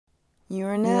You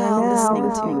are now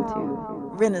listening to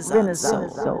Renaissance Soul.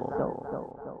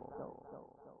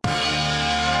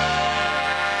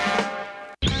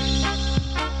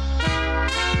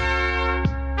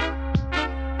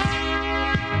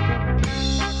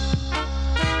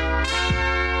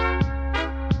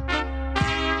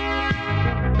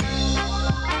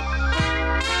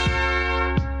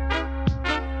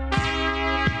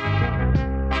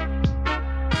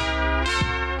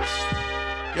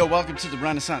 Yo, welcome to the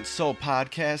Renaissance Soul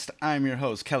Podcast. I'm your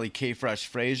host, Kelly K. Fresh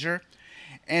Frazier.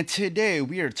 And today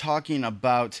we are talking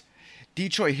about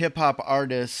Detroit hip-hop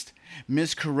artist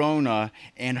Ms. Korona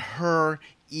and her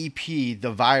EP,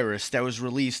 The Virus, that was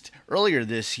released earlier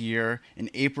this year in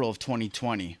April of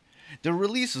 2020. The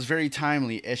release is very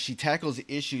timely as she tackles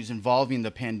issues involving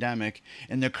the pandemic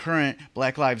and the current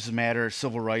Black Lives Matter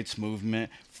civil rights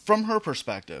movement from her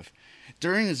perspective.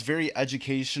 During this very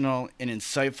educational and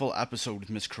insightful episode with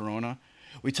Ms. Korona,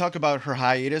 we talk about her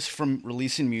hiatus from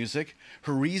releasing music,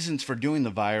 her reasons for doing The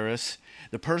Virus,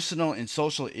 the personal and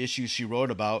social issues she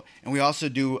wrote about, and we also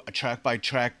do a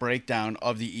track-by-track breakdown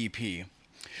of the EP.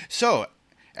 So,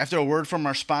 after a word from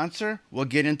our sponsor, we'll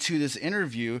get into this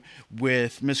interview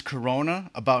with Ms.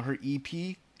 Korona about her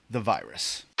EP, The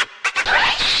Virus.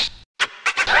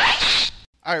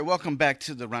 All right, welcome back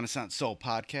to the Renaissance Soul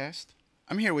Podcast.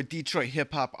 I'm here with Detroit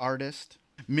hip-hop artist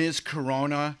Ms.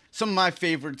 Korona. Some of my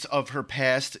favorites of her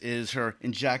past is her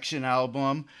Injection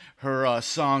album, her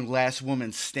song Last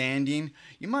Woman Standing.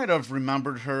 You might have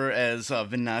remembered her as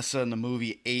Vanessa in the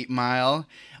movie 8 Mile,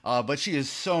 but she is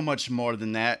so much more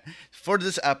than that. For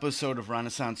this episode of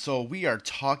Renaissance Soul, we are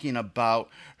talking about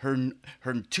her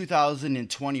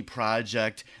 2020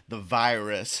 project, The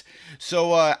Virus.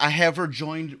 So I have her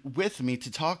joined with me to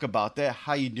talk about that.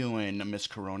 How you doing, Ms.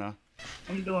 Korona?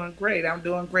 I'm doing great.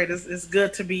 It's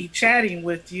good to be chatting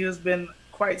with you. It's been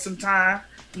quite some time.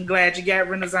 I'm glad you got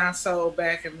Renaissance Soul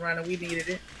back and running. We needed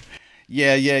it.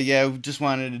 Yeah. We just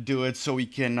wanted to do it so we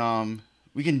can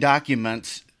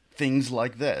document things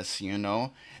like this. We can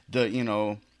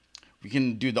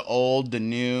do the old, the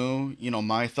new.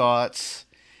 My thoughts.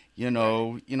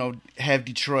 Have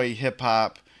Detroit hip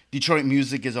hop, Detroit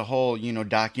music as a whole.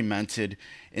 Documented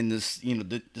in this.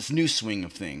 This new swing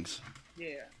of things.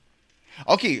 Yeah.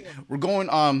 Okay, we're going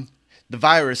the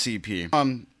Virus EP.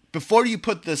 Before you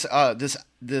put this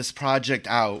project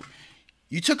out,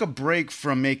 you took a break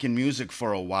from making music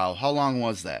for a while. How long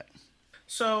was that?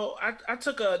 So I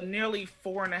took a nearly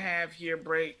 4.5 year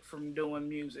break from doing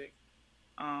music,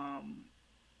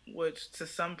 which to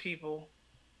some people,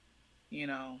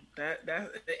 that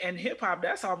and hip hop,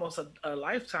 that's almost a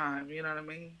lifetime. You know what I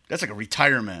mean? That's like a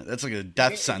retirement. That's like a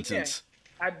death sentence.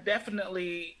 Yeah. I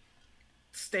definitely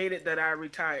stated that I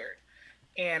retired,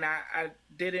 and I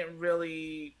didn't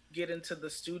really get into the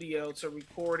studio to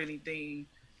record anything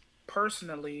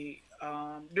personally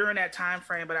during that time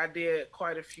frame, but I did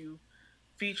quite a few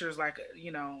features, like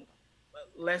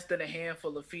less than a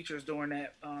handful of features during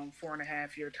that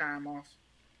 4.5 year time off.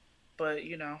 But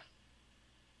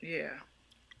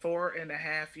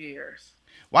 4.5 years.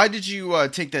 Why did you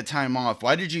take that time off?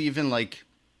 Why did you even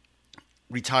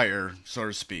retire, so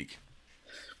to speak?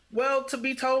 Well, to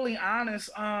be totally honest,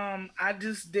 I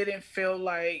just didn't feel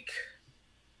like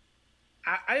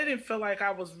I didn't feel like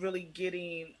I was really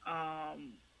getting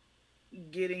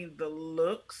the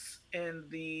looks and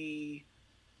the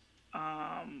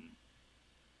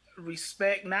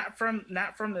respect, not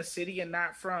from the city and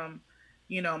not from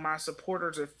my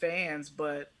supporters or fans,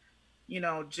 but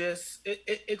just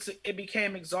it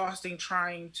became exhausting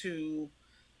trying to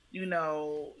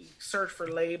search for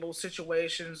label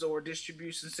situations or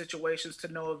distribution situations to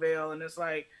no avail. And it's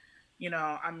like,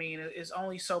 it's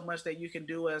only so much that you can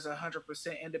do as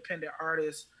 100% independent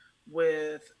artist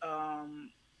with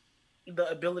the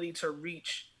ability to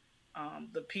reach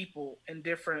the people in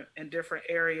different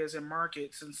areas and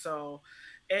markets. And so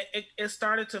it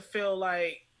started to feel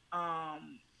like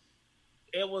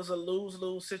it was a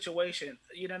lose-lose situation.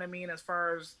 You know what I mean? As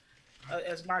far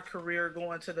as my career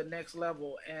going to the next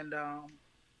level, and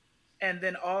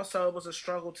then also it was a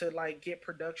struggle to get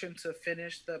production to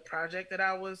finish the project that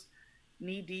I was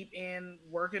knee deep in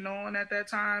working on at that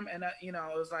time. And it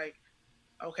was like,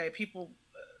 okay, people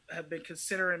have been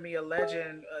considering me a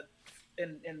legend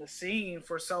in the scene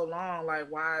for so long. Like,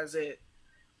 why is it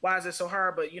so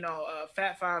hard? But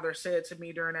Fat Father said to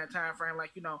me during that time frame,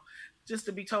 just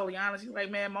to be totally honest, he's like,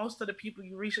 man, most of the people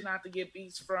you reaching out to get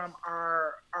beats from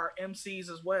are MCs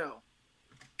as well.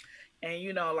 And,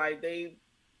 they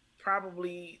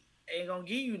probably ain't going to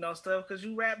give you no stuff because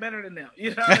you rap better than them.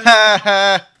 You know what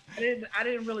I mean? I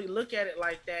didn't really look at it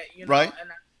like that, Right.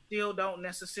 still don't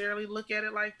necessarily look at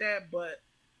it like that, but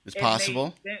It's it made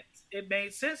possible. sense. It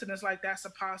made sense, and it's like that's a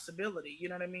possibility. You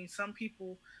know what I mean? Some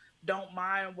people don't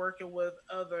mind working with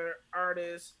other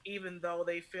artists, even though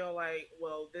they feel like,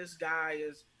 well, this guy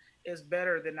is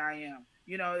better than I am.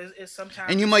 You know, it's And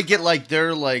sometimes you it's might get about like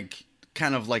their like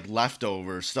kind of like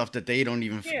leftover stuff that they're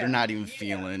yeah, not even yeah,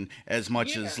 feeling as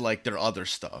much yeah. as like their other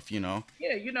stuff, you know?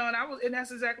 Yeah, and and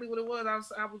that's exactly what it was.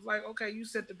 I was like, okay, you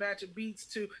sent the batch of beats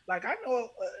to, like, I know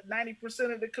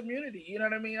 90% of the community. You know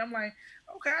what I mean? I'm like,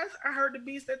 okay, I heard the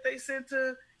beats that they sent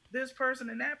to this person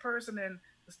and that person, and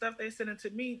the stuff they sent it to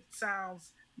me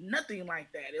sounds nothing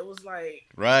like that. It was like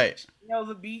Right.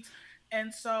 the beats,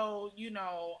 and so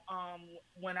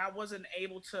when I wasn't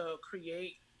able to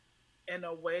create in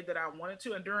a way that I wanted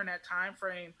to. And during that time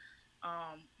frame,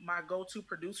 my go-to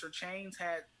producer Chains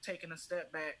had taken a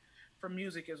step back from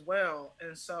music as well,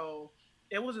 and so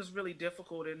it was just really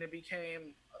difficult, and it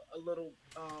became a little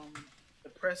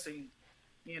depressing,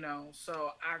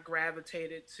 So I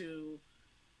gravitated to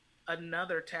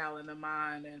another talent of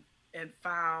mine and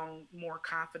found more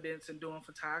confidence in doing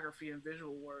photography and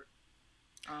visual work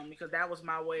because that was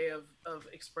my way of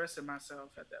expressing myself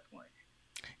at that point.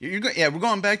 Yeah, we're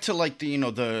going back to like the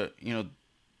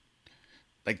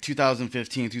like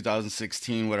 2015,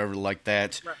 2016, whatever like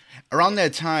that. Right. Around Yeah.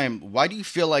 that time, why do you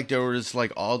feel like there was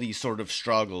like all these sort of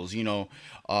struggles,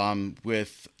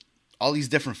 with all these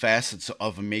different facets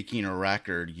of making a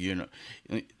record,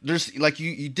 there's like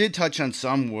you did touch on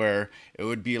some where it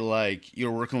would be like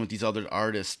you're working with these other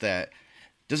artists that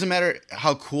doesn't matter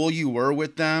how cool you were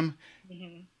with them,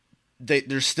 Hmm.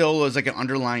 there still was like an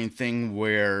underlying thing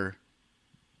where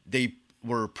they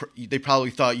they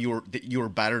probably thought that you were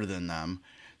better than them,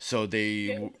 so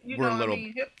Yeah, were a I little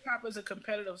mean, hip hop is a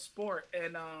competitive sport,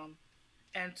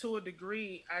 and to a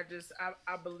degree,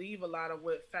 I believe a lot of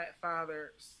what Fat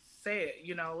Father said.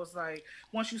 It was like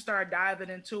once you start diving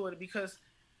into it, because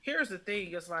here's the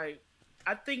thing: it's like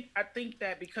I think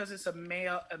that because it's a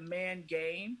man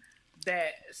game,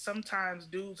 that sometimes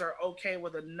dudes are okay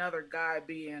with another guy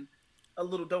being a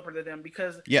little doper than them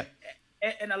because yeah,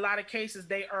 in a lot of cases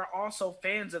they are also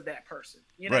fans of that person.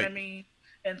 You know what I right, mean?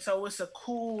 And so it's a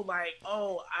cool like,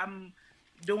 oh, I'm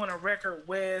doing a record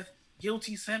with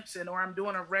Guilty Simpson or I'm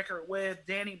doing a record with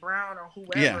Danny Brown or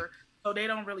yeah, whoever. So they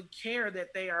don't really care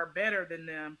that they are better than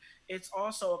them. It's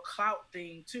also a clout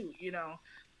thing too,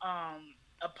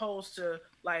 opposed to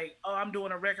like, oh, I'm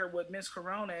doing a record with Miss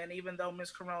Corona, and even though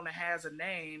Miss Corona has a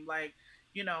name, like,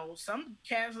 some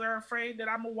cats are afraid that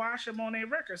I'm gonna wash them on their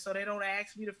record, so they don't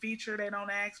ask me to feature, they don't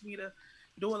ask me to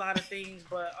do a lot of things.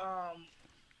 But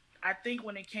I think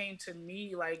when it came to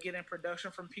me, like getting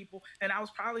production from people, and I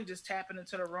was probably just tapping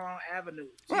into the wrong avenues,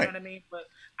 you know right. what I mean? But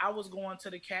I was going to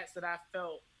the cats that I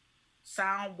felt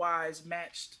sound wise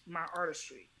matched my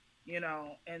artistry,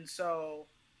 and so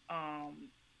um,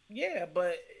 yeah,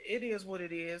 but it is what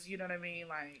it is, you know what I mean?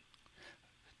 Like,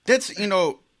 That's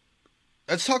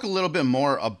let's talk a little bit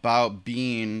more about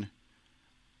being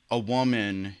a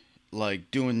woman,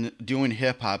 like doing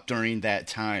hip hop during that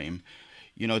time.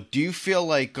 Do you feel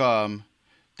like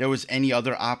there was any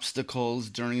other obstacles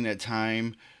during that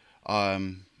time,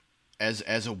 um,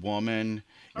 as a woman in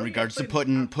oh yeah, regards to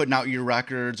plenty. putting out your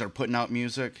records or putting out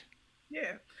music?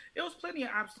 Yeah, it was plenty of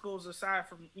obstacles aside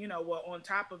from well, on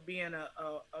top of being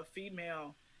a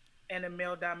female in a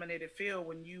male dominated field.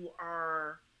 When you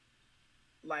are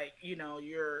like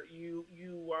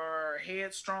you are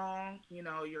headstrong,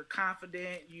 you're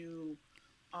confident, you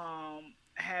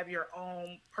have your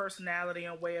own personality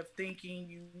and way of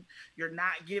thinking, you're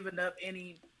not giving up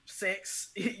any sex.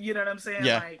 You know what I'm saying?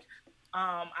 Yeah, Like,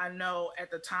 I know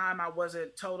at the time I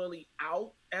wasn't totally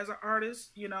out as an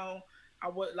artist. I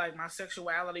would like my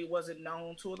sexuality wasn't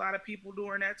known to a lot of people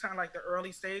during that time, like the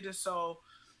early stages. So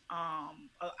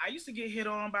I used to get hit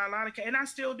on by a lot of and I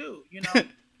still do.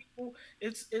 People,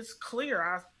 it's clear.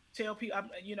 I tell people,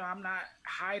 I'm not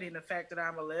hiding the fact that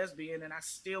I'm a lesbian, and I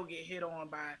still get hit on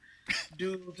by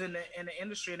dudes in the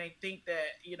industry, and they think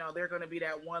that they're going to be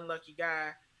that one lucky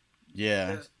guy yeah.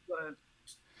 that's going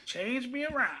to change me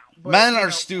around. But Men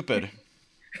are stupid.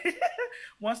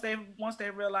 once they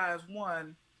realize,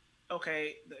 one,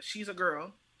 okay, she's a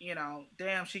girl,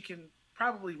 damn, she can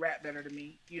probably rap better than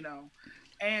me,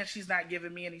 and she's not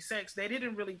giving me any sex. They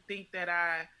didn't really think that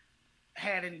I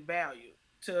had any value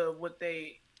to what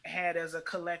they had as a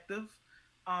collective,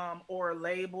 or a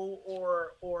label,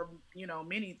 or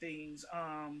many things.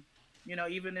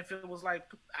 Even if it was like,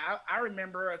 I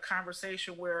remember a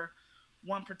conversation where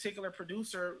one particular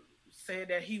producer said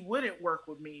that he wouldn't work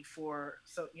with me for,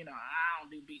 so I don't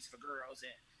do beats for girls,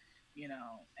 and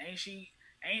ain't she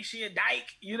ain't she a dyke?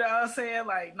 You know what I'm saying?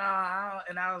 Like, nah, I don't.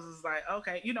 And I was just like,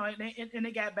 okay, you know, and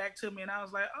they got back to me, and I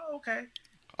was like, oh, okay,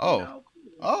 you Oh, know,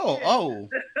 cool, oh, yeah, oh!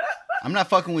 I'm not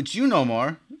fucking with you no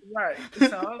more. right.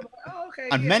 So I was like, oh,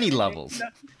 okay, On yeah, many and then, you levels. know,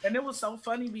 and it was so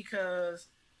funny because,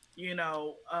 you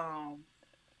know,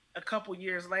 a couple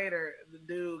years later, the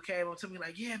dude came up to me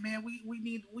like, "Yeah, man,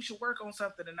 we should work on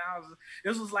something." And I was,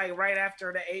 this was like right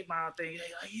after the 8 Mile thing.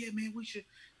 Like, yeah, man, we should,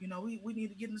 you know, we need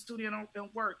to get in the studio and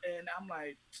work. And I'm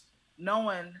like,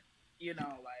 knowing, you know,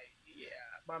 like, yeah,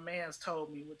 my man's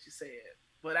told me what you said,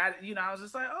 but I, you know, I was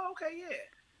just like, oh, okay,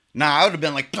 Nah, I would have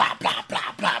been like blah blah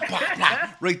blah blah blah blah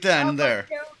yeah. right then I was and like, there.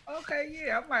 yeah, okay,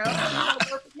 yeah. I'm like, oh, you want to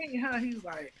work with me, huh? He's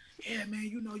like, yeah, man,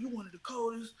 you know, you one of the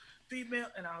coldest female.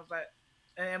 And I was like,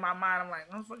 and in my mind, I'm like,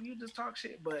 motherfucker, you just talk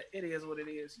shit, but it is what it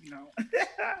is, you know.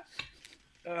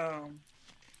 um,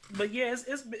 but yeah,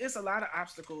 it's a lot of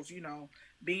obstacles, you know,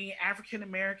 being African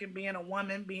American, being a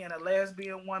woman, being a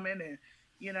lesbian woman, and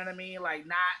you know what I mean, like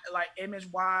not like image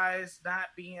wise, not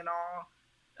being all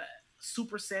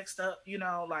super sexed up, you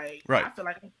know. Like Right. I feel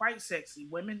like I'm quite sexy.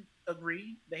 Women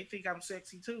agree; they think I'm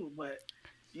sexy too, but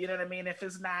you know what I mean. If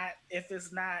it's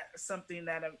not something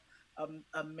that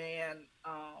a man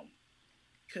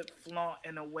could flaunt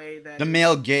in a way that The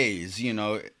male is gaze,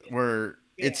 where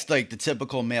yeah, it's like the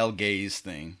typical male gaze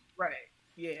thing. right,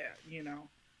 yeah, you know.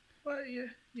 But yeah,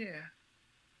 yeah.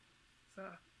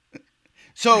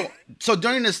 So So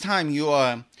during this time,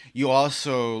 you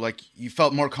also like you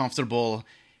felt more comfortable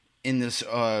in this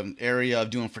area of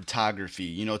doing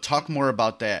photography. Talk more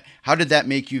about that. How did that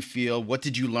make you feel? What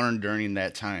did you learn during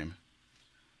that time?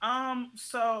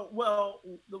 so well,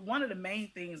 one of the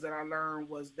main things that I learned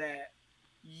was that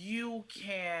you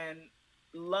can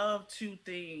love two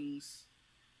things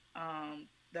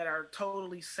that are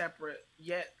totally separate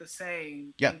yet the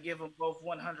same Yeah. and give them both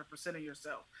 100% of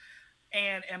yourself.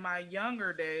 And in my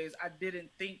younger days, I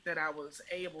didn't think that I was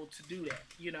able to do that.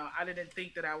 You know, I didn't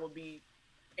think that I would be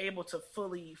able to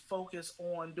fully focus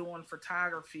on doing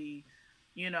photography,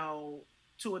 you know,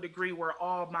 to a degree where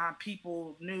all my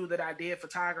people knew that I did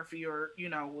photography or, you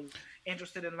know, was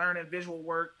interested in learning visual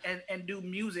work and do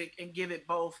music and give it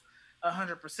both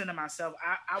 100% of myself.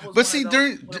 I was But one of see, those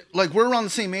during people. like we're around the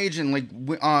same age, and like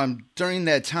during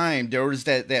that time, there was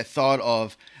that thought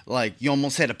of like you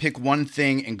almost had to pick one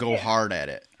thing and go Yeah, hard at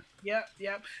it.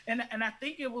 yep. And I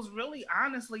think it was really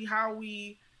honestly how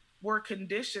we were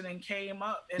conditioned and came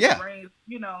up and Yeah. raised,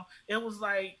 you know, it was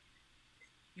like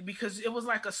because it was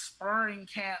like a sparring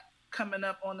camp coming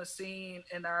up on the scene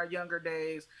in our younger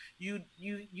days. You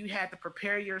had to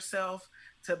prepare yourself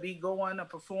to be going to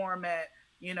perform at,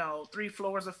 you know, Three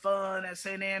Floors of Fun at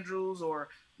St. Andrews or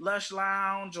Lush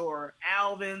Lounge or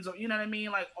Alvin's or you know what I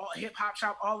mean, like all hip hop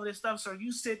shop, all of this stuff. So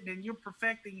you sitting and you're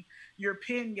perfecting your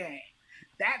pen game.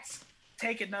 That's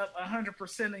taking up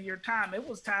 100% of your time. It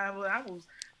was time when I was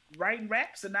writing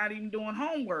raps and not even doing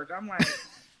homework. I'm like,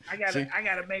 See. I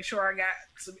gotta make sure I got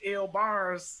some ill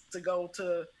bars to go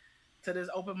to this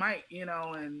open mic, you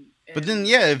know, But then, and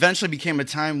yeah, it eventually became a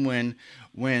time when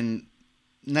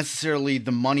necessarily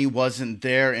the money wasn't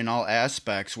there in all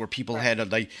aspects, where people right, had to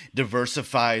like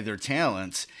diversify their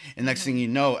talents, and next thing hmm you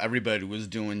know, everybody was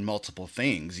doing multiple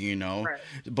things. right.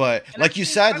 But And like you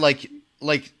said,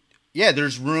 like yeah,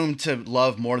 there's room to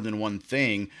love more than one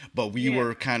thing, but we yeah,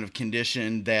 were kind of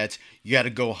conditioned that you got to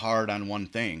go hard on one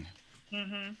thing.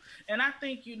 and I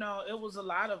think you know it was a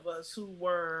lot of us who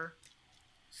were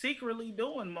secretly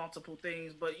doing multiple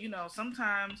things, but you know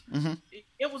sometimes Hmm.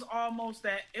 it was almost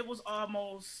that it was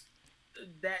almost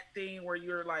that thing where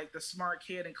you're like the smart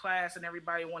kid in class and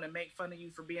everybody want to make fun of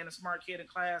you for being a smart kid in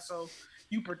class, so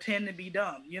you pretend to be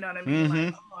dumb, you know what I mean, like Hmm.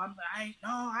 oh I ain't, no,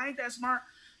 I ain't that smart.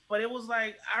 But it was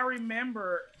like I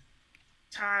remember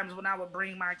times when I would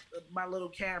bring my little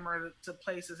camera to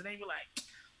places and they'd be like,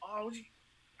 oh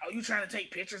you trying to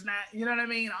take pictures now, you know what I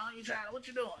mean, oh you trying, what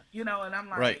you doing, you know, and I'm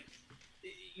Right. like,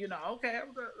 you know, okay,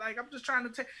 like I'm just trying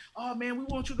to take. Oh man, we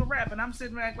want you to rap, and I'm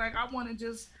sitting back like I want to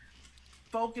just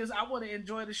focus. I want to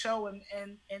enjoy the show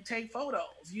and take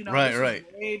photos. You know, Right. this was Right.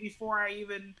 way before I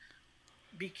even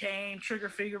became trigger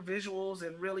figure visuals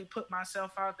and really put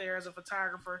myself out there as a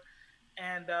photographer.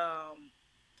 And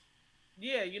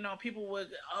yeah, you know, people would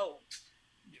oh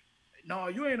no,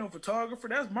 you ain't no photographer.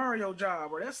 That's Mario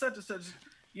job or that's such and such.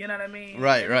 You know what I mean?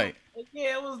 Right. And Right.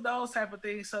 yeah, it was those type of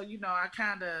things. So you know, I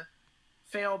kind of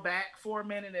fell back for a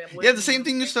minute and Yeah, the wouldn't same even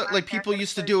thing make used to eye like people contact with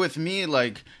used to the do face. with me.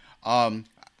 Like, um,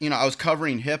 I was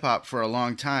covering hip hop for a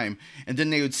long time, and then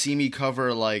they would see me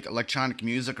cover like electronic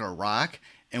music or rock,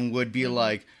 and would be Hmm.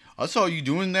 like, "I saw you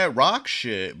doing that rock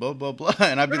shit," blah blah blah,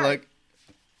 and I'd be Right. like,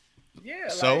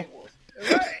 Yeah. "So." Like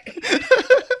right.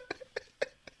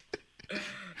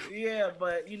 Yeah,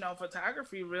 but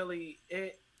photography really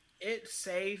it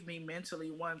saved me mentally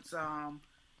once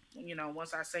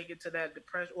once I sank into that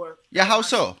depression, or Yeah, found how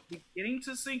myself so? beginning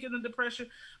to sink into depression.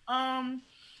 Um,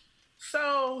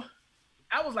 so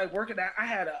I was like working at I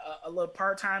had a little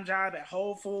part time job at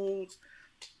Whole Foods,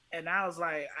 and I was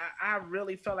like I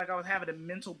really felt like I was having a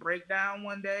mental breakdown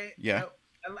one day. Yeah.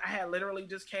 I had literally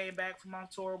just came back from on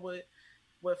tour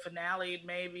with Finale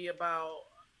maybe about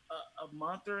a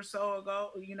month or so ago,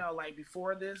 like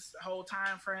before this whole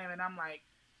time frame. And I'm like,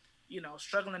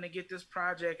 struggling to get this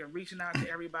project and reaching out to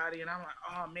everybody. And I'm like,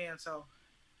 oh man. So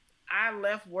I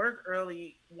left work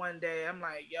early one day. I'm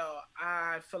like, yo,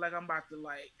 I feel like I'm about to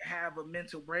like have a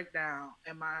mental breakdown.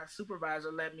 And my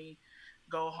supervisor let me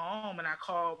go home. And I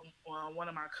called one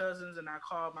of my cousins, and I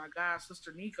called my god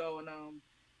sister Nico.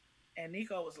 And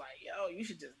Nico was like, yo, you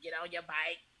should just get on your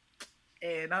bike,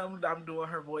 and I'm doing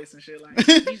her voice and shit. Like,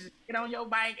 you just get on your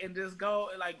bike and just go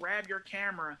and like grab your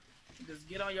camera and just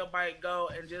get on your bike, go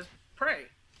and just pray.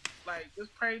 Like,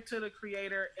 just pray to the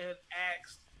creator and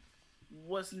ask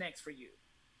what's next for you.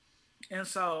 And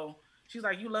so she's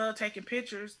like, you love taking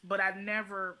pictures, but I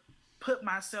never put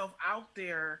myself out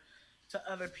there to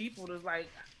other people to like,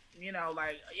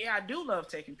 like, yeah, I do love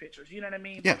taking pictures. You know what I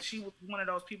mean? Yeah. But she was one of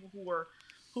those people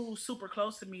who super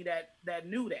close to me that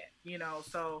knew that.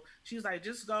 So she's like,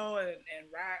 just go and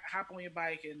ride, hop on your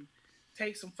bike and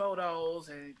take some photos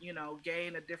and,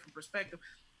 gain a different perspective.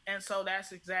 And so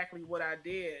that's exactly what I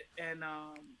did. And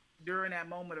during that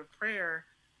moment of prayer,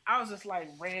 I was just like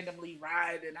randomly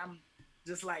riding. I'm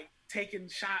just like taking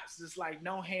shots, just like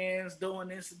no hands, doing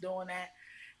this and doing that.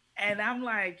 And I'm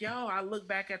like, yo, I look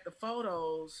back at the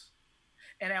photos,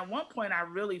 and at one point I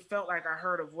really felt like I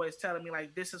heard a voice telling me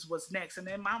like, this is what's next. And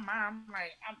in my mind, I'm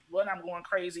like, I'm going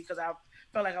crazy because I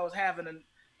felt like I was having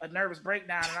a nervous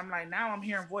breakdown. And I'm like, now I'm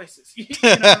hearing voices. You know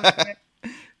what I'm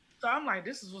saying? So I'm like,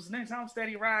 this is what's next. I'm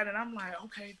steady riding. And I'm like,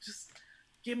 okay, just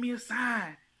give me a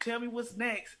sign. Tell me what's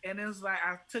next. And it was like,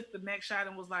 I took the next shot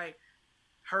and was like,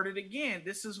 heard it again.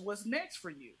 This is what's next for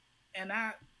you. And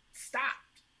I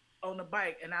stopped on the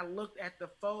bike and I looked at the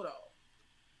photo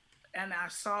and I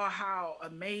saw how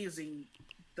amazing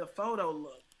the photo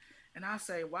looked. And I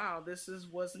say, wow, this is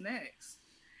what's next.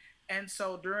 And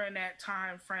so during that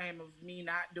time frame of me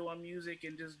not doing music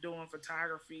and just doing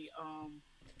photography,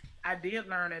 I did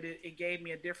learn that it gave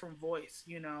me a different voice.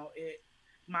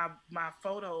 My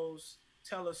photos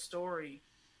tell a story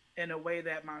in a way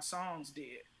that my songs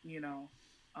did,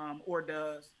 or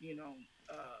does,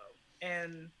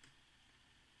 and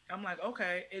I'm like,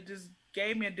 okay, it just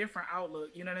gave me a different outlook.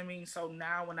 You know what I mean? So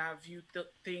now when I view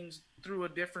things through a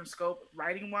different scope,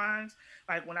 writing wise,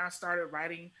 like when I started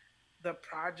writing the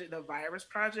virus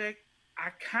project, I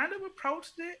kind of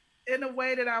approached it in a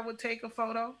way that I would take a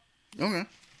photo. Okay.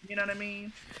 You know what I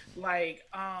mean? Like,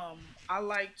 I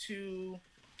like to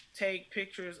take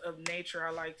pictures of nature.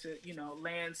 I like to,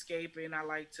 landscaping. I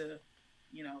like to,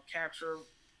 capture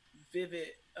vivid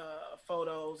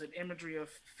photos and imagery of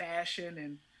fashion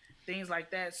and things like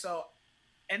that. So,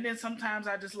 and then sometimes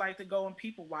I just like to go and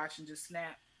people watch and just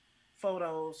snap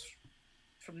photos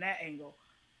from that angle.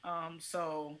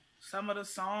 So some of the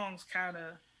songs kind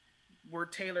of were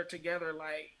tailored together,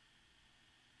 like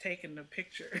taking the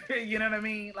picture. You know what I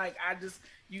mean? Like I just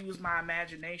used my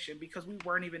imagination because we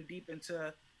weren't even deep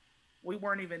into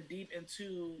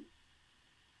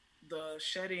the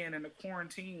shut in and the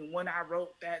quarantine when I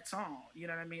wrote that song. You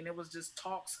know what I mean? It was just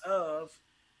talks of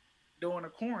doing a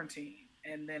quarantine,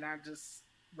 and then I just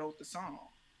wrote the song.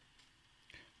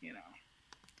 You know.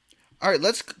 All right,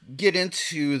 let's get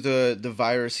into the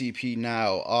virus EP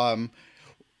now.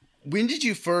 When did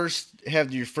you first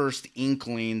have your first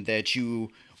inkling that you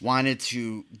wanted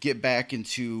to get back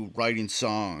into writing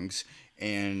songs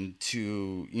and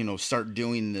to start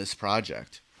doing this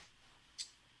project?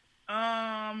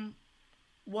 Um.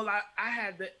 Well, I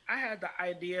had the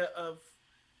idea of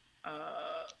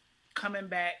uh coming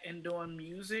back and doing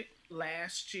music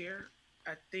last year.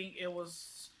 I think it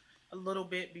was a little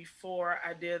bit before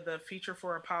I did the feature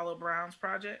for Apollo Brown's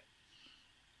project,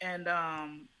 and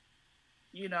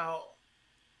you know,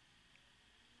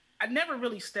 I never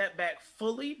really stepped back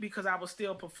fully because I was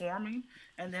still performing,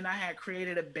 and then I had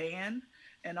created a band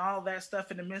and all that stuff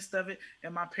in the midst of it.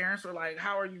 And my parents were like,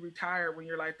 "How are you retired when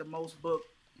you're like the most booked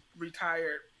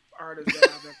retired artist that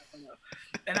I've ever heard of?"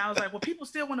 And I was like, "Well, people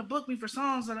still want to book me for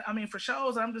songs, and I mean for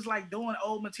shows. And I'm just like doing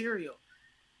old material."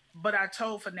 But I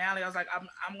told Finale, I was like,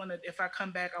 I'm gonna if I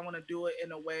come back, I want to do it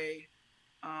in a way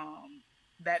um,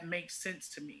 that makes sense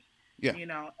to me, Yeah.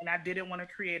 And I didn't want to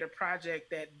create a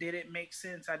project that didn't make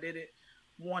sense. I didn't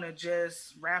want to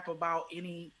just rap about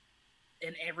any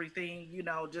and everything,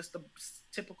 just the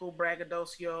typical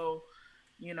braggadocio,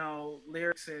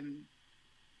 lyrics and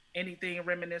anything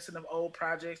reminiscent of old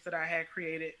projects that I had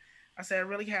created. I said it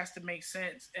really has to make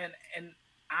sense. And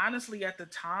honestly, at the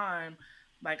time,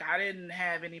 like I didn't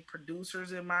have any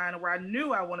producers in mind, where I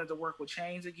knew I wanted to work with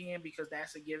Chains again because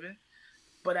that's a given.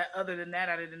 But other than that,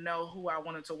 I didn't know who I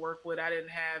wanted to work with. I didn't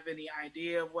have any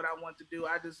idea of what I wanted to do.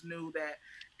 I just knew that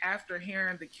after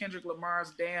hearing the Kendrick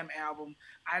Lamar's Damn album,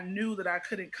 I knew that I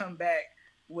couldn't come back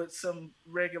with some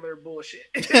regular bullshit.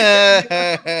 You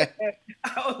know?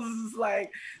 I was just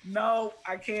like, no,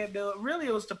 I can't do it. Really,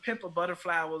 it was To Pimp a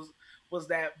Butterfly was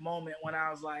that moment when I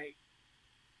was like,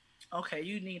 okay,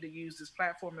 you need to use this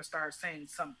platform to start saying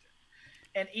something.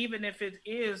 And even if it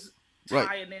is Right.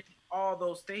 tying in all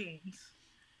those things,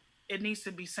 it needs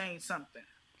to be saying something,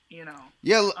 you know.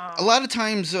 Yeah, a Um, lot of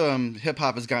times hip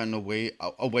hop has gotten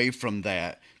away from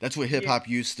that. That's what hip yeah, hop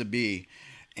used to be.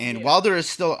 And yeah, while there is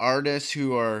still artists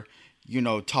who are,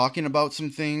 talking about some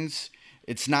things,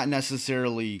 it's not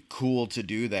necessarily cool to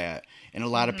do that. And hmm,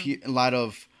 a lot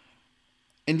of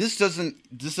and this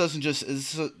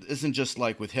isn't just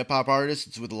like with hip hop artists.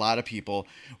 It's with a lot of people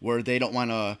where they don't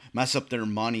want to mess up their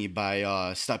money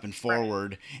by stepping right,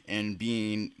 forward and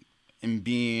being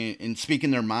and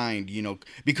speaking their mind.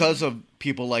 Because hmm, of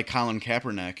people like Colin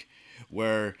Kaepernick,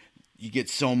 where you get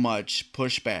so much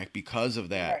pushback because of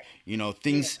that. right, yeah,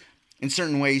 Things in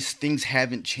certain ways, things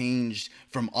haven't changed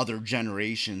from other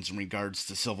generations in regards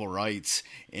to civil rights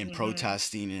and hmm,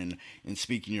 protesting and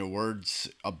speaking your words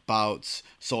about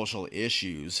social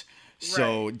issues. right,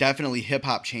 So definitely hip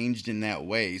hop changed in that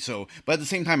way. So, but at the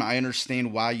same time, I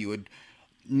understand why you would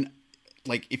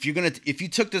like if you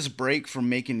took this break from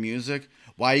making music,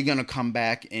 why are you gonna come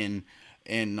back and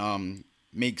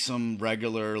make some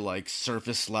regular like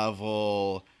surface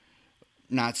level,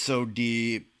 not so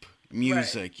deep right,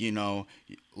 music,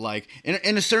 like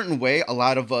in a certain way a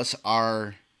lot of us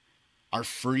are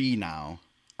free now,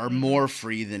 are more hmm,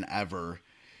 free than ever,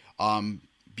 um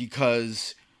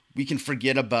because we can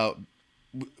forget about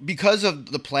because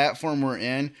of the platform we're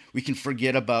in, we can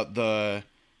forget about the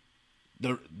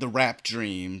rap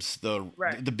dreams,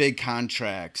 right, the big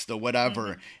contracts, the hmm,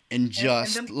 whatever, and and them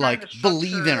just trying to like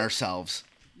believe in structure, ourselves.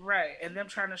 right, and them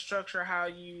trying to structure how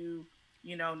you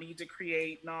need to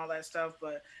create and all that stuff.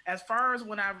 But as far as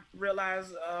when I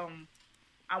realized,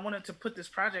 I wanted to put this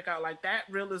project out, like that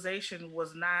realization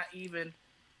was not even,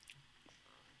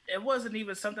 it wasn't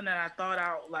even something that I thought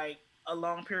out like a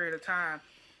long period of time.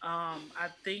 I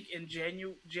think in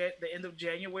the end of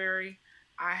January,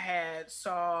 I had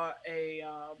saw a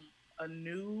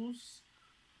news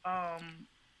um,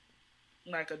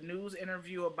 like a news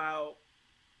interview about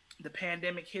the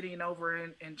pandemic hitting over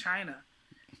in China.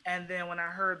 And then when I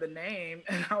heard the name,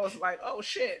 and I was like, "Oh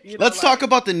shit!" Let's talk Like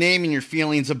about the name and your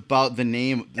feelings about the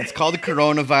name. It's called the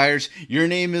coronavirus. Your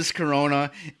name is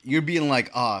Corona. You're being like,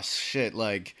 oh shit,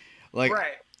 like,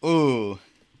 right. ooh,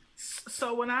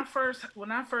 So when I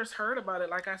first heard about it,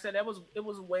 like I said, it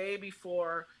was way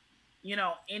before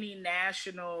any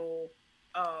national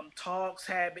talks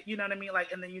had been, you know what I mean,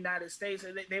 like in the United States,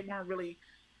 they weren't really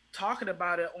talking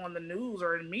about it on the news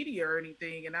or in media or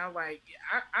anything. And I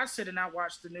sit and I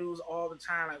watch the news all the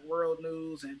time, like world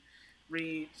news, and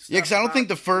read yeah. stuff Because I don't about think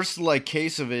the first like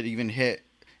case of it even hit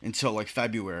until like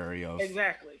February of,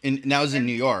 exactly. and that was in And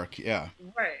New York. Yeah.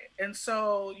 right. And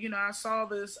so, I saw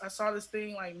this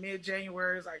thing like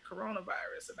mid-January, it's like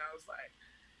coronavirus, and I was like,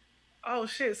 oh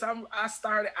shit. So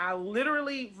I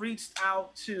literally reached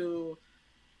out to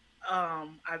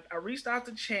I reached out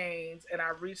to Chains, and I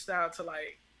reached out to,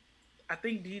 like, I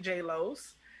think DJ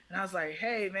Los, and I was like,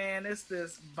 hey man, it's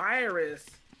this virus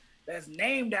that's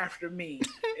named after me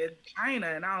in China.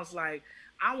 And I was like,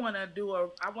 I want to do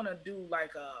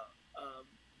like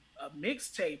a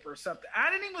mixtape or something.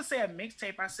 I didn't even say a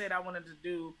mixtape. I said I wanted to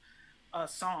do a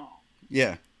song.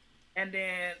 Yeah. And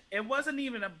then it wasn't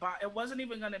even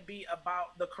going to be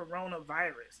about the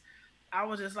coronavirus. I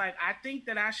was just like, I think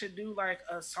that I should do like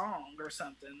a song or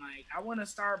something. Like, I want to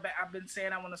start back. I've been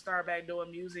saying I want to start back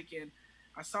doing music, and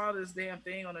I saw this damn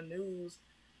thing on the news,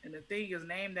 and the thing is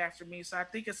named after me. So I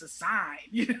think it's a sign.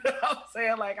 You know what I'm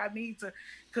saying? Like, I need to,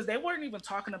 because they weren't even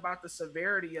talking about the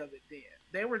severity of it then.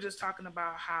 They were just talking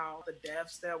about how the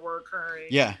deaths that were occurring.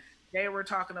 Yeah. They were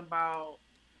talking about,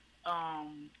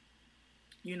 um,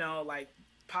 like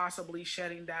possibly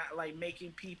shutting down, like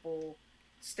making people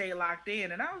stay locked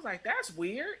in. And I was like, that's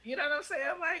weird. You know what I'm saying?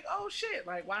 I'm like, oh shit,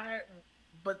 like why?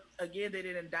 But again, they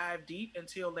didn't dive deep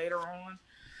until later on.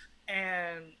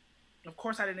 And of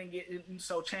course, I didn't get it.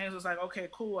 So Chains was like, okay,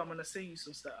 cool, I'm going to send you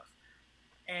some stuff.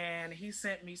 And he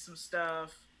sent me some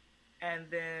stuff. And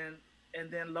then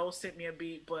and then Low sent me a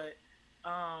beat. But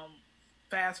um,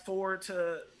 fast forward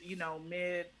to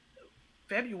mid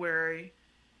February,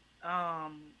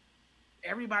 um,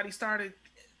 everybody started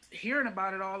hearing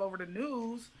about it all over the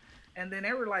news. And then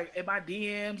they were like in my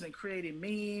DMs and creating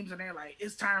memes, and they're like,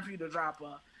 "It's time for you to drop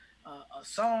a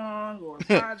song or a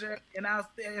project." And I was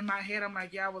in my head, I'm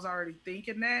like, "Yeah, I was already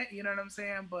thinking that," you know what I'm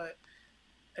saying? But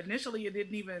initially, I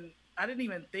didn't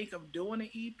even think of doing an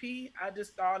EP. I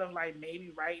just thought of like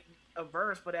maybe writing a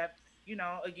verse, but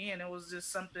again, it was just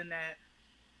something that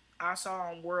I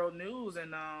saw on world news,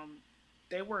 and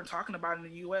they weren't talking about it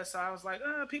in the U.S. So I was like,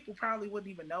 people probably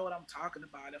wouldn't even know what I'm talking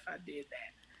about if I did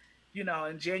that,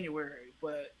 in January.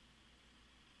 But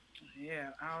yeah,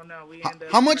 I don't know. We end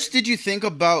up. How much did you think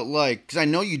about, like, because I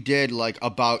know you did, like,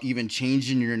 about even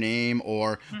changing your name,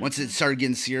 or once it started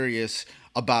getting serious,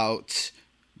 about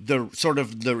the sort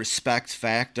of the respect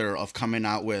factor of coming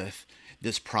out with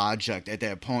this project at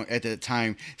that point, at that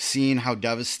time, seeing how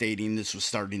devastating this was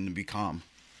starting to become?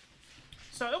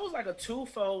 So it was like a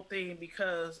twofold thing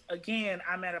because again,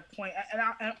 I'm at a point,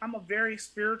 and I'm a very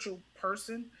spiritual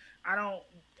person. I don't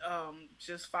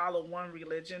just follow one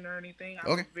religion or anything. I'm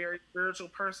a Okay. very spiritual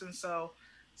person, so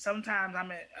sometimes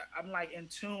I'm like in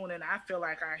tune, and I feel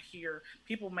like I hear.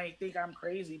 People may think I'm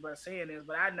crazy by saying this,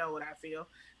 but I know what I feel,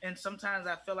 and sometimes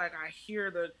I feel like I hear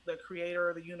the creator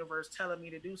of the universe telling me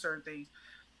to do certain things.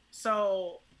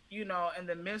 So in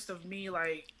the midst of me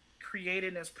like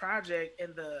creating this project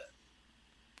and the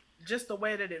just the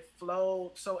way that it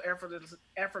flowed so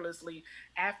effortlessly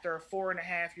after a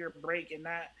 4.5 year break, and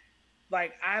not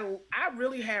like I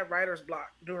really had writer's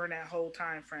block during that whole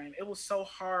time frame. It was so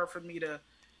hard for me to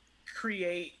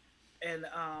create and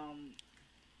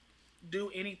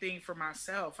do anything for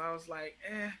myself. I was like,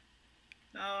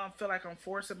 no, I feel like I'm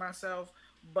forcing myself.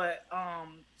 But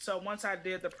so once I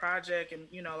did the project, and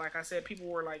like I said, people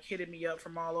were like hitting me up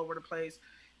from all over the place,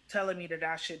 telling me that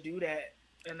I should do that,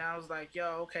 and I was like,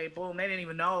 yo, okay, boom. They didn't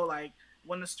even know like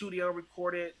when the studio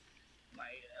recorded,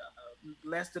 like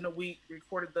less than a week,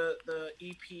 recorded the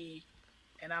EP,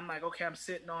 and I'm like, okay, I'm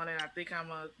sitting on it. I think I'm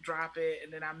gonna drop it,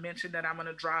 and then I mentioned that I'm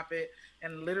gonna drop it,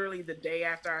 and literally the day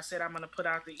after I said I'm gonna put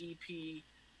out the EP,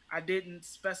 I didn't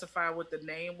specify what the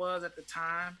name was at the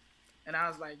time, and I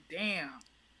was like, damn.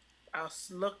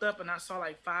 Looked up and I saw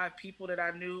like 5 people that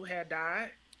I knew had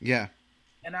died, Yeah.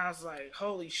 and I was like,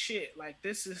 holy shit, like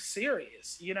this is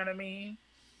serious. You know what I mean?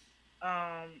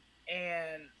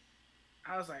 And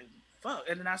I was like, fuck.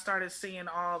 And then I started seeing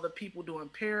all the people doing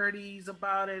parodies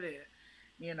about it,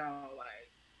 and like,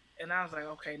 and I was like,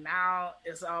 okay, now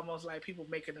it's almost like people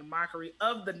making a mockery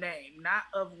of the name, not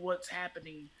of what's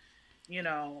happening, in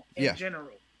Yeah.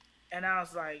 general. And I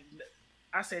was like,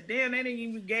 I said, damn, they didn't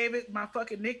even gave it my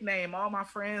fucking nickname. All my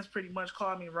friends pretty much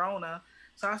called me Rona.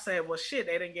 So I said, well, shit,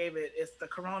 they didn't gave it. It's the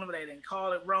Corona, but they didn't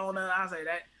call it Rona. I said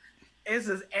that it's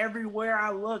just everywhere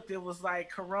I looked, it was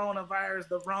like coronavirus,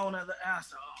 the Rona. I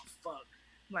said, oh fuck,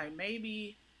 like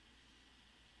maybe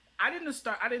I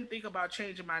didn't think about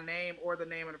changing my name or the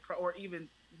name of or even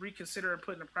reconsidering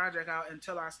putting the project out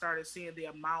until I started seeing the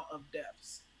amount of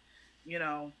deaths, you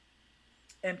know,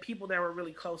 and people that were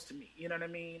really close to me. You know what I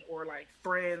mean? Or like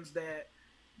friends that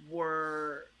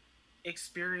were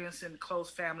experiencing close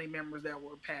family members that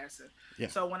were passing. Yeah.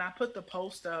 So when I put the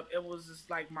post up, it was just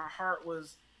like my heart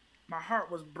was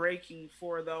breaking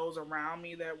for those around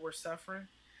me that were suffering.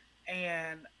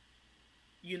 And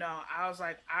I was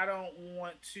like, I don't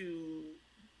want to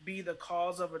be the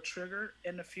cause of a trigger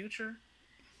in the future.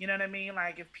 You know what I mean?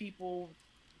 Like if people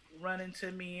run into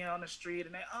me on the street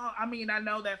and I mean, I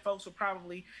know that folks will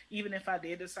probably, even if I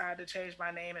did decide to change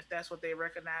my name, if that's what they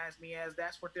recognize me as,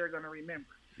 that's what they're going to remember.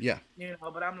 Yeah.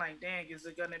 But I'm like, dang, is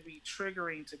it going to be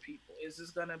triggering to people? Is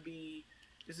this going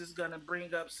to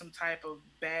bring up some type of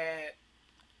bad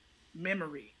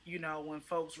memory, when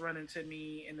folks run into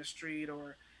me in the street,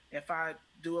 or if I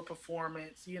do a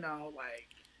performance, like,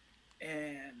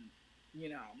 and,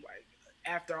 like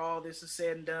after all this is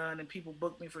said and done and people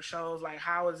book me for shows, like,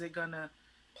 how is it going to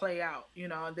play out,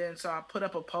 and then so I put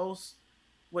up a post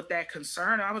with that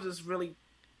concern. I was just really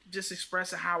just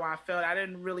expressing how I felt. I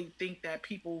didn't really think that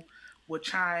people would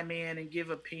chime in and give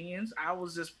opinions. I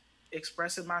was just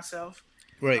expressing myself,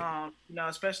 Right.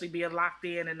 especially being locked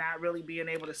in and not really being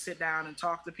able to sit down and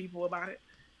talk to people about it.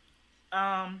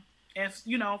 And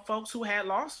folks who had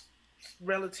lost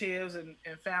relatives and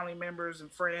family members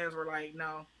and friends were like,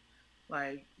 no,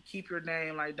 like keep your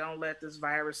name, like don't let this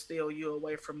virus steal you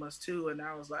away from us too. And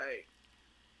I was like,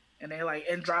 and they like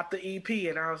and dropped the EP,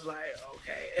 and I was like,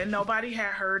 okay. And nobody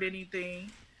had heard anything,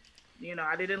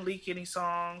 I didn't leak any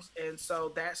songs, and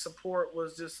so that support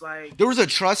was just like, There was a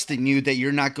trust in you that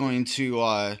you're not going to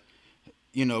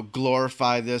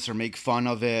glorify this or make fun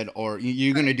of it, or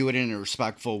you're going to right, do it in a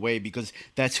respectful way because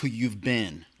that's who you've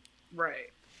been. right.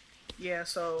 Yeah,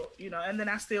 so, and then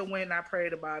I still went and I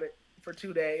prayed about it for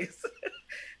 2 days.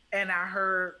 And I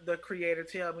heard the creator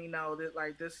tell me, no, that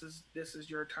like this is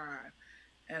your time.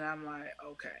 And I'm like,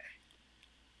 okay.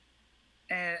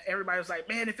 And everybody was like,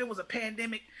 man, if it was a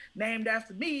pandemic named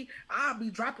after me, I'll be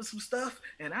dropping some stuff,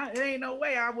 and it ain't no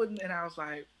way I wouldn't. And I was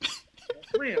like,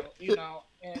 that's real.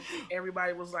 And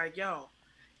everybody was like, yo,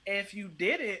 if you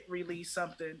didn't release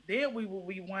something, then we will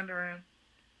be wondering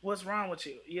what's wrong with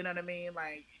you. You know what I mean?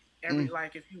 Like Mm.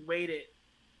 like if you waited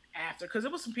after, because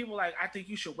there was some people like, I think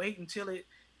you should wait until it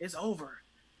is over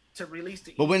to release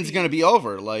the But when's it going EP. to be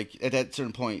over? Like at that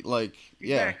certain point, like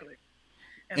yeah. Exactly.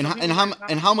 And And so people were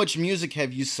like, and how much music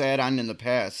have you sat on in the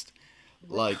past?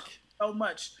 bro, Like, so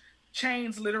much.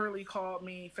 Chains literally called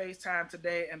me FaceTime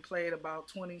today and played about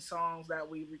 20 songs that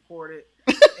we recorded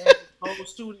in the whole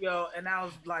studio, and I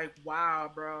was like, wow,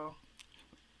 bro.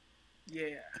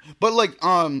 Yeah. but like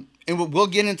and we'll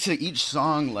get into each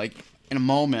song like in a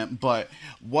moment. But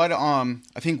what I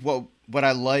think what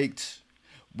I liked,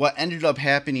 what ended up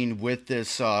happening with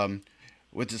this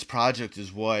project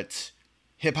is what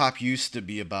hip hop used to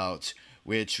be about,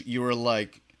 which you were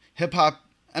like hip hop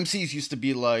MCs used to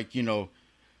be like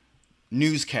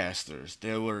newscasters.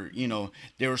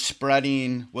 They were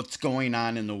spreading what's going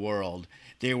on in the world.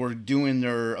 They were doing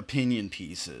their opinion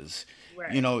pieces.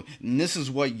 Right. And this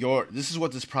is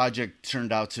what this project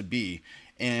turned out to be.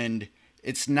 And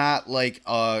it's not like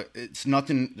it's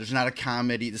nothing. There's not a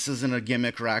comedy. This isn't a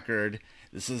gimmick record.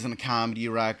 This isn't a comedy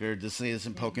record. This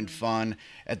isn't poking Hmm. fun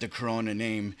at the Korona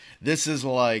name. This is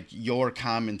like your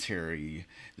commentary.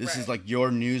 This is Right. like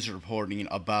your news reporting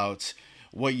about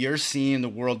what you're seeing the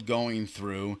world going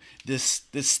through. This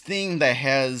thing that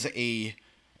has a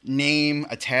name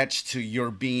attached to your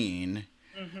being,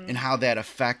 Hmm. and how that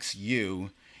affects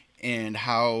you, and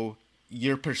how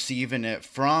you're perceiving it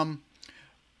from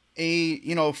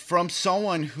from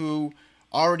someone who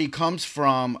already comes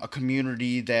from a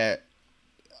community that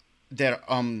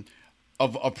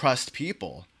of oppressed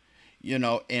people,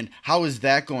 and how is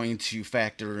that going to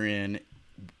factor in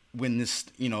when this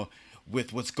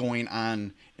with what's going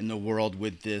on in the world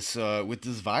with this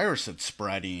virus that's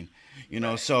spreading.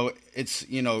 Right. So it's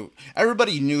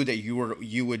everybody knew that you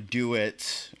would do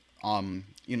it,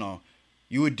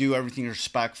 you would do everything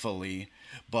respectfully,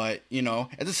 but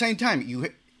at the same time,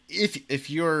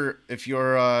 if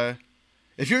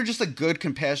you're just a good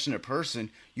compassionate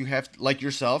person, you have, like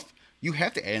yourself, you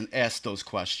have to ask those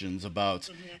questions about,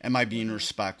 Hmm. am I being Hmm.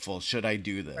 respectful, should I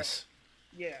do Right. this?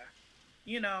 Yeah.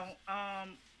 You know,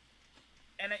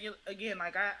 and again,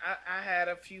 like I had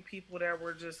a few people that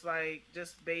were just like,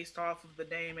 just based off of the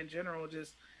name in general,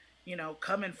 just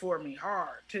coming for me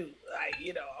hard too.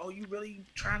 Like, oh, you really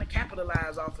trying to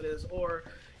capitalize off of this? Or,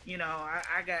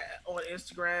 I got on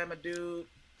Instagram a dude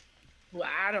who,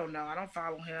 I don't know, I don't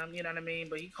follow him, you know what I mean?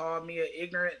 But he called me an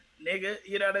ignorant nigga,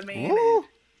 you know what I mean? And Woo!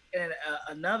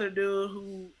 another dude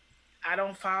who I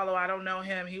don't follow, I don't know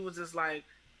him. He was just like,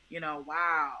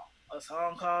 wow, a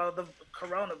song called the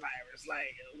Coronavirus.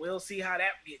 Like, we'll see how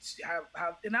that gets.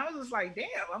 And I was just like, damn.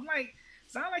 I'm like,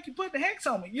 sound like you put the hex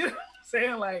on me. You know what I'm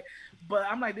saying? Like, but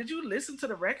I'm like, did you listen to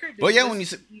the record? Did But you yeah,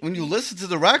 listen to the when you EP? listen to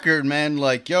the record, man,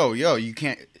 like yo, you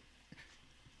can't.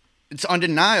 It's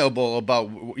undeniable about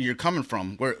where you're coming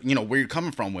from, where you're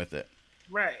coming from with it.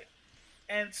 Right.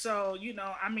 And so,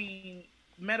 I mean,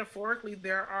 metaphorically,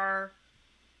 there are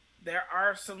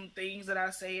some things that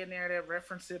I say in there that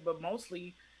reference it, but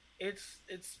mostly it's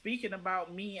speaking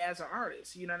about me as an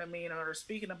artist, you know what I mean, or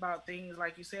speaking about things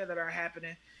like you said that are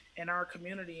happening in our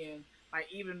community. And like,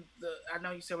 even I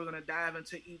know you said we're gonna dive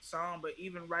into each song, but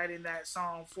even writing that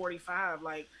song 45,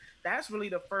 like, that's really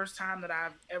the first time that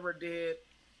I've ever did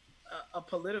a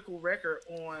political record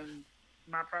on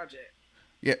my project.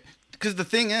 Yeah, because the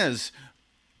thing is,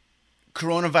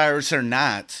 coronavirus or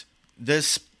not,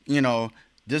 this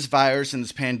this virus and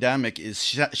this pandemic is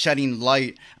shedding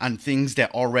light on things that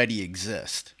already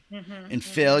exist Hmm. and Hmm.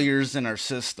 failures in our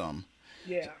system.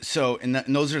 Yeah. So, and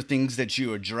those are things that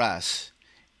you address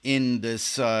in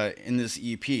this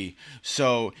EP.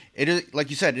 So it is, like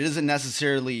you said, it isn't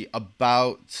necessarily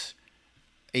about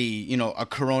a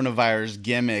coronavirus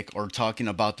gimmick or talking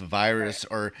about the Right. virus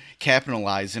or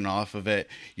capitalizing off of it.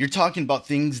 You're talking about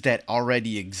things that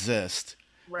already exist.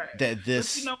 Right. That But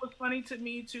this what's funny to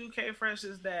me too, K Fresh,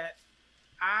 is that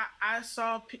I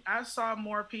saw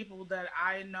more people that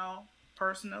I know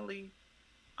personally,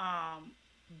 um,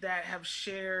 that have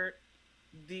shared.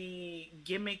 the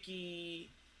gimmicky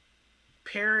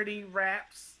parody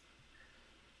raps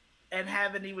and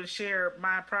haven't even shared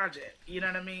my project. You know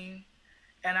what I mean?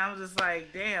 And I was just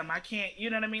like, damn, I can't. You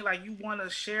know what I mean? Like, you want to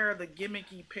share the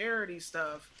gimmicky parody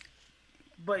stuff,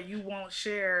 but you won't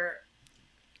share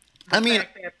the I mean,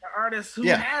 fact that the artist who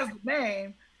yeah. has the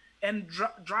name and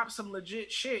drop some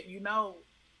legit shit. You know,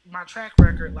 my track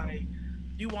record, like,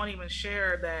 you won't even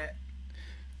share that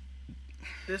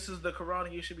this is the Corona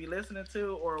you should be listening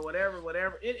to or whatever,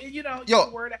 whatever. You know, you can Yo,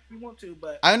 word that if you want to,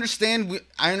 but I understand.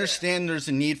 I yeah. understand. There's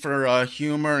a need for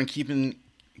humor and keeping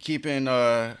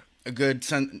a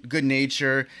good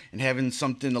nature and having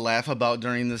something to laugh about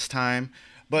during this time.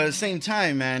 But at the Mm-hmm. same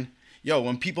time, man, yo,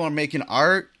 when people are making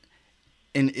art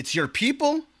and it's your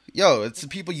people, yo, it's the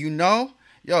people you know,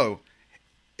 yo,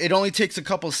 it only takes a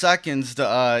couple seconds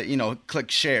to click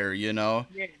share. Yeah,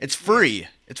 It's yeah. free.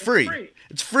 It's It's free. free.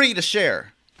 It's free to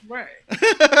share. Right.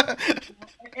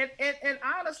 And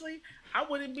honestly, I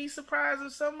wouldn't be surprised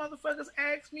if some motherfuckers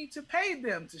asked me to pay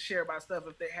them to share my stuff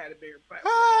if they had a bigger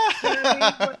platform. You know what I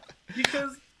mean? But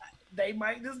because they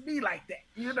might just be like that.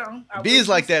 You know, I Bees wouldn't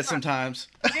be like that surprised. sometimes.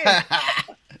 Yeah.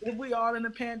 If we all in the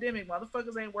pandemic,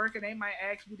 motherfuckers ain't working, they might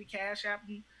ask me to cash out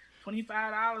them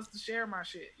 $25 to share my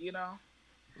shit, you know?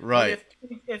 But Right.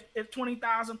 if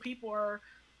 20,000 people are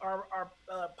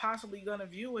possibly gonna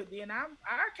view it, then I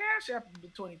cash up the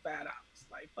 $25.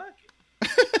 Like, fuck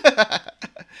it.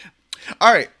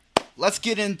 All right, let's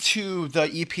get into the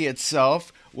EP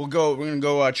itself. We're gonna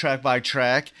go track by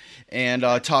track and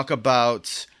Okay. talk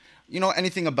about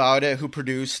anything about it, who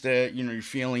produced it, your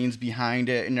feelings behind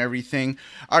it, and everything.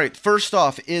 All right, first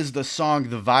off is the song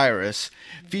 "The Virus,"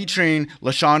 Hmm. featuring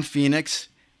LaShawn Phoenix,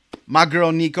 my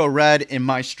girl Nico Red, and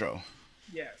Maestro.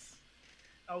 Yes.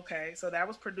 Okay. So that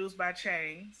was produced by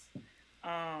Chains.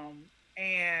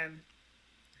 And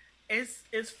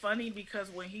it's funny because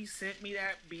when he sent me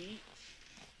that beat,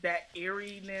 that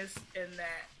eeriness and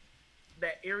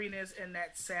that eeriness and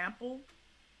that sample,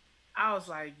 I was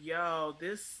like, yo,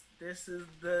 this is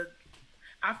the.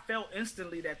 I felt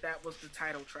instantly that that was the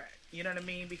title track. You know what I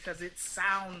mean? Because it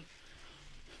sounds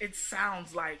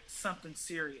like something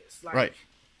serious, Right. like,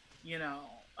 you know,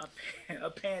 a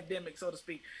pandemic, so to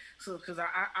speak. So because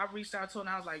I reached out to him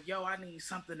and I was like, yo, I need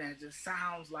something that just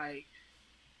sounds like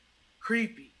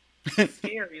creepy,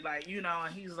 scary, like, you know.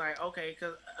 And he's like, okay,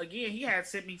 because again, he had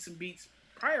sent me some beats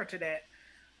prior to that,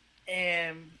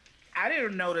 and I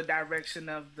didn't know the direction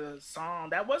of the song.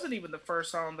 That wasn't even the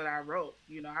first song that I wrote.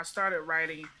 You know, I started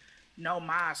writing No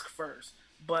Mosque first.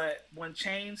 But when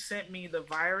Chain sent me the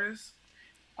virus,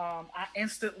 I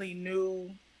instantly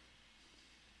knew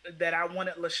that I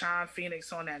wanted LaShawn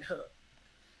Phoenix on that hook.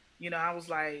 You know, I was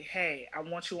like, hey, I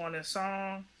want you on this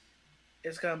song.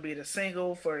 It's gonna be the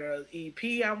single for the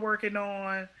EP I'm working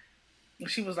on. And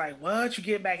she was like, what? You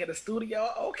get back in the studio?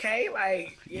 Okay,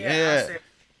 like, yeah. Yeah.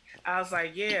 I was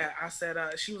like, yeah. I said,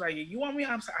 she was like, you want me?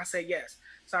 I said, yes.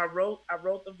 So I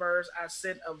wrote the verse. I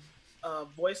sent a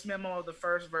voice memo of the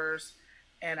first verse,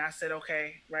 and I said,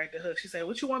 okay, write the hook. She said,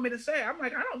 what you want me to say? I'm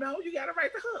like, I don't know. You got to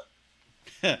write the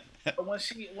hook. But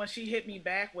when she hit me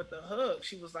back with the hook,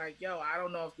 she was like, yo, I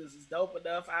don't know if this is dope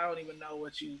enough. I don't even know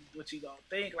what you gonna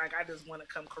think. Like, I just want to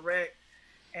come correct.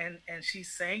 And she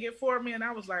sang it for me, and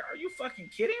I was like, are you fucking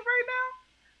kidding right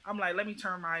now? I'm like, let me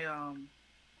turn my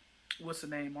what's the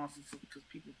name off of, because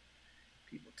people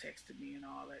texted me and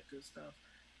all that good stuff.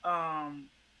 Um,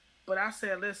 but I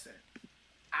said, listen,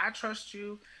 I trust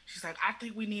you. She's like, I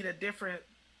think we need a different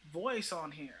voice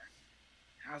on here.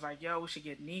 I was like, yo, we should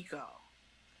get Nico.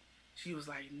 She was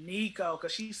like, Nico,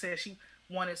 because she said she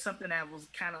wanted something that was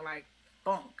kind of like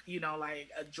funk, you know, like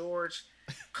a George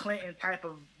Clinton type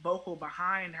of vocal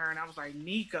behind her. And I was like,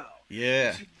 Nico. And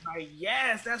Yeah. she was like,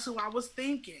 yes, that's who I was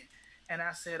thinking. And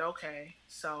I said, okay.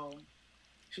 So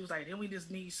she was like, then we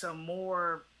just need some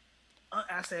more.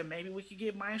 I said, maybe we could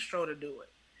get Maestro to do it.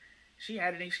 She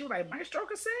had it. She was like, Maestro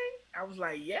could sing? I was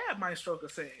like, yeah, Maestro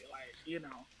could sing. Like, you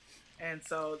know. And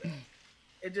so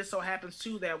it just so happens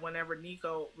too that whenever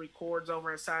Nico records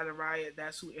over at Silent Riot,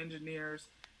 that's who engineers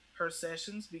her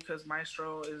sessions, because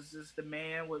Maestro is just the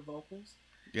man with vocals.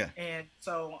 Yeah. And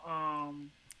so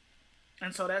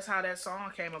that's how that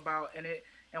song came about.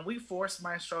 And we forced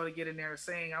Maestro to get in there and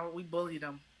sing. We bullied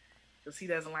him because he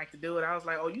doesn't like to do it. I was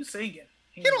like, "Oh, you singing?"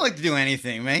 He He was don't like to like, do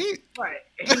anything, man. "Right."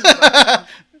 He was like,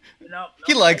 "No,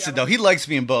 He I likes it got though. He likes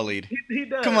being bullied. he Come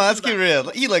does." on, He let's was get like, real.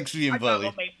 He likes being "How y'all bullied.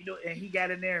 gonna make me do it?" And he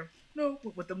got in there, no,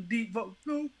 with them deep vocals.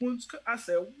 No one's. I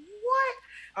said, "What?"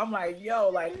 I'm like, "Yo,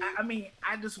 like, I mean,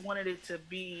 I just wanted it to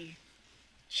be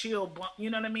chill, you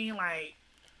know what I mean? Like,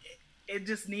 it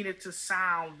just needed to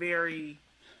sound very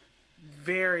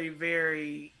very,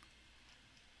 very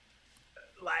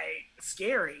like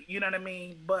scary. You know what I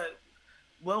mean? But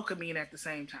welcoming at the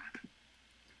same time.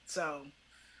 So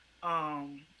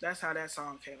that's how that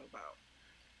song came about.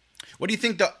 What do you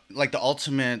think the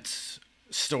ultimate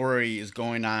story is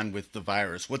going on with the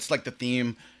virus? What's like the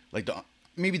theme, like the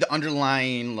maybe the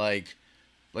underlying like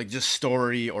just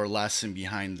story or lesson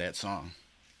behind that song?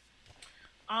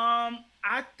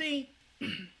 I think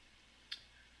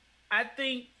I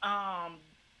think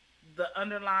the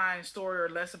underlying story or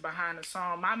lesson behind the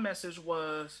song, my message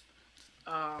was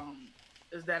um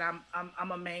is that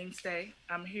I'm a mainstay.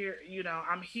 I'm here,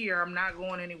 I'm here. I'm not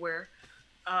going anywhere.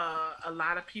 A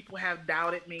lot of people have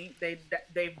doubted me.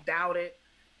 They've doubted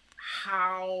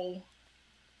how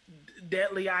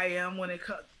deadly I am when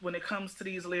it comes to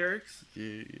these lyrics.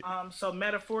 Yeah. So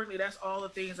metaphorically, that's all the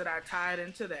things that I tied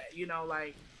into that.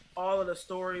 Like all of the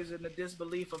stories and the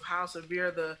disbelief of how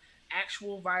severe the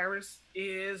actual virus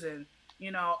is, and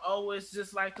oh, it's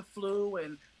just like the flu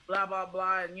and blah blah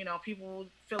blah, and people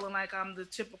feeling like I'm the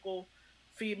typical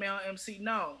female MC.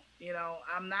 No,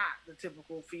 I'm not the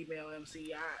typical female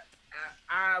MC.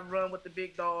 I run with the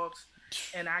big dogs,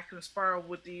 and I can spar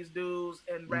with these dudes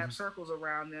and wrap Mhm. circles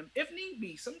around them if need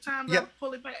be. Sometimes I Yep.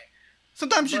 pull it back,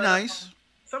 Sometimes you're but nice,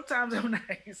 sometimes I'm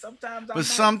nice. Sometimes but I'm nice,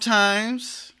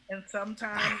 sometimes. and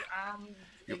sometimes I'm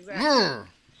exactly. Ugh.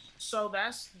 So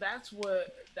that's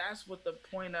what the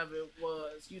point of it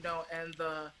was, and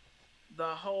the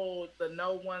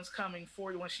no one's coming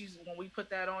for you when we put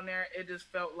that on there, it just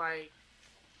felt like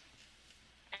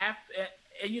after,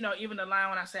 and even the line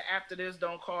when I said after this,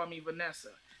 don't call me Vanessa,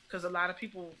 because a lot of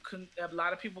people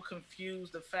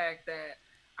confuse the fact that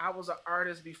I was an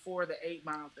artist before the 8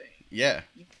 Mile thing. Yeah,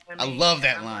 You know what I I mean? love And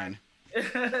that I'm line.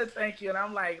 like, thank you. And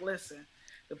I'm like, listen,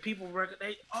 the people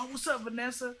they, oh, what's up,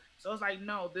 Vanessa? So it's like,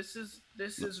 no, this is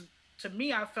to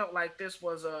me. I felt like this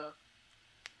was a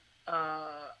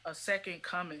second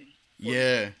coming for me.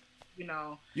 Yeah, You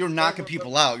know, you're it knocking was a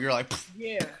people out. You're like, "Pff."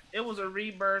 yeah, it was a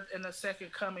rebirth and a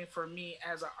second coming for me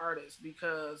as an artist,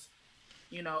 because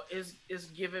it's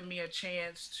giving me a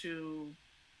chance to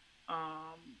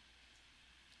um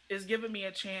it's giving me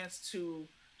a chance to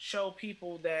show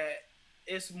people that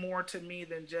it's more to me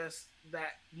than just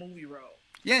that movie role.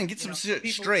 Yeah, and get some shit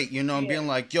People, straight, and yeah, being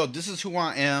like, yo, this is who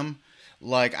I am.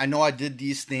 Like, I know I did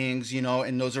these things,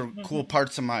 and those are cool hmm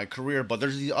parts of my career, but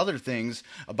there's these other things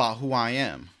about who I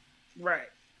am. right,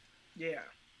 yeah,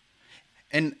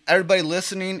 And everybody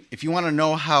listening, if you want to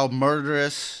know how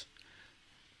murderous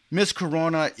Miss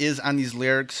Corona is on these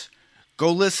lyrics,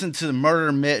 go listen to the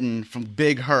Murder Mitten from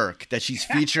Big Herc that she's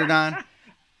featured on.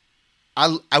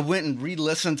 I went and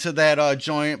re-listened to that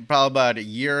joint probably about a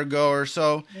year ago or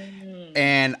so, mm.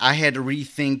 and I had to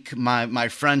rethink my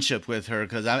friendship with her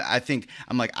because I think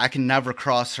I'm like I can never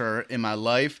cross her in my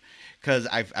life because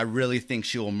I really think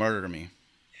she will murder me.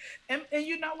 And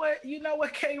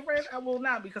K Red, I will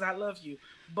not, because I love you,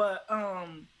 but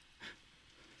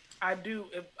I do,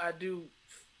 if I do,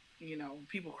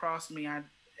 people cross me.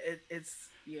 It's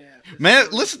yeah, it's Man, a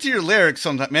real. listen to your lyrics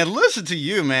sometimes. Man, listen to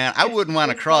you, man. I wouldn't want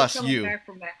to It's no cross coming you. back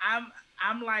from that.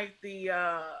 I'm like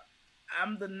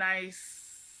I'm the nice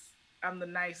I'm the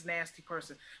nice nasty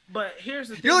person. But here's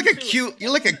the You're like thing a too. cute,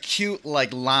 you're like a cute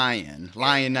like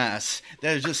lioness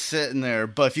that is just sitting there.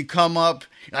 But if you come up,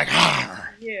 you're like, ah,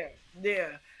 Yeah,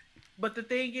 yeah. But the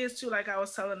thing is too, like I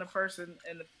was telling the person,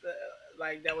 and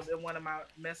like that was in one of my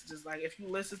messages. Like if you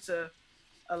listen to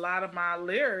a lot of my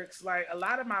lyrics, like a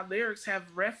lot of my lyrics have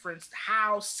referenced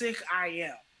how sick I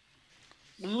am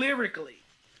lyrically.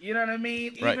 You know what I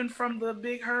mean? right. Even from the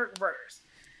Big Hurt verse,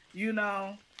 you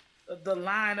know, the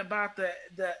line about the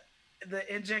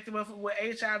injectable with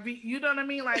HIV. You know what I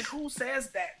mean? Like who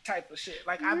says that type of shit?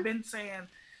 Like I've been saying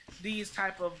these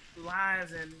type of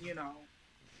lines, and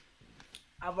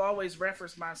I've always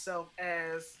referenced myself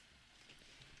as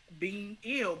being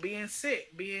ill, being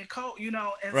sick, being cold.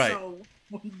 And Right. so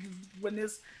when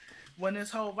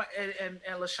this whole and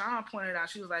LaShawn pointed out,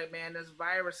 she was like, "Man, this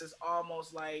virus is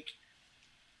almost like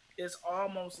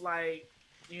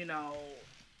you know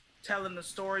telling the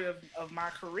story of my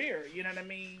career." You know what I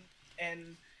mean?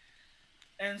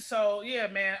 And so yeah,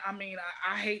 man. I mean,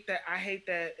 I hate that. I hate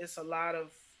that it's a lot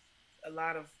of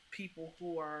people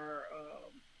who are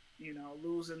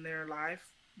losing their life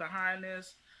behind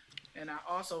this. And I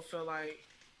also feel like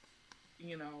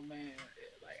man,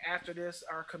 like after this,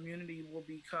 our community will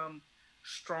become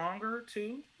stronger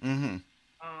too. Mm-hmm.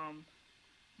 Um,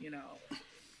 you know,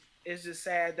 it's just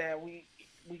sad that we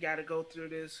got to go through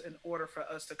this in order for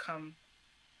us to come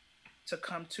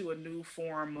to a new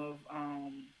form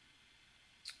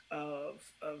of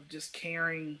just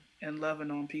caring and loving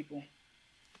on people.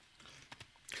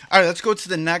 All right, let's go to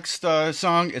the next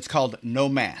song. It's called No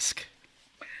Mask.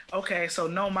 Okay, so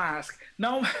No Mask,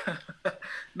 no,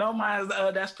 No Mask.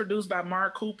 That's produced by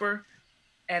Mark Cooper,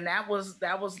 and that was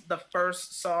the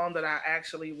first song that I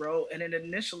actually wrote, and it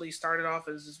initially started off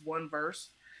as just one verse.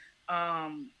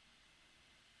 Um,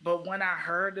 but when I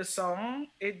heard the song,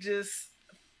 it just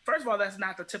first of all, that's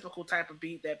not the typical type of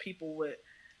beat that people would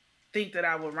think that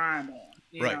I would rhyme on.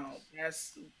 You Right. know,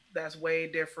 that's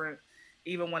way different.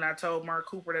 Even when I told Mark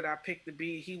Cooper that I picked the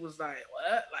beat, he was like,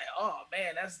 "What? Like, oh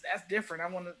man, that's different. I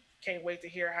want to can't wait to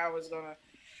hear how it's gonna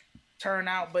turn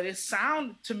out." But it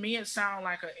sound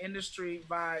like an industry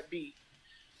vibe beat,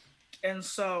 and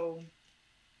so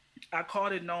I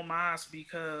called it No Mas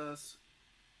because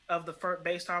of the first,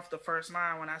 based off the first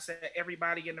line when I said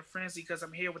everybody in the frenzy because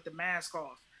I'm here with the mask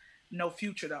off. No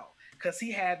future though, because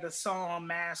he had the song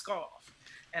Mask Off,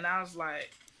 and I was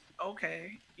like,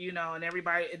 okay, and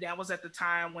everybody that was at the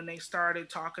time when they started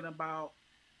talking about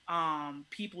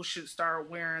people should start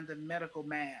wearing the medical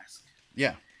mask,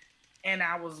 Yeah. and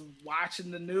I was watching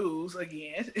the news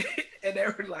again, and they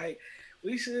were like,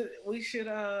 we should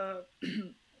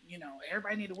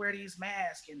everybody need to wear these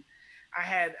masks. And I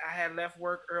had left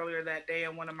work earlier that day,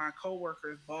 and one of my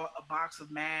coworkers bought a box of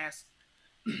masks,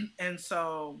 and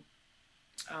so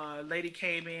a lady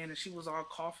came in and she was all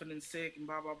coughing and sick and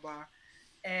blah blah blah.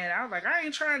 And I was like, I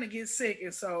ain't trying to get sick.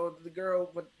 And so the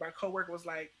girl, my coworker, was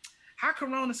like, "How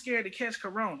Corona scared to catch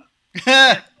Corona?"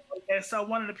 And and so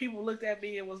one of the people looked at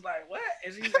me and was like, "What?"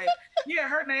 And she's like, "Yeah,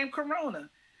 her name Corona."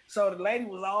 So the lady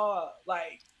was all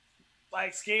like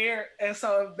scared, and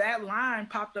so that line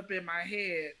popped up in my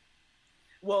head.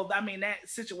 Well, I mean that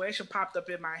situation popped up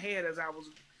in my head as I was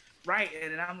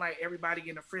writing, and I'm like, everybody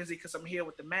in a frenzy because I'm here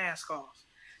with the mask off,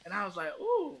 and I was like,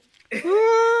 "Ooh." and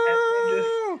then just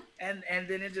Woo! and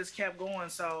then it just kept going.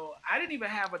 So I didn't even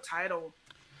have a title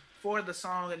for the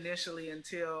song initially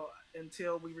until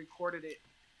we recorded it,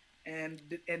 and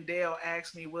Dale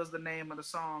asked me what's the name of the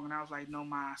song, and I was like, No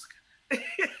Mosque.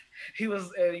 He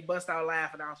bust out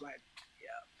laughing. I was like,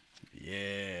 Yeah.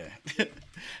 yeah, yeah.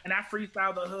 And I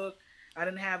freestyled the hook. I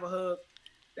didn't have a hook.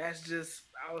 That's just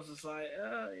I was just like,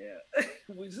 oh yeah,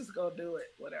 we just gonna do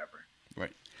it, whatever.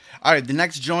 Right. All right, the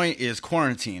next joint is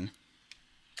Quarantine.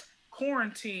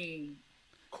 Quarantine.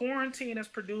 Quarantine is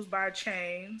produced by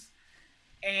Chains,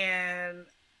 and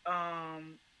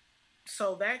um,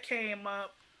 so that came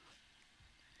up.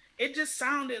 It just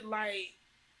sounded like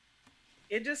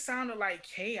it just sounded like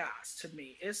chaos to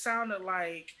me. It sounded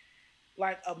like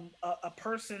a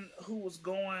person who was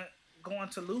going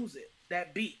to lose it.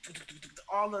 That beat,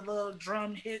 all the little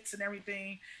drum hits and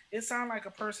everything. It sounded like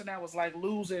a person that was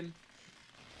losing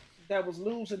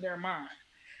their mind.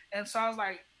 And so I was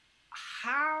like,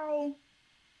 how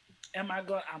am I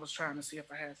going? I was trying to see if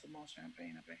I had some more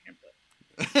champagne up in here,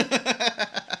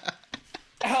 but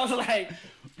I was like,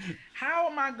 how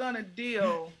am I gonna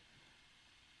deal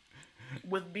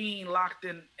with being locked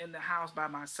in the house by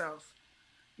myself,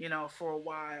 for a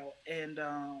while? And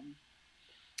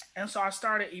so I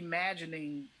started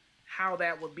imagining how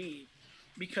that would be,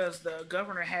 because the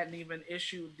governor hadn't even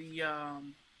issued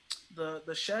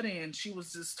the shut in. She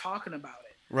was just talking about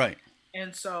it. Right.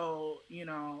 And so,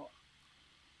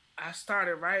 I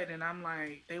started writing, and I'm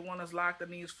like, they want us locked in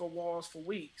these four walls for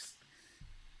weeks.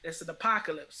 It's an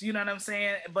apocalypse, you know what I'm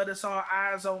saying? But it's all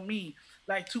eyes on me,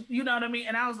 like, you know what I mean?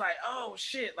 And I was like, oh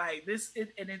shit, like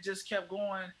and it just kept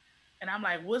going. And I'm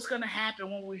like, what's gonna happen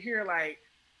when we're here? Like,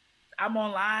 I'm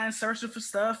online searching for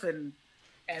stuff, and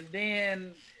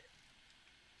then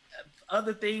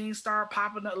other things start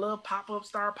popping up, little pop-ups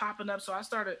start popping up. So I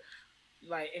started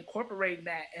like incorporating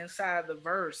that inside the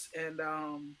verse, and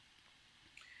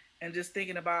just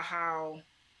thinking about how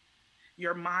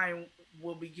your mind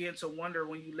will begin to wonder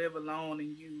when you live alone,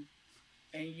 and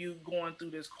you going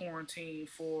through this quarantine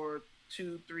for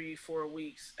 2, 3, 4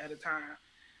 weeks at a time.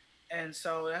 And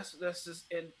so that's just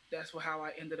and that's how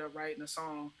I ended up writing the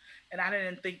song. And I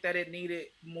didn't think that it needed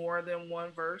more than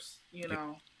one verse, Yep.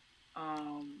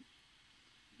 um,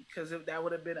 because that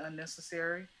would have been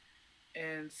unnecessary.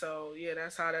 And so yeah,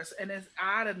 that's how that's. And it's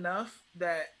odd enough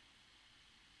that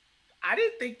I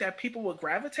didn't think that people would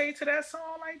gravitate to that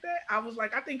song like that. I was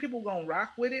like, I think people gonna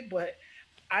rock with it, but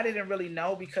I didn't really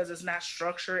know because it's not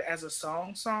structured as a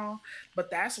song. But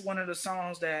that's one of the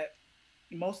songs that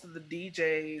most of the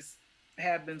DJs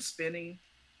have been spinning.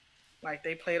 Like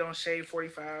they played on Shade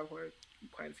 45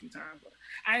 quite a few times. But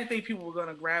I didn't think people were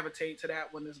gonna gravitate to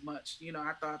that one as much.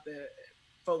 I thought that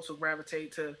folks would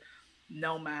gravitate to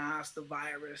No Mask, the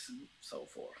Virus, and so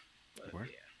forth. But Word.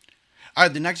 yeah. All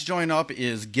right, the next joint up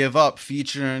is Give Up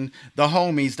featuring the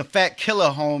homies, the Fat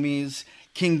Killer homies,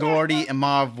 King Gordy and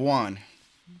Marv One.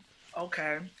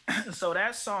 Okay, so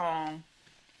that song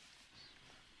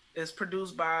is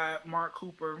produced by Mark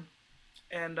Cooper,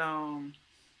 and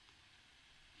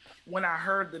when I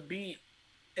heard the beat,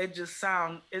 it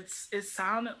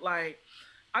sounded like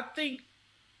I think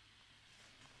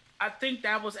I think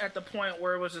that was at the point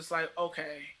where it was just like,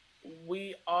 okay,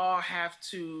 we all have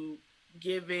to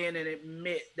give in and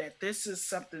admit that this is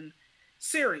something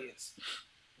serious.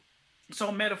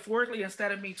 So metaphorically,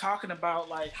 instead of me talking about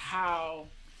like how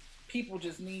people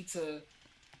just need to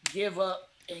give up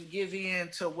and give in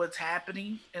to what's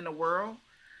happening in the world,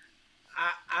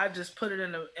 I just put it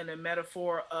in a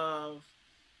metaphor of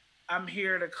I'm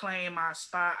here to claim my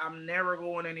spot. I'm never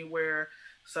going anywhere.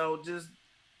 So just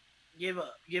give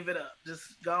it up.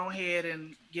 Just go ahead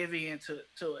and give in to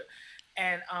it.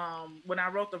 And when I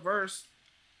wrote the verse,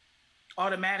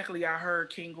 automatically I heard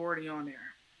King Gordy on there.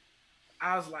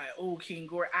 I was like, "Oh, King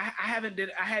Gordy." I hadn't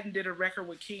did a record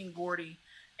with King Gordy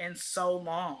in so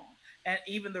long, and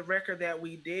even the record that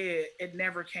we did, it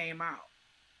never came out.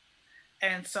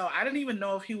 And so I didn't even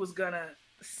know if he was gonna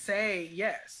say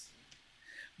yes.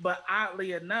 But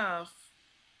oddly enough,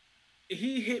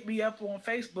 he hit me up on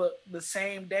Facebook the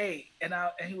same day, and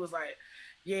he was like,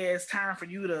 "Yeah, it's time for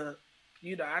you to,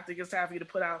 I think it's time for you to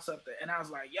put out something." And I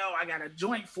was like, "Yo, I got a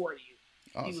joint for you."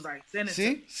 He was Awesome. like, "Send it to See,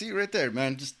 me." see right there,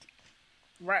 man. Just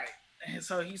Right. And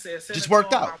so he said, "Send just it to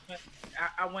worked him." out.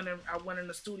 I went in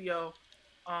the studio.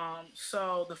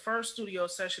 So the first studio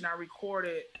session I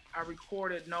recorded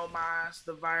No Minds,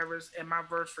 The Virus, and my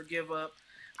verse for Give Up.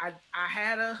 I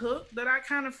had a hook that I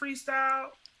kind of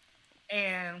freestyled,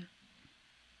 and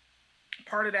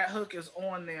part of that hook is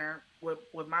on there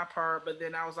with my part. But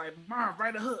then I was like, Marv,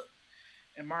 write a hook,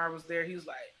 and Marv was there. He was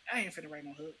like, I ain't finna write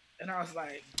no hook, and I was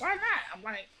like, why not? I'm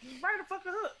like, write a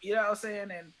fucking hook, you know what I'm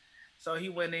saying? And so he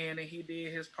went in and he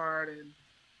did his part, and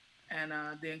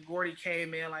then Gordy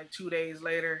came in like 2 days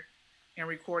later and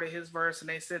recorded his verse, and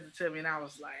they sent it to me, and I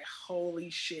was like, holy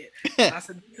shit. I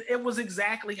said, it was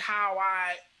exactly how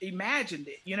I imagined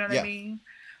it. You know what I Yeah. mean?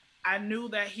 I knew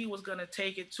that he was going to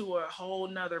take it to a whole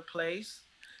nother place,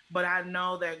 but I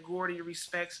know that Gordy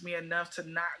respects me enough to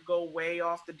not go way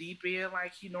off the deep end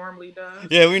like he normally does.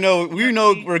 Yeah, we know You know we what I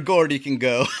know mean? where Gordy can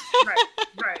go. Right,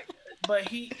 right. But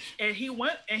he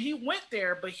went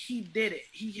there, but he did it.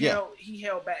 Yeah. He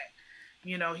held back.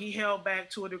 He held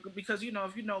back to it because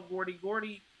if you know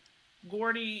Gordy,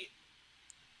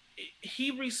 he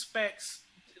respects,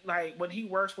 like when he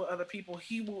works with other people,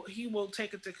 he will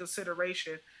take into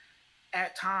consideration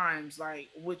at times like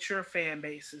what your fan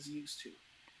base is used to.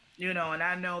 And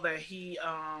I know that he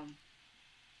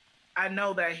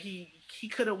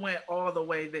could have went all the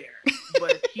way there,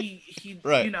 but he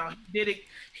Right.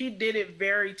 he did it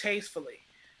very tastefully.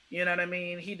 You know what I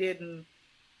mean? He didn't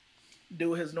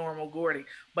do his normal Gordy,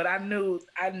 but I knew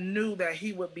that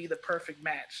he would be the perfect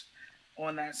match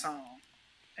on that song.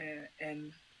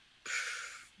 And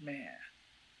man,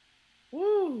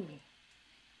 woo,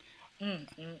 mm,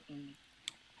 mm, mm.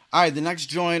 All right, the next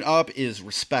joint up is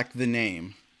Respect the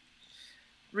Name.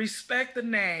 Respect the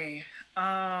name.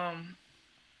 Um,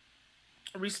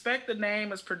 Respect the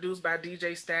name is produced by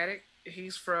DJ Static.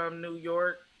 He's from New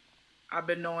York. I've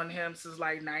been knowing him since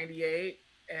like '98,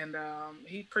 and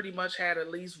he pretty much had at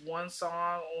least one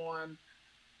song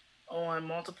on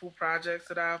multiple projects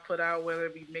that I've put out, whether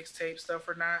it be mixtape stuff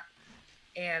or not.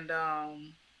 And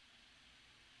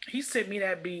he sent me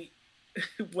that beat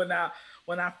when I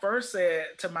first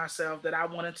said to myself that I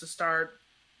wanted to start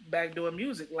back doing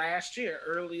music last year,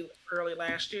 early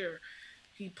last year.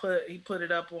 He put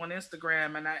it up on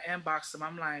Instagram, and I inboxed him.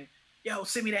 I'm like, "Yo,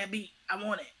 send me that beat. I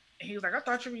want it." And he was like, "I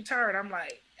thought you retired." I'm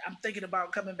like, "I'm thinking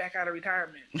about coming back out of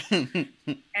retirement."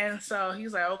 And so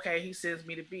he's like, "Okay." He sends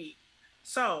me the beat.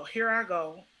 So here I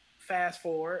go. Fast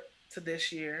forward to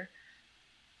this year,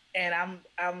 and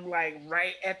I'm like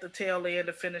right at the tail end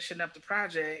of finishing up the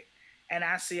project, and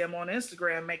I see him on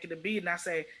Instagram making the beat, and I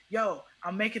say, "Yo,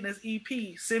 I'm making this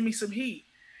EP. Send me some heat."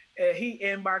 And he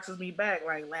inboxes me back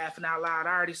like laughing out loud.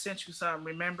 "I already sent you something,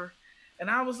 remember?" And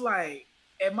I was like,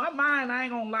 in my mind, I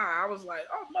ain't gonna lie, I was like,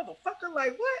 "Oh motherfucker,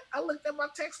 like what?" I looked at my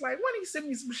text like, "When he sent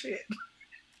me some shit?"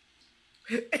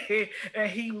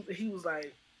 And he was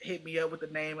like, hit me up with the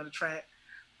name of the track.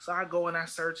 So I go and I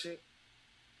search it,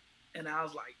 and I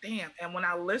was like, damn. And when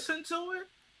I listened to it,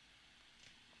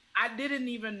 I didn't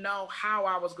even know how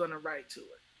I was gonna write to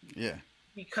it Yeah.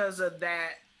 because of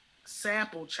that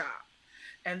sample chop.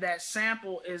 And that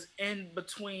sample is in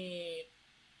between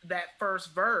that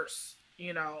first verse,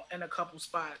 in a couple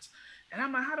spots. And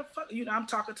I'm like, how the fuck, I'm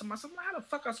talking to myself, like, how the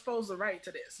fuck I'm supposed to write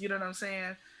to this? You know what I'm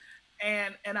saying?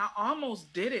 And I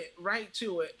almost did it right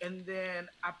to it. And then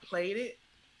I played it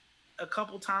a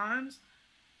couple times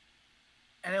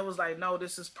and it was like, no,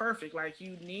 this is perfect. Like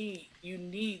you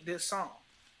need this song.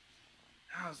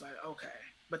 I was like, okay.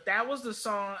 But that was the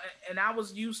song, and I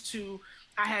was used to,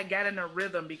 I had gotten a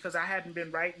rhythm because I hadn't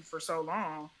been writing for so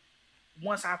long.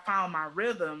 Once I found my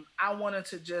rhythm, I wanted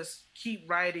to just keep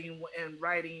writing and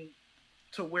writing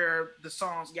to where the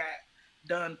songs got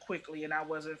done quickly and I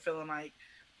wasn't feeling like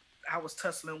I was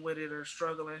tussling with it or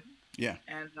struggling. Yeah.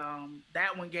 And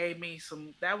that one gave me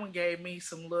some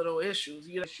little issues.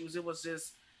 It was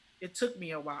just, it took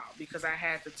me a while because I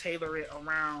had to tailor it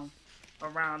around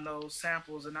those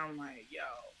samples, and I'm like, yo,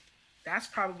 that's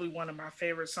probably one of my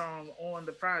favorite songs on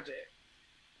the project.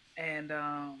 And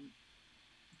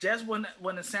just when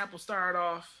the sample started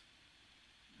off,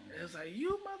 it was like,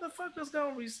 you motherfuckers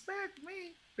gonna respect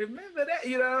me. Remember that,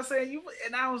 you know what I'm saying?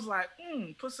 And I was like,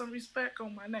 put some respect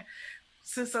on my name.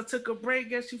 Since I took a break,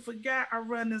 guess you forgot I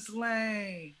run this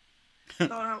lane.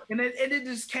 And it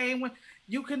just came when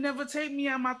you could never take me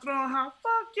on my throne. How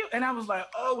fuck you? And I was like,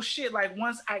 oh shit! Like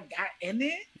once I got in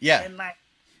it, Yeah. and like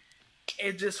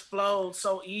it just flowed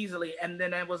so easily. And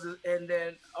then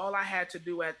all I had to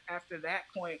do after that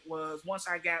point was once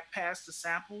I got past the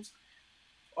samples,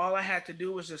 all I had to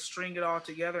do was just string it all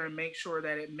together and make sure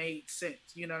that it made sense.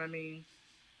 You know what I mean?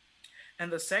 And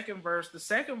the second verse,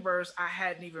 I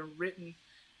hadn't even written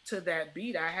to that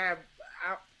beat.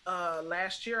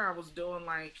 Last year I was doing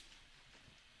like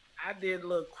I did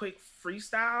little quick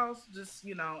freestyles, just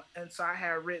and so I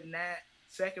had written that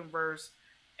second verse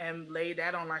and laid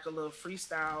that on like a little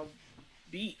freestyle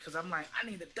beat because I'm like I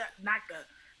need to knock the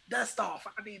dust off.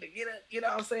 I need to get it, you know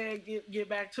what I'm saying, get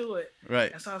back to it.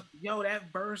 Right. And so I was, yo,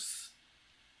 that verse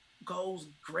goes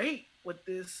great with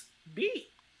this beat.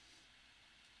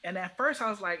 And at first I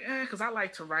was like, because I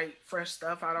like to write fresh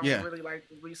stuff. I don't really like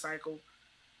to recycle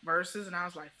verses. And I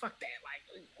was like, fuck that. Like,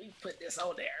 we put this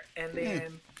on there. And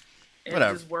then it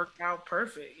just worked out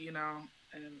perfect. And I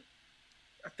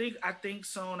think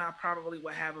soon I probably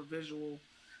will have a visual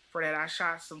for that. I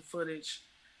shot some footage.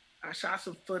 On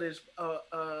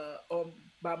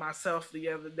by myself the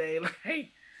other day.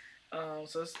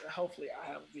 So hopefully I'll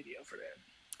have a video for that.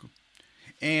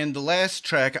 And the last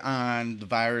track on the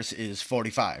Virus is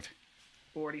 45.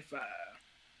 45.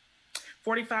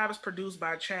 45 is produced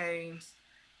by Chains,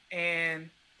 and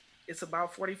it's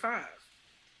about 45.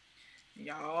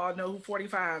 Y'all all know who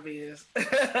 45 is.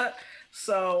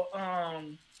 So,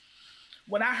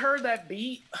 when I heard that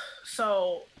beat,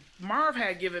 so Marv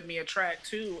had given me a track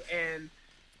too, and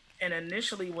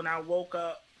initially when I woke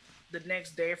up the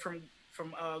next day from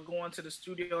going to the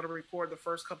studio to record the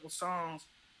first couple songs,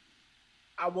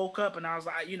 I woke up and I was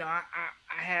like, I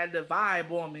had the vibe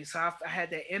on me. So I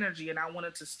had that energy and I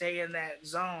wanted to stay in that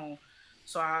zone.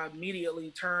 So I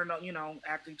immediately turned,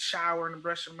 after showering and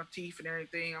brushing my teeth and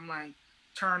everything, I'm like,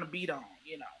 turn the beat on.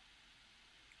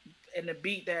 And the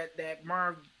beat that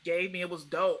Marv gave me, it was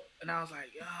dope. And I was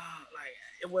like, like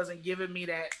it wasn't giving me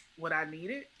what I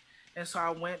needed. And so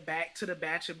I went back to the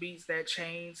batch of beats that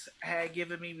Chains had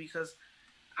given me because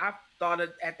at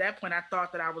that point, I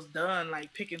thought that I was done,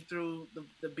 like picking through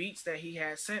the beats that he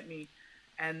had sent me,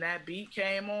 and that beat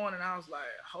came on, and I was like,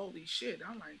 "Holy shit!"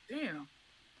 I'm like, "Damn!"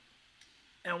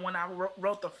 And when I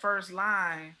wrote the first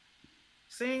line,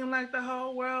 "Seeing like the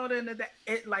whole world," and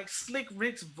it like Slick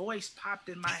Rick's voice popped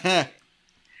in my head,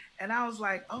 and I was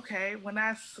like, "Okay, when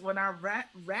I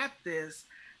rap this,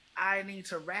 I need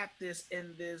to rap this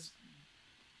in this."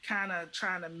 Kind of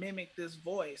trying to mimic this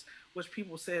voice, which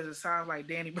people says it sounds like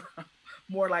Danny Brown,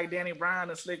 more like Danny Brown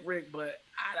than Slick Rick, but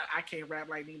I can't rap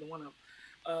like neither one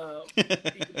of them.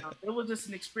 It was just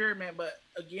an experiment, but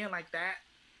again, like that,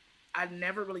 I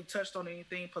never really touched on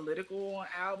anything political on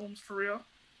albums for real.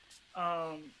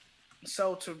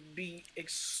 So to be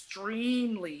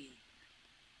extremely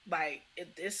like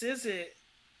this isn't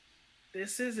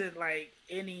like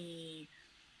any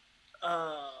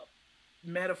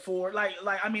metaphor, like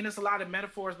I mean it's a lot of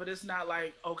metaphors, but it's not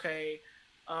like okay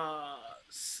a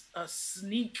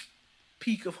sneak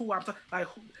peek of who I'm talking, like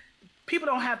people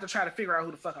don't have to try to figure out who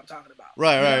the fuck I'm talking about,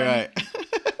 right.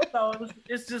 So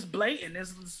it's just blatant,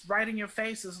 it's right in your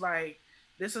face. It's like,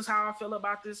 this is how I feel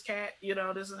about this cat,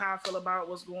 this is how I feel about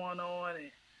what's going on, and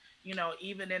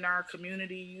even in our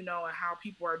community, and how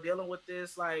people are dealing with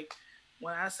this. Like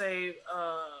when I say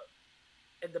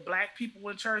the black people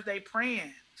in church, they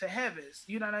praying to heavens.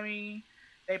 You know what I mean?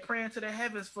 They praying to the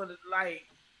heavens for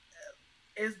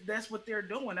that's what they're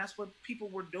doing. That's what people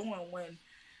were doing when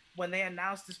when they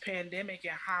announced this pandemic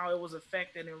and how it was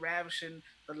affecting and ravishing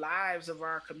the lives of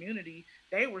our community,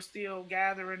 they were still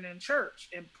gathering in church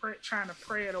and trying to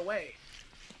pray it away.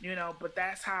 But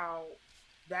that's how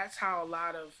a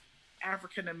lot of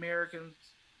African Americans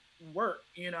work.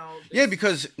 Yeah, It's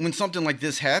because when something like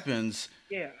this happens,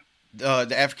 yeah.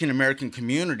 the African American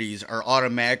communities are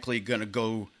automatically going to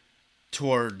go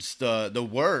towards the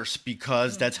worst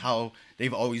because that's Hmm. how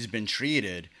they've always been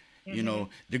treated. Hmm.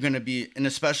 They're going to be, and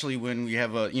especially when we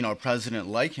have a president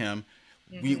like him,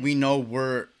 Hmm. we know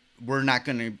we're not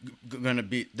going to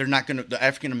be, they're not going to, the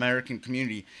African American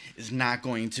community is not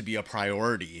going to be a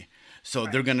priority. So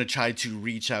they're Right. going to try to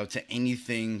reach out to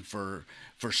anything for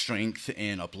strength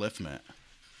and upliftment.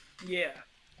 Yeah.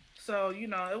 So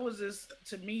it was just,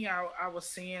 to me. I was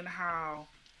seeing how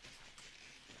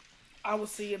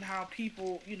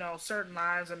people, certain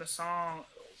lines in the song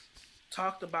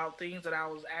talked about things that I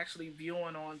was actually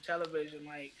viewing on television,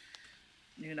 like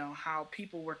how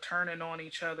people were turning on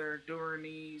each other during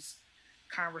these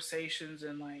conversations,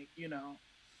 and like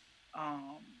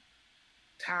um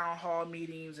town hall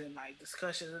meetings and like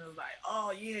discussions, and it's like,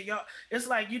 oh yeah, y'all, it's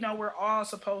like, we're all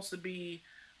supposed to be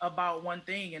about one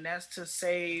thing, and that's to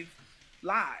save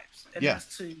lives, and Yeah.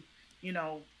 that's to you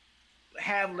know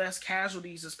have less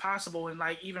casualties as possible. And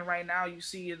like, even right now, you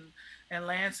see in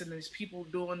Lansing, these people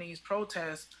doing these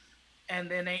protests, and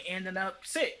then they ending up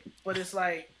sick. But it's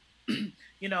like,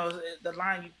 the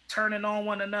line, you turning on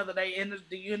one another. They in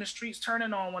the streets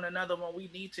turning on one another, when we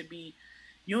need to be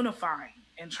unifying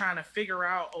and trying to figure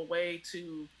out a way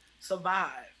to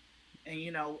survive. And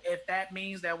if that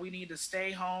means that we need to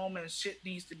stay home and shit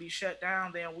needs to be shut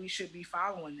down, then we should be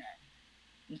following that,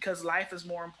 because life is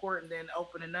more important than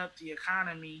opening up the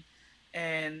economy.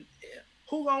 And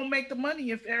who gonna make the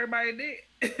money if everybody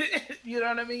did? You know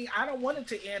what I mean? I don't want it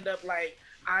to end up like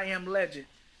I Am Legend,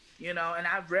 and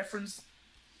I've referenced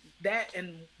that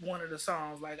in one of the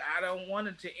songs. Like, I don't want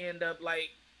it to end up like,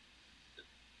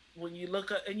 when you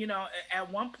look at, and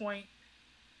at one point,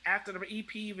 after the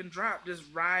EP even dropped, just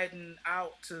riding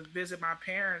out to visit my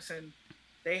parents, and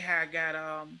they had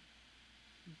got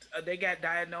they got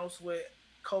diagnosed with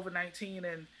COVID-19,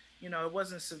 and it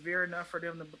wasn't severe enough for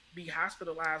them to be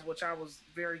hospitalized, which I was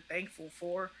very thankful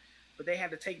for. But they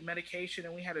had to take medication,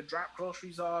 and we had to drop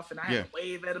groceries off, and I had Yeah. to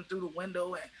wave at them through the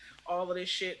window and all of this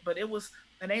shit. But it was,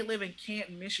 and they live in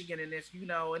Canton, Michigan, and if you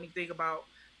know anything about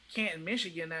Canton,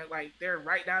 Michigan, that like they're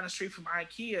right down the street from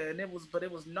IKEA, and it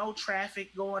was no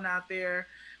traffic going out there.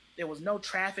 There was no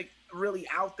traffic really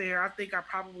out there. I think I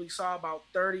probably saw about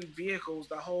 30 vehicles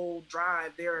the whole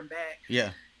drive there and back.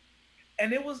 Yeah.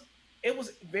 And it was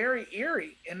very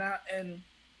eerie.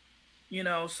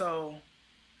 So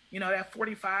that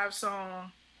 45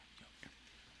 song,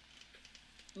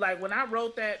 like when I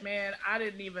wrote that, man, I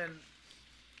didn't even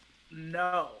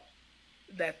know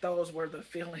that those were the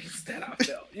feelings that I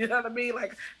felt. You know what I mean?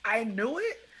 Like, I knew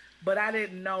it, but I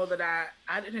didn't know that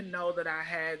I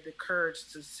had the courage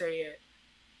to say it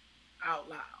out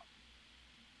loud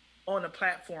on a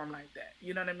platform like that.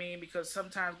 You know what I mean? Because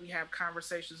sometimes we have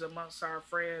conversations amongst our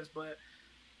friends, but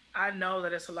I know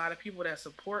that it's a lot of people that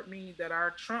support me that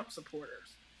are Trump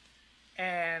supporters.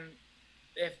 And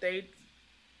if they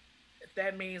if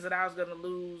that means that I was gonna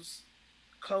lose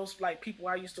close, like, people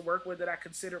I used to work with that I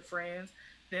considered friends,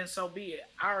 then so be it.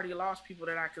 I already lost people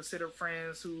that I considered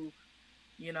friends who,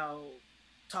 you know,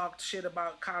 talked shit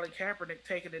about Colin Kaepernick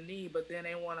taking a knee, but then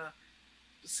they wanna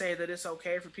say that it's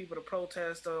okay for people to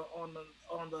protest on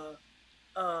the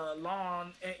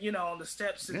lawn, and on the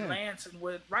steps in Yeah. Lansing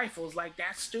with rifles. Like,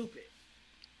 that's stupid.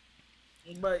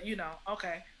 But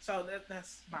okay. So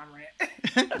that's my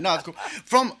rant. No, it's cool.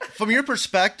 From your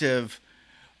perspective,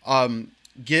 um,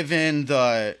 given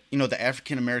the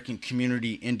African American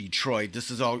community in Detroit, this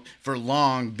has all for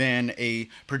long been a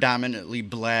predominantly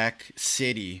black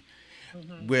city.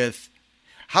 Hmm. With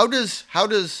how do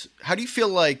you feel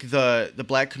like the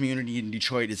black community in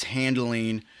Detroit is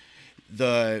handling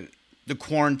the the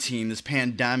quarantine, this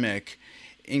pandemic,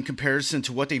 in comparison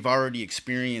to what they've already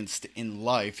experienced in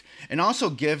life, and also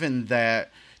given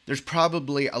that there's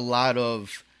probably a lot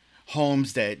of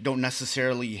homes that don't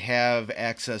necessarily have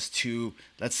access to,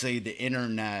 let's say, the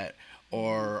internet Hmm.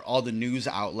 or all the news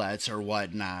outlets or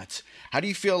whatnot. How do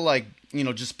you feel like,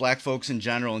 just black folks in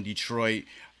general in Detroit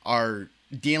are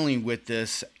dealing with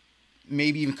this,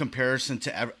 maybe even comparison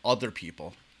to other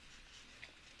people?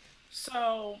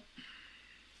 So,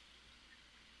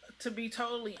 to be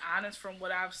totally honest, from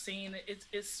what I've seen,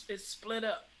 it's split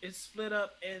up. It's split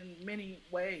up in many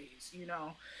ways,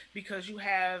 because you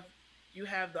have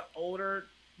the older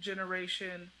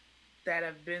generation that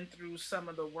have been through some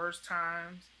of the worst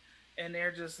times, and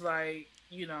they're just like,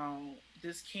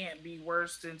 this can't be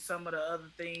worse than some of the other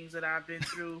things that I've been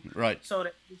through. Right. So they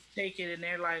just take it and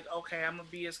they're like, okay, I'm gonna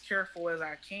be as careful as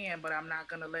I can, but I'm not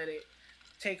gonna let it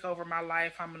take over my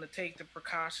life. I'm gonna take the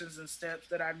precautions and steps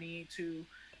that I need to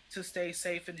stay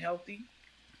safe and healthy.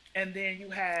 And then you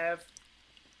have,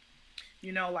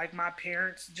 like my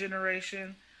parents'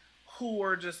 generation who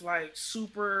were just like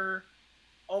super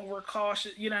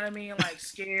overcautious, you know what I mean? Like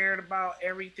scared about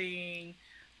everything.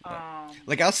 Um,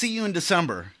 Like I'll see you in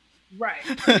December. right,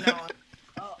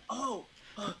 oh,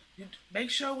 you make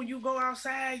sure when you go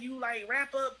outside, you like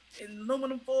wrap up in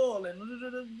aluminum foil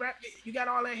and wrap. You got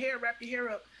all that hair, wrap your hair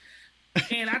up.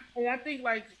 And I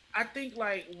think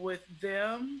like with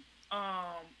them,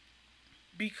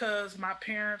 because my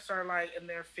parents are like in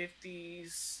their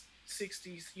 50s,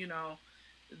 60s,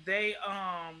 they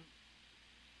um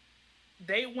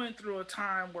they went through a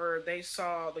time where they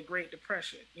saw the Great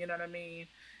Depression, you know what I mean?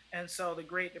 And so the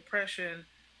Great Depression,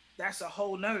 that's a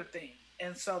whole nother thing.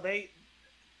 And so they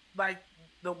like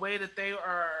the way that they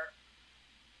are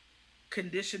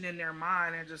conditioned in their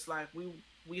mind and just like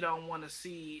we don't want to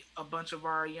see a bunch of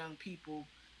our young people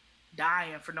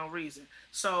dying for no reason.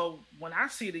 So when I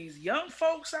see these young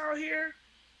folks out here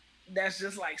that's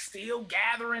just like still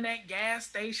gathering at gas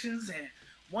stations and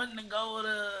wanting to go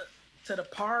to the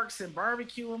parks and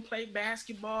barbecue and play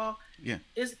basketball, Yeah.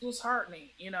 it's disheartening,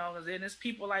 because then it's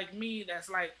people like me that's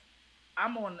like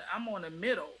I'm on the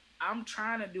middle. I'm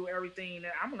trying to do everything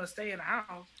that I'm gonna stay in the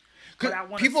house, but I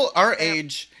want to see People our my family.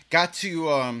 age got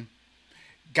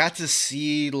to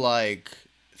see like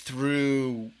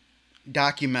through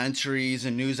documentaries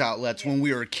and news outlets Yeah, when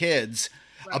we were kids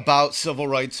right. about civil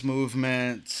rights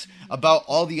movements, Mhm. about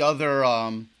all the other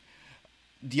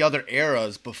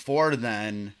eras before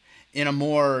then in a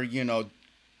more, in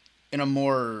a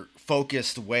more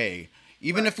focused way.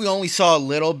 Even Right. if we only saw a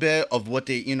little bit of what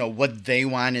they, what they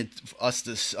wanted us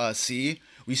to see,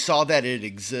 we saw that it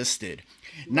existed.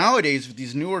 Right. Nowadays, with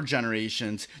these newer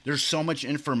generations, there's so much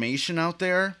information out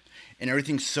there, and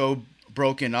everything's so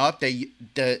broken up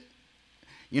that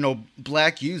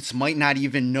black youths might not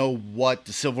even know what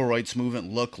the civil rights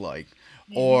movement looked like,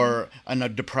 Mhm. or a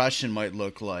depression might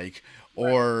look like,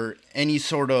 Right. or any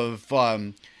sort of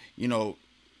you know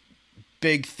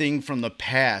big thing from the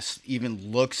past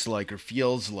even looks like or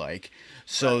feels like. Right.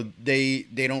 So they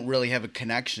don't really have a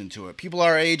connection to it. People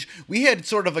our age, we had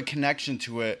sort of a connection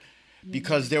to it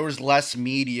because Mhm. there was less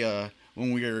media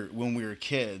when we were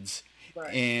kids,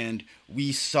 Right. and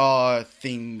we saw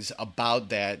things about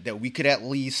that we could at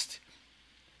least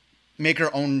make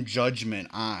our own judgment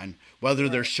on whether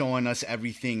they're Right. showing us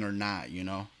everything or not.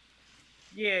 Yeah,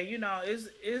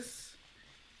 it's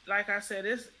like I said,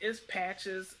 it's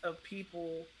patches of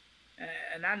people,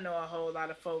 and I know a whole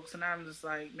lot of folks, and I'm just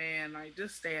like, man, like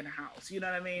just stay in the house, you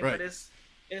know what I mean? Right. But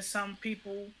it's some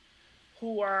people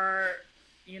who are,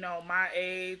 my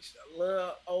age, a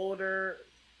little older,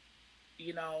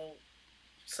 you know,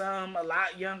 some a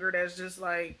lot younger that's just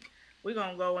like, we're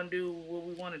gonna go and do what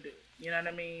we want to do, you know what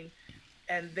I mean?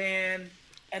 And then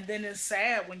and then it's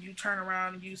sad when you turn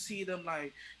around and you see them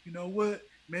like, you know what,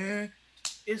 man,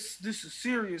 this is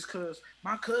serious because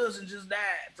my cousin just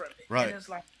died from it, and Right. it's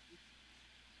like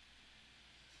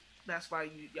that's why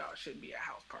y'all shouldn't be at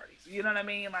house parties. You know what I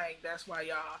mean? Like that's why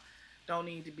y'all don't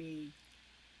need to be.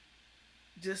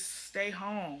 Just stay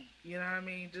home. You know what I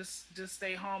mean? Just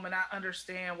stay home. And I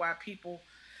understand why people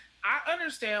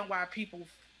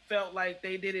felt like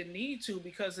they didn't need to,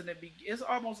 because it's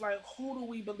almost like, who do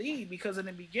we believe? Because in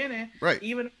the beginning, Right.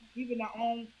 even our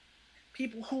own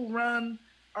people who run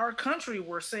our country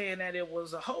were saying that it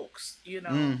was a hoax.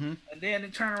 Mm-hmm. And then they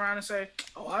turn around and say,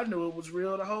 "Oh, I knew it was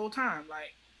real the whole time."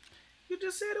 Like, you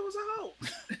just said it was a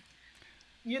hoax.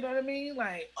 You know what I mean?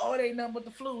 Like, oh, it ain't nothing but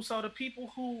the flu. So the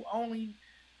people who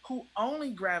only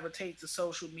gravitate to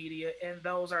social media, and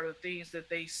those are the things that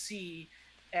they see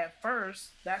at first,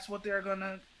 that's what they're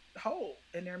gonna hold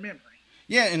in their memory.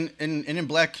 Yeah, and in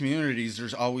black communities,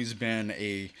 there's always been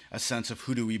a sense of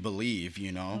who do we believe,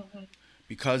 Hmm.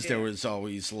 because Yeah. there was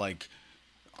always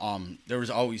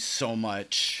so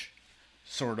much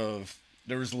sort of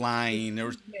there was lying, there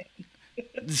was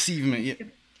Deceivement. deceivement. we Yeah. get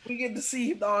we get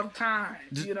deceived all the time.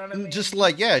 You know what I Just mean?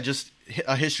 like, yeah, just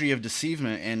a history of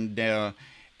deceivement,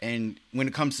 and when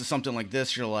it comes to something like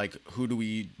this, you're like, who do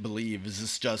we believe?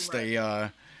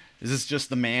 Right. Is this just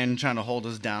the man trying to hold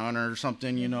us down or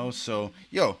something? Hmm. So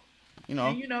yo, you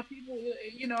And know, people,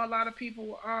 a lot of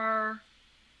people are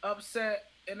upset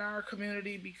in our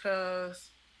community because,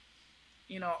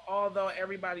 although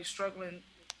everybody's struggling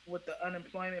with the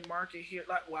unemployment market here,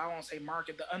 like, well, I won't say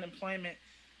market, the unemployment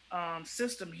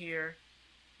system here,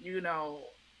 you know,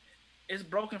 it's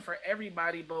broken for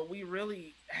everybody, but we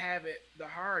really have it the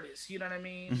hardest. You know what I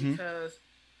mean? Mm-hmm. Because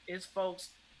it's folks,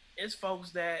 it's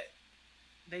folks that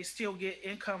they still get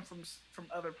income from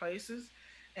other places,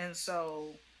 and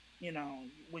so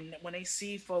when they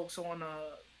see folks on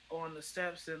the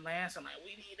steps in Lansing, like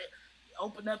we need to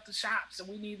open up the shops and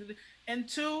we need to, and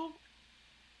two,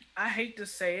 I hate to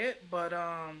say it, but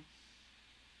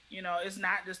it's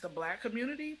not just the black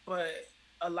community, but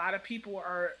a lot of people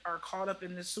are caught up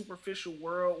in this superficial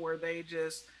world where they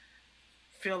just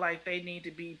feel like they need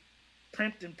to be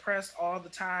primped and pressed all the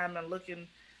time and looking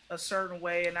a certain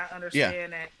way. And I Yeah.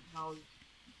 understand that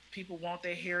people want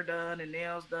their hair done and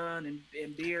nails done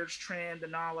and beards trimmed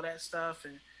and all of that stuff.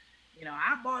 And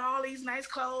I bought all these nice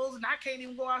clothes and I can't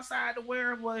even go outside to wear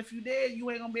them. Well, if you did, you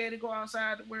ain't gonna be able to go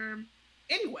outside to wear them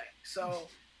anyway. So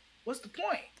what's the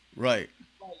point? Right.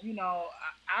 Like,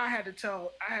 I had to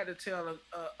tell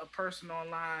a person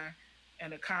online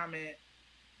in a comment.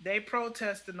 They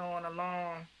protested on the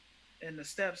lawn and the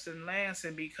steps in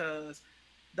Lansing because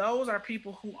those are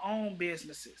people who own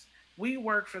businesses. We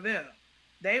work for them.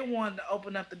 They wanted to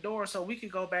open up the door so we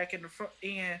could go back in the front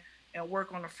in and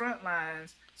work on the front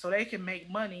lines so they can make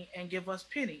money and give us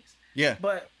pennies. Yeah.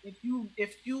 But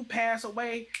if you pass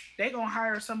away, they gonna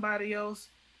hire somebody else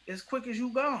as quick as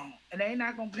you gone, and they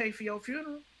not gonna pay for your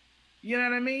funeral. You know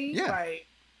what I mean? Yeah. Like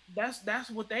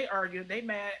that's what they argue. They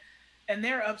mad and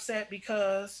they're upset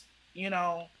because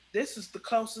this is the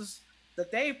closest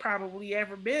that they probably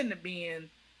ever been to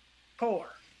being poor.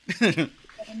 You know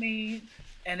what I mean?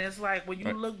 And it's like when you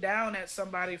Right. look down at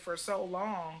somebody for so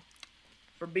long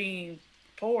for being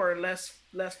poor, less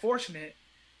fortunate,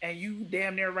 and you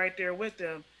damn near right there with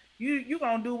them, you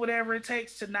gonna do whatever it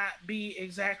takes to not be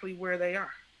exactly where they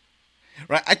are.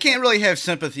 Right. I can't really have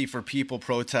sympathy for people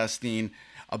protesting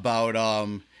about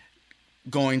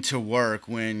going to work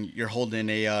when you're holding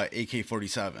a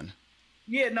AK-47.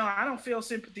 Yeah, no, I don't feel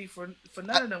sympathy for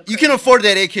none of them You can crazy afford motherfuckers.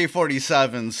 that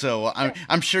AK-47, so I'm Yeah,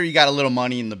 I'm sure you got a little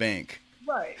money in the bank.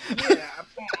 right. Yeah,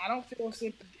 I don't feel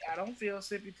sympathy. I don't feel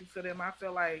sympathy for them. I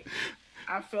feel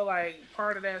like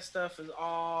part of that stuff is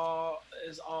all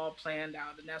planned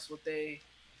out, and that's what they,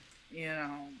 you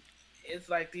know, it's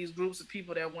like these groups of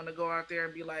people that want to go out there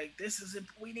and be like, "This is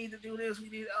we need to do this, we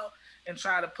need to," and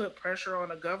try to put pressure on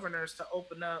the governors to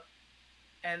open up,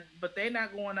 but they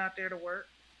not going out there to work.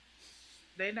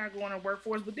 They not going to work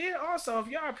for us. But then also, if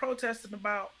y'all are protesting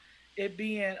about it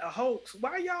being a hoax,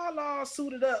 why y'all all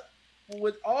suited up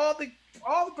with all the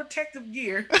protective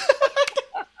gear?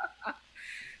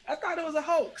 I thought it was a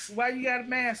hoax. Why you got a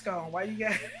mask on? Why you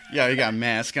got? Yeah, you got a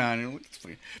mask on.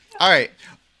 All right.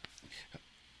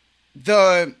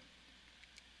 The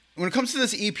When it comes to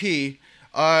this EP,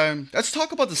 let's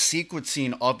talk about the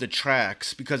sequencing of the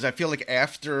tracks because I feel like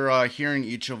after hearing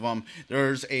each of them,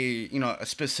 there's a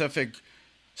specific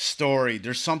story.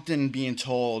 There's something being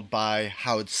told by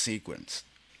how it's sequenced.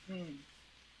 Hmm.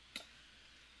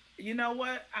 You know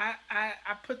what? I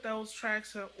put those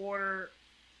tracks in order,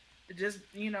 just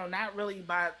not really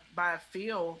by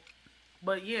feel,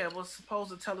 but yeah, it was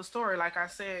supposed to tell a story. Like I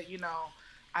said,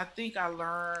 I think I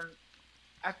learned.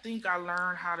 I think I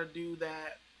learned how to do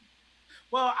that.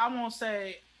 Well, I won't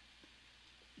say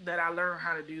that I learned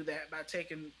how to do that by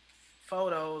taking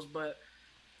photos, but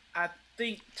I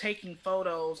think taking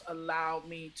photos allowed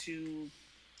me to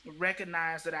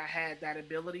recognize that I had that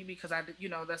ability because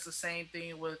that's the same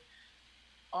thing with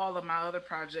all of my other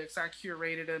projects. I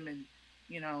curated them, and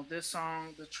this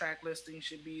song, the track listing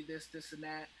should be this, and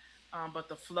that. But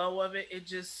the flow of it, it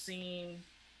just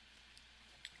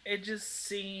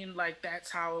seemed like that's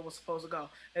how it was supposed to go.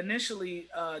 Initially,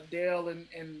 Dale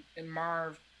and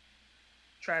Marv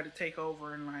tried to take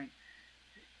over and like,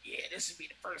 yeah, this should be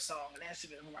the first song, and that should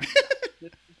be I'm like,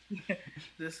 no,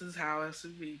 this is how it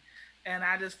should be. And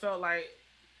I just felt like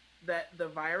that the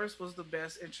virus was the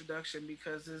best introduction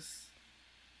because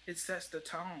it sets the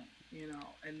tone,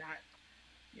 and not,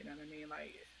 what I mean,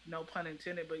 like no pun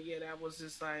intended, but yeah, that was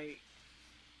just like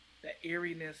the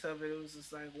eeriness of it. It was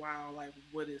just like, wow, like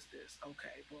what is this?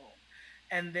 Okay, boom,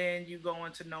 and then you go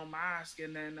into No Mosque,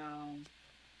 and then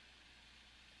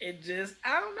it just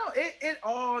I don't know, it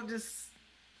all just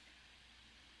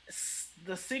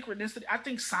the synchronicity. I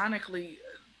think sonically,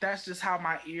 that's just how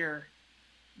my ear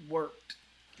worked,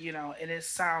 and it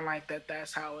sounded like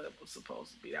that's how it was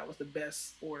supposed to be. That was the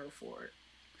best order for it.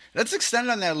 Let's extend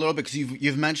on that a little bit because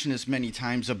you've mentioned this many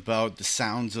times about the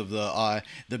sounds of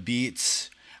the beats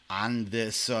on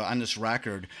this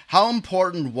record. How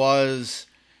important was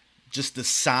just the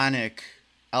sonic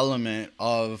element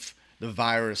of the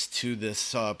virus to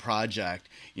this project?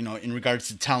 In regards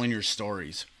to telling your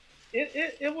stories.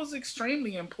 it was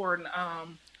extremely important.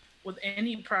 With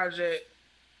any project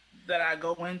that I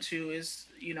go into, is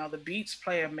the beats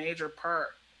play a major part.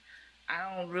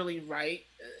 I don't really write.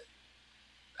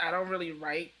 I don't really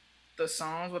write the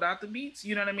songs without the beats.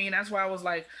 You know what I mean? That's why it was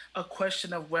like a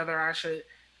question of whether I should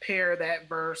pair that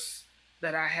verse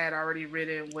that I had already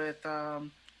written with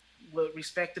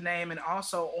Respect the Name, and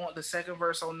also on the second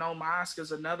verse on No Mosque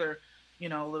is another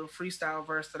little freestyle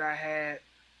verse that I had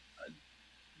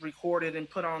recorded and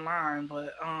put online.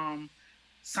 But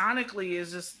sonically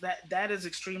is just that is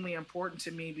extremely important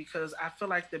to me because I feel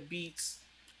like the beats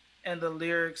and the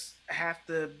lyrics have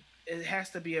to it has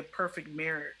to be a perfect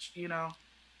marriage.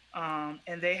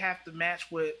 And they have to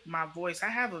match with my voice. I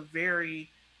have a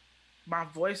very my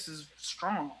voice is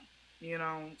strong,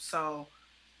 so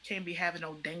can't be having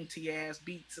no dainty ass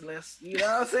beats unless what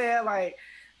I'm saying. Like,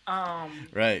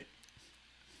 Right.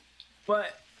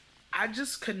 but I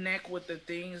just connect with the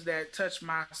things that touch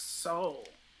my soul.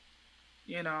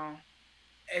 You know,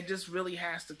 it just really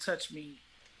has to touch me,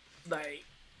 like,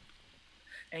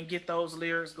 and get those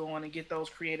lyrics going and get those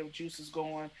creative juices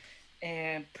going.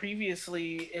 And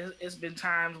previously, it's been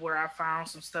times where I found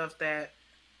some stuff that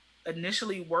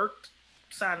initially worked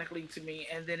sonically to me,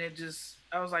 and then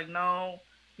I was like, no.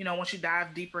 Once you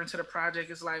dive deeper into the project,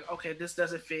 it's like, okay, this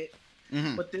doesn't fit.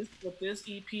 Hmm. But this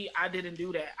EP, I didn't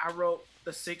do that. I wrote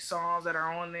the 6 songs that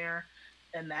are on there,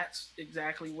 and that's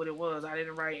exactly what it was. I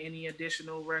didn't write any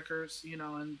additional records,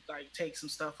 and like take some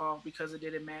stuff off because it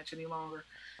didn't match any longer.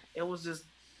 It was just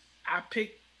I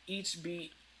picked each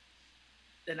beat,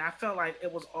 and I felt like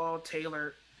it was all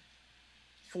tailored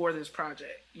for this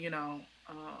project.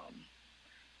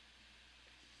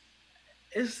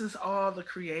 It's just all the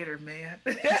creator, man.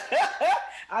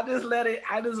 I just let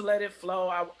it flow.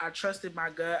 I trusted my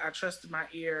gut. I trusted my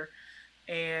ear,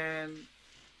 and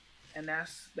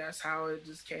that's how it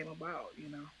just came about.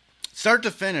 Start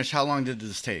to finish, how long did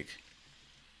this take?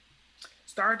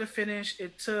 Start to finish,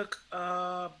 it took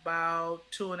about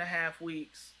 2.5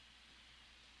 weeks.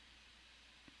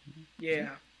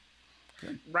 Yeah,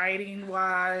 Okay. writing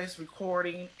wise,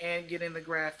 recording, and getting the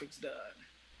graphics done.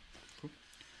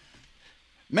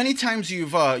 Many times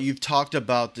you've talked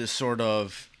about this sort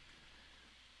of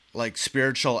like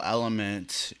spiritual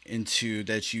element into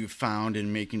that you found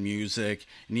in making music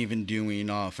and even doing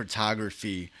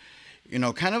photography.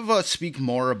 Kind of speak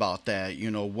more about that.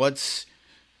 What's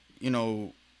you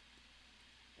know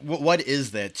what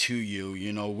is that to you?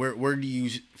 Where do you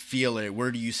feel it?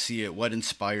 Where do you see it? What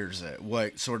inspires it?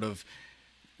 What sort of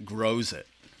grows it?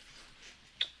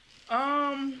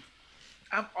 Um,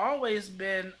 I've always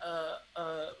been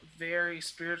a very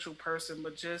spiritual person,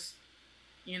 but just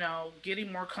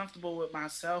getting more comfortable with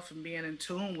myself and being in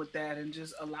tune with that, and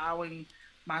just allowing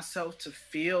myself to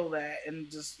feel that and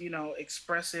just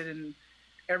express it in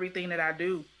everything that I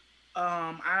do.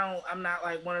 I'm not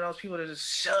like one of those people that just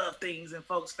shove things in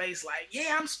folks' face like,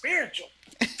 yeah, I'm spiritual.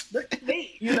 Look at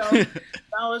me. No,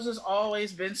 it's just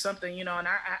always been something,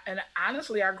 and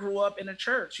honestly, I grew up in a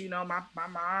church. My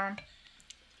mom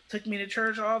took me to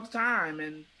church all the time,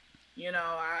 and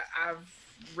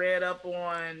I've read up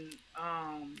on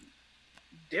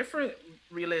different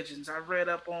religions. I've read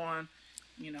up on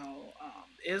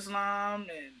Islam,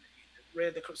 and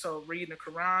reading the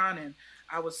Quran, and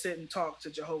I would sit and talk to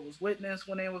Jehovah's Witness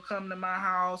when they would come to my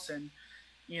house, and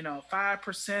 5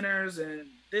 percenters and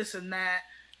this and that,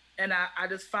 and I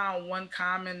just found one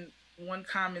common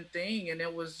thing, and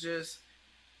it was just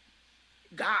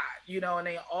God, and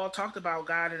they all talked about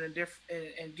God in a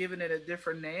different and giving it a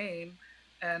different name,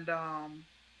 and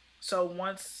so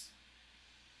once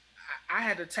I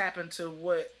had to tap into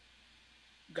what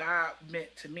God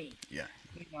meant to me, Yeah.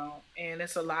 and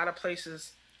it's a lot of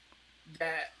places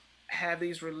that have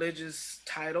these religious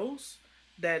titles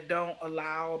that don't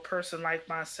allow a person like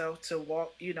myself to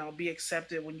be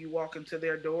accepted when you walk into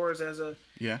their doors as a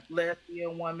Yeah.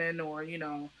 lesbian woman, or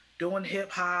doing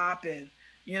hip hop, and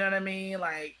you know what I mean,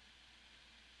 like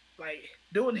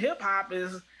doing hip hop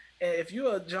is, if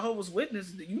you're a Jehovah's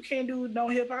Witness, you can't do no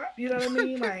hip hop. You know what I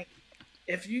mean? Like,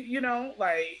 if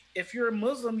like if you're a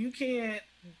Muslim, you can't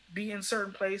be in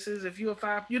certain places. If you're a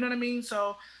five, you know what I mean?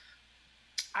 So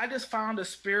I just found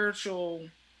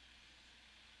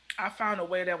I found a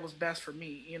way that was best for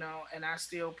me, and I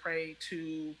still pray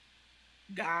to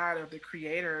God or the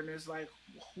creator, and it's like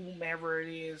whomever it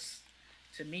is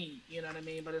to me, you know what I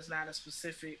mean? But it's not a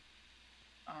specific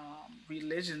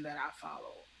religion that I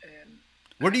follow. And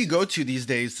Where I do you go just, to these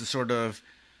days to sort of,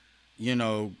 you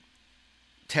know,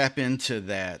 tap into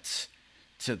that,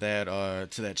 to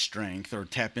that strength, or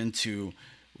tap into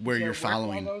where you're Where can I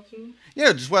following. go to?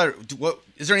 Yeah, just what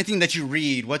is there anything that you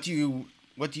read? Where do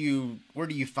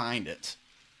you find it?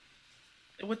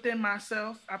 Within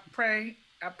myself, I pray.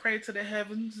 I pray to the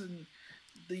heavens and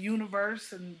the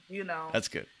universe, and That's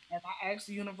good. and I ask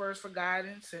the universe for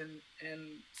guidance and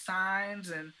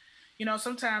signs, and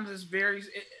sometimes it's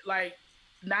like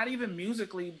not even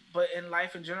musically, but in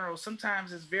life in general.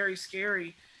 Sometimes it's very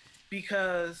scary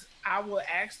because I will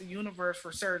ask the universe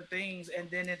for certain things, and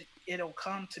then it'll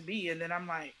come to me, and then I'm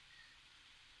like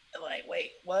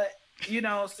wait, what?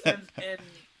 And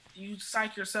you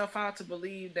psych yourself out to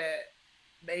believe that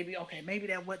maybe okay, maybe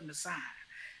that wasn't a sign.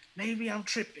 Maybe I'm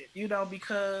tripping,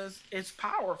 because it's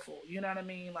powerful. You know what I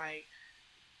mean? Like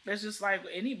it's just like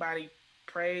anybody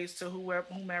prays to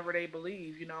whomever they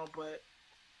believe, but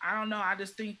I don't know. I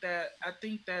think that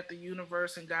the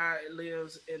universe and God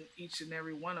lives in each and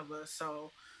every one of us.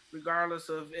 So regardless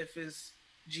of if it's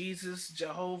Jesus,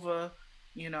 Jehovah,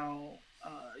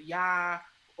 Yah,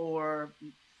 or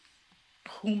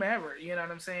whomever, you know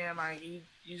what I'm saying? Like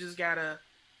you just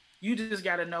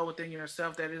gotta know within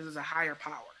yourself that it is a higher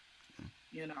power,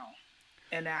 you know,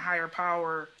 and that higher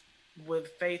power with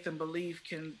faith and belief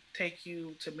can take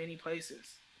you to many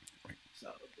places. So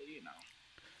you know.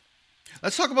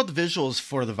 Let's talk about the visuals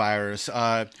for the virus.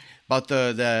 About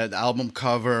the album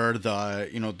cover,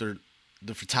 the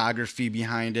photography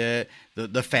behind it,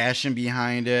 the fashion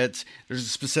behind it. There's a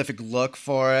specific look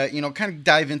for it. Kind of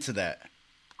dive into that.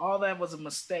 All that was a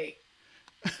mistake.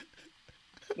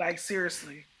 Like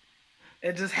seriously,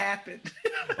 it just happened.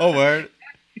 Oh, word.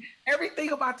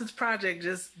 Everything about this project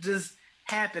just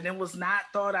happened. It was not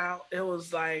thought out. It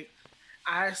was like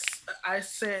I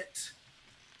sent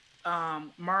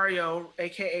Mario,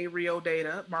 aka Rio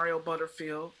Data, Mario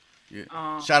Butterfield, Yeah.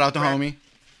 um, Shout out to gra- homie.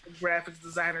 graphics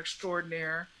designer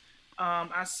extraordinaire.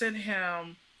 I sent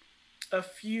him a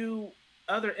few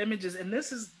other images, and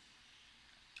this is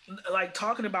like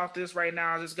talking about this right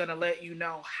now is just gonna let you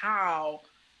know how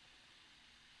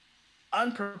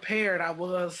unprepared I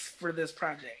was for this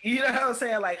project. You know what I'm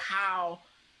saying? Like how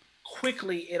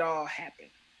quickly it all happened.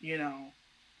 You know,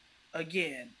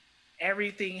 again,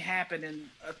 everything happened in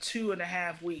a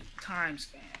 2.5 week time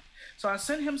span. So I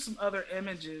sent him some other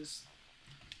images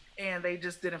and they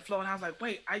just didn't flow. And I was like,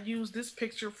 wait, I used this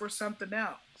picture for something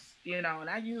else, and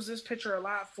I use this picture a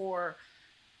lot for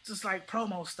just like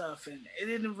promo stuff and it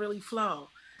didn't really flow.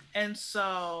 And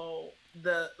so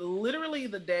the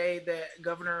day that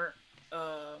Governor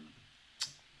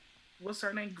what's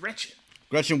her name? Gretchen.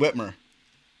 Gretchen Whitmer.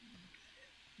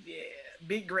 Yeah,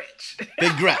 Big Gretch.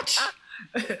 Big Gretch.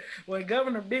 When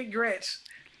Governor Big Gretch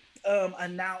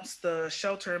announced the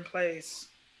shelter in place,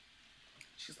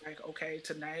 she's like, okay,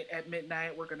 tonight at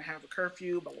midnight, we're going to have a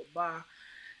curfew, blah, blah, blah.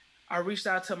 I reached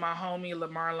out to my homie,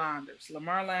 Lamar Landers.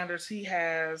 Lamar Landers, he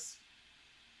has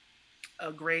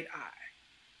a great eye.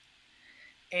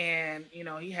 And,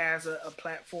 he has a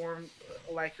platform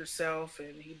like yourself,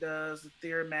 and he does the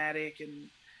theoretic and,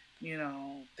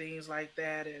 things like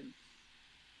that.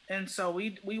 And so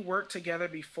we worked together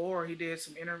before. He did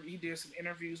some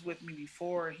interviews with me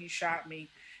before, and he shot me,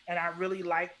 and I really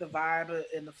liked the vibe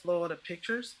and the flow of the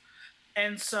pictures.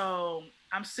 And so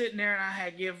I'm sitting there, and I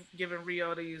had given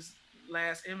Rio these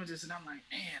last images, and I'm like,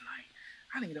 man, like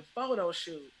I need a photo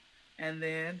shoot. And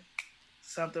then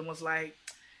something was like,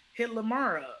 hit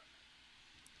Lamar up,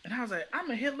 and I was like, I'm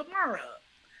gonna hit Lamar up.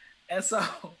 And so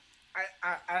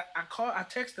I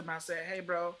texted him. I said, hey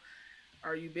bro,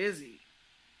 are you busy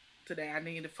today? I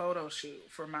need a photo shoot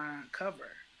for my cover.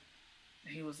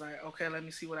 And he was like, okay, let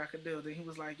me see what I could do. Then he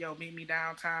was like, yo, meet me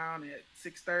downtown at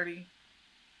 6:30.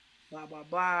 Blah blah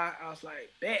blah. I was like,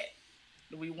 bet.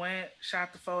 We went,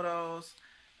 shot the photos.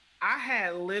 I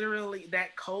had literally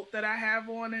that coat that I have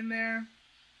on in there.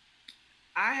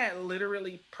 I had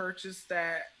literally purchased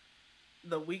that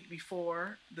the week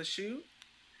before the shoot,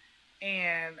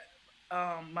 and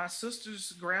my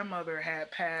sister's grandmother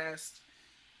had passed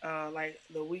like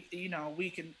the week, a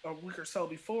week or so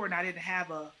before, and I didn't have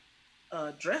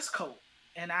a dress coat.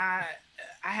 And I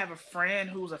have a friend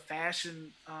who's a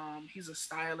fashion, he's a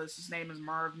stylist. His name is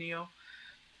Marv Neal.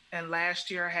 And last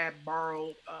year I had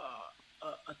borrowed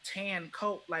a tan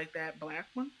coat like that black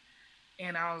one,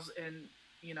 and I was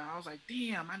like,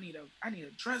 damn, I need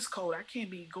a dress code. I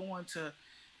can't be going to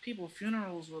people's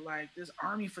funerals with like this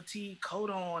army fatigue coat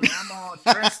on, and I'm all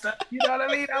dressed up. You know what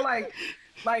I mean? I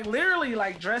like literally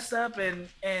like dressed up and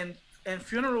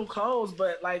funeral clothes,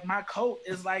 but like my coat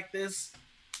is like this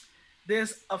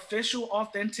official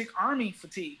authentic army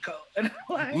fatigue coat. And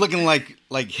I'm like, Looking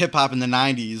like hip hop in the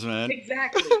 '90s, man.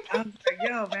 exactly. I'm like,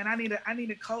 yo, man, I need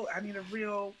a coat. I need a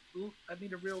real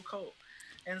coat.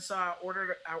 And so I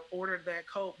ordered that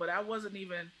coat, but I wasn't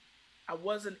even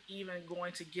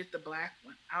going to get the black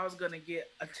one. I was gonna get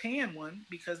a tan one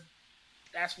because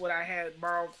that's what I had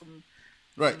borrowed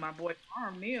Right. from my boy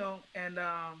Arm Neil, and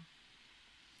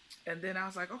then I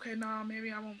was like, okay, no, maybe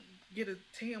I won't get a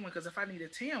tan one because if I need a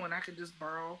tan one, I can just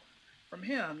borrow from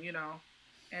him, you know.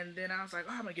 And then I was like,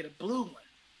 oh, I'm gonna get a blue one.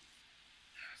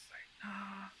 I was like,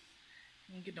 nah,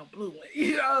 I ain't get no blue one.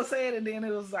 You know what I'm saying? And then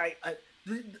it was like,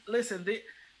 listen,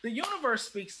 the universe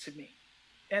speaks to me,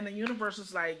 and the universe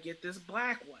was like, get this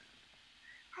black one.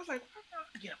 I was like, why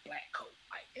not get a black coat?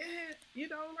 Like, you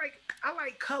know, like I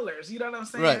like colors. You know what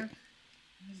I'm Right. saying?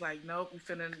 He's like, nope, we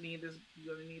finna need this.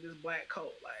 You're gonna need this black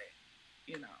coat, like,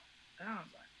 you know. And I was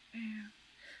like, man,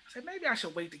 I said maybe I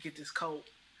should wait to get this coat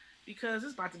because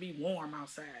it's about to be warm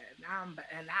outside. Now I'm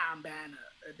buying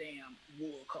a damn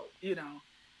wool coat, you know.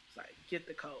 It's like get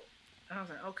the coat. And I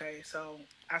was like, okay. So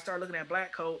I started looking at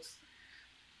black coats,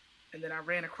 and then I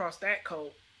ran across that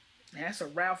coat. And that's a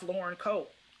Ralph Lauren coat,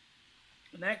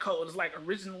 and that coat was like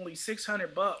originally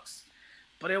 $600,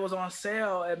 but it was on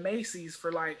sale at Macy's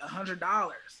for like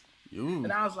 $100. And Ooh.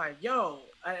 I was like, yo,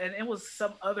 and it was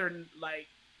some other like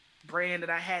brand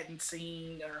that I hadn't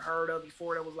seen or heard of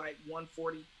before that was like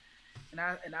 140. And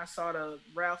I saw the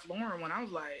Ralph Lauren one. I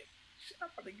was like, shit, I'm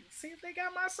about to see if they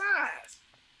got my size.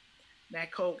 And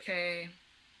that coat came,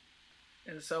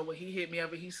 and so when he hit me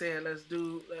up and he said, let's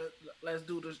do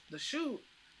the shoot.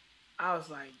 I was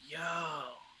like, yo.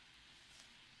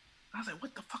 I was like,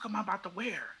 what the fuck am I about to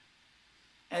wear?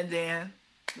 And then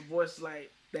the voice was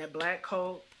like, that black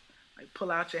coat, like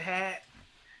pull out your hat.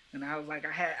 And I was like,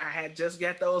 I had just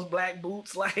got those black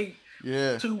boots like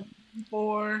Yeah. 2 weeks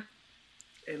before,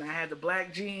 and I had the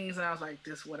black jeans, and I was like,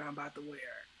 this is what I'm about to wear.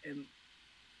 And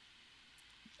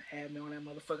had me on that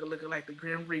motherfucker looking like the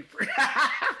Grim Reaper.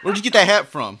 Where'd you get that hat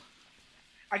from?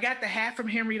 I got the hat from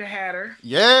Henry the Hatter.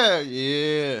 Yeah,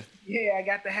 yeah. Yeah, I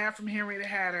got the hat from Henry the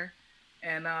Hatter.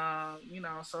 And you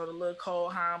know, so the little Cole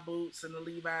Haan boots and the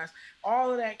Levi's,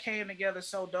 all of that came together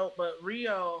so dope. But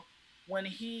Rio, when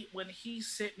he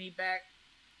sent me back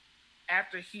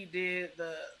after he did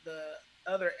the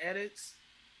other edits,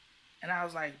 and I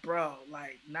was like, bro,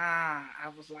 like, nah. I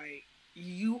was like,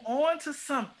 you on to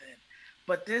something,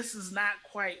 but this is not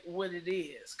quite what it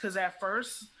is. Cause at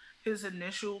first his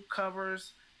initial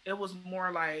covers, it was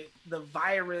more like the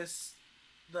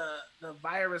the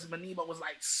virus Maniba was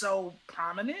like so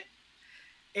prominent.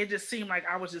 It just seemed like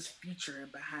I was just featuring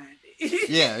behind it.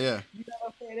 Yeah, yeah. You know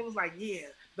what I'm saying? It was like, yeah,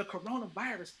 the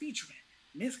coronavirus featuring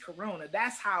Miss Corona.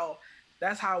 That's how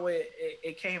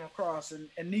it came across. And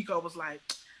Nico was like,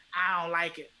 I don't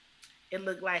like it. It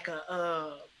looked like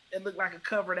a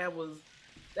cover that was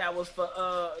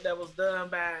done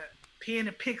by Pen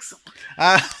and Pixel.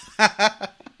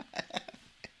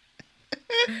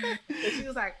 And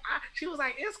she was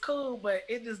like, it's cool, but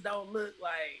it just don't look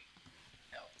like.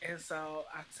 And so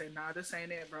I said, nah, this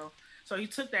ain't it, bro. So he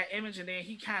took that image and then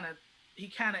he kind of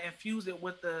infused it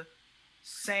with the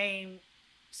same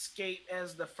skate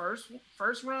as the first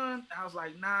run. I was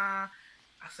like, nah.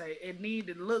 I say it need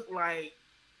to look like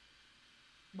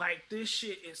this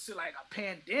shit is still like a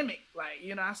pandemic. Like,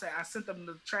 you know, I sent them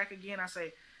the track again. I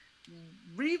say,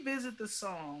 revisit the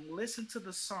song, listen to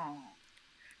the song.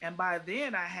 And by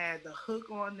then I had the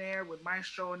hook on there with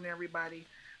Maestro and everybody.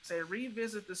 Say,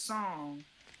 revisit the song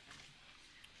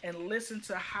and listen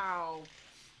to how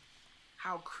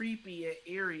creepy and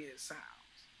eerie it sounds.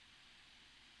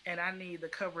 And I need the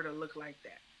cover to look like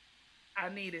that. I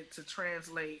need it to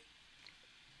translate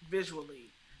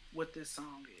visually what this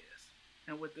song is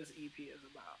and what this EP is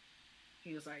about.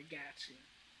 He was like, got you.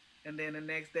 And then the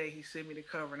next day he sent me the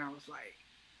cover and I was like,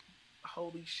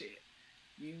 holy shit,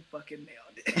 you fucking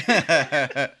nailed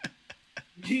it.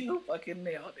 You fucking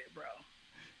nailed it, bro.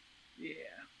 Yeah.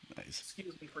 Nice.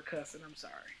 Excuse me for cussing, I'm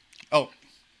sorry. Oh.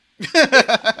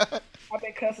 I've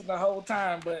been cussing the whole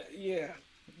time, but yeah.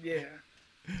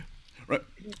 Right.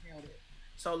 He nailed it.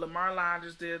 So Lamar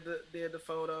Londres did the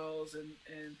photos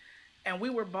and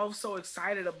we were both so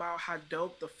excited about how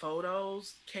dope the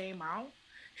photos came out.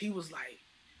 He was like,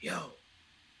 yo,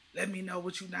 let me know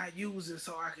what you're not using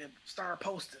so I can start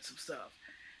posting some stuff.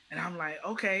 And I'm like,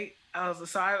 okay. I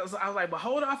was like, but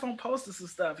hold off on posting some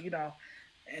stuff, you know.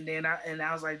 And then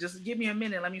I was like, just give me a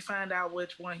minute, let me find out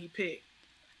which one he picked.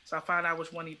 So I found out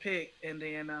which one he picked, and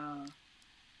then I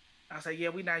was like, yeah,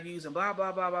 we not using blah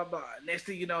blah blah blah blah. Next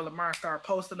thing you know, Lamar started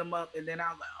posting them up, and then I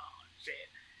was like, oh shit.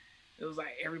 It was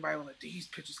like everybody was like, these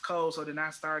pictures cold. So then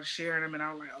I started sharing them, and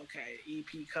I was like, okay,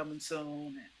 EP coming soon,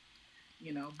 and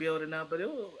you know, building up. But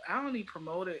I only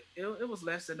promoted it was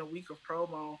less than a week of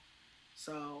promo,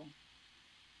 so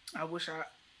I wish I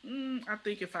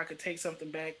think if I could take something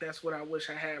back, that's what I wish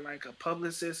I had, like a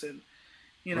publicist, and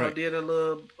Right. did a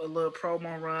little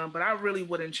promo run. But I really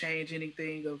wouldn't change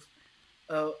anything of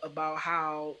about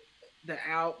how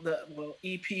the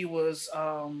EP was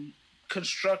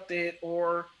constructed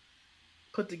or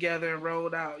put together and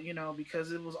rolled out.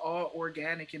 Because it was all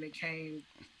organic and it came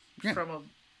Yeah. from a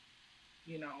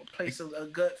place of a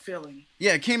gut feeling.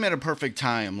 Yeah, it came at a perfect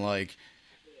time. Like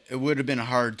it would have been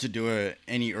hard to do it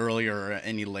any earlier or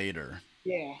any later.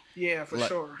 Yeah, yeah, for Like,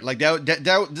 sure.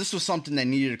 this was something that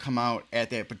needed to come out at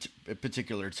that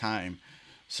particular time.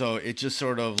 So it just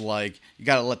sort of like you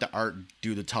got to let the art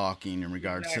do the talking in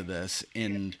regards to Exactly. this,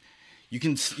 and you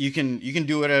can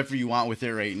do whatever you want with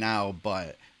it right now,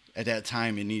 but at that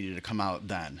time it needed to come out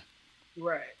then.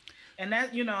 Right. And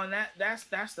that's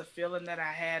the feeling that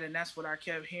I had, and that's what I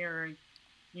kept hearing.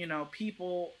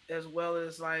 People, as well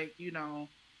as, like,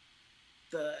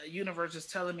 the universe is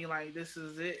telling me, like, this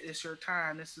is it. It's your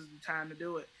time. This is the time to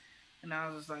do it. And I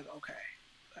was just like, okay,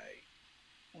 like,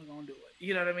 we're gonna do it.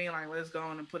 You know what I mean? Like, let's go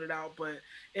on and put it out. But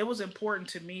it was important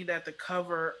to me that the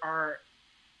cover art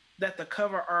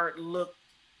looked,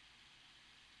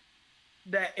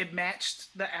 that it matched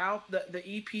the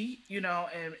EP,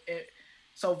 and it,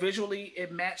 so visually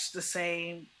it matched the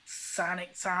same sonic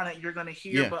sound that you're gonna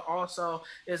hear, Yeah. but also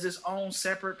is its own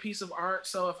separate piece of art.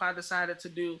 So if I decided to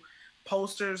do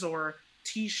posters or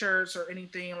T-shirts or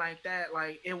anything like that,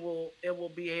 like, it will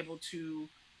be able to,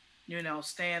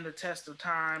 stand the test of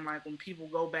time. Like, when people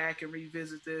go back and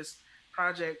revisit this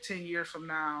project 10 years from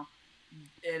now,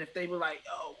 and if they were like,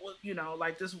 oh, well,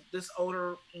 like this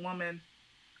older woman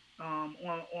on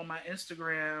my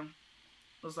Instagram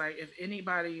was like, if any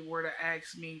kid were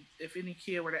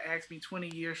to ask me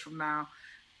 20 years from now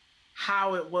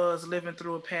how it was living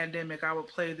through a pandemic, I would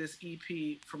play this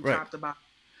EP from Right. top to bottom.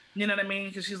 You know what I mean?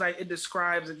 Because she's like, it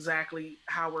describes exactly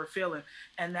how we're feeling,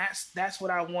 and that's what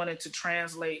I wanted to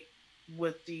translate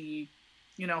with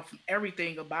from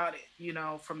everything about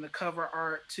it. From the cover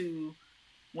art to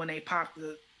when they pop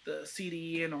the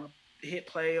CD in or hit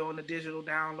play on the digital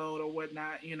download or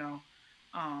whatnot.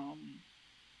 Um,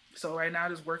 so right now,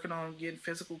 just working on getting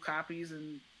physical copies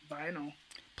and vinyl.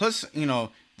 Plus, the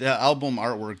album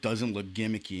artwork doesn't look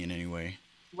gimmicky in any way.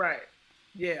 Right.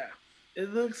 Yeah.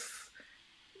 It looks.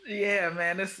 Yeah,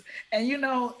 man.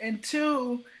 And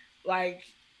two, like,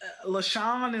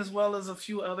 LaShawn, as well as a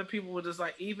few other people, were just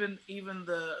like, even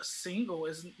the single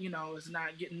is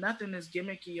not getting, nothing is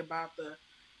gimmicky about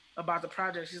the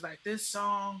project. She's like, this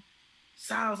song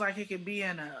sounds like it could be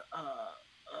in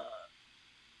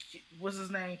what's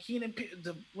his name,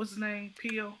 what's his name,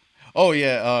 Peel. Oh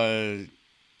yeah,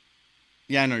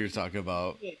 yeah, I know what you're talking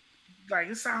about. Yeah. Like,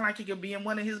 it sounds like it could be in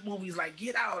one of his movies, like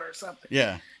Get Out or something.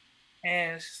 Yeah.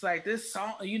 And it's like, this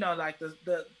song, like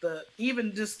the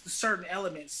even just certain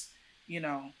elements, you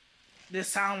know, this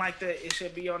sound like that it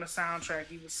should be on the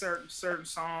soundtrack. Even certain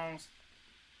songs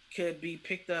could be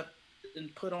picked up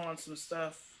and put on some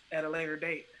stuff at a later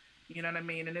date. You know what I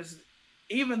mean? And it's,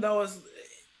 even though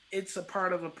it's a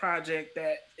part of a project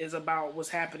that is about what's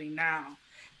happening now,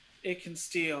 it can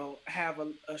still have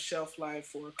a shelf life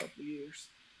for a couple of years.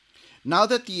 Now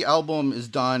that the album is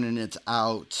done and it's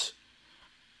out,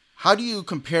 how do you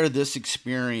compare this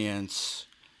experience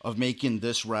of making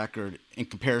this record in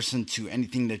comparison to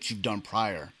anything that you've done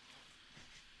prior?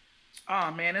 Oh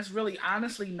man, it's really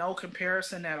honestly no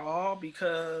comparison at all,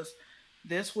 because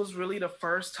this was really the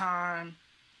first time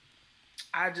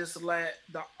I just let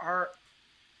the art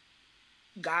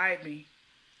guide me,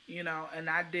 and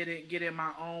I didn't get in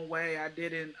my own way. I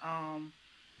didn't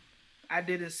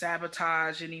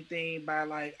sabotage anything by,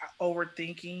 like,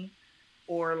 overthinking,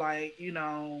 or, like,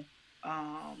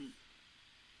 um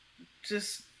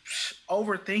just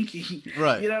overthinking.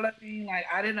 Right. You know what I mean? Like,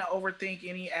 I didn't overthink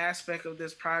any aspect of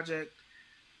this project.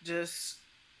 Just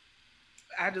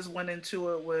I just went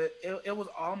into it with it. It was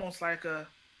almost like a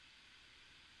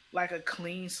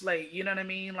clean slate. You know what I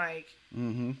mean?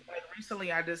 Mm-hmm. Like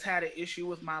recently, I just had an issue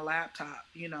with my laptop.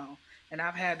 And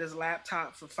I've had this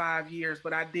laptop for 5 years,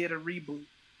 but I did a reboot.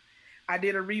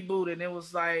 And it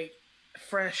was like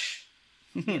fresh.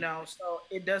 So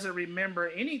it doesn't remember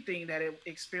anything that it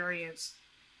experienced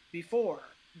before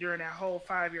during that whole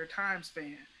 5 year time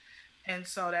span. And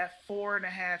so that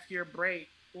 4.5 year break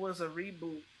was a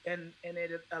reboot, and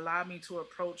it allowed me to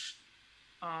approach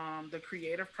the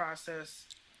creative process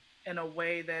in a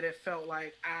way that it felt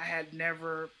like I had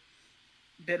never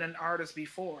been an artist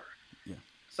before. Yeah.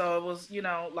 So it was,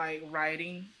 like,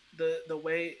 writing, the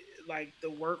way, like,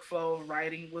 the workflow of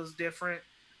writing was different.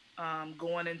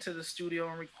 Going into the studio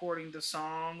and recording the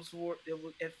songs,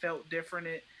 it felt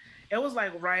different. it was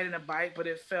like riding a bike, but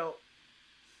it felt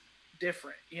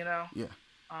different, you know. Yeah.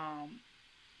 Um,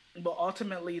 but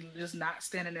ultimately, just not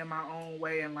standing in my own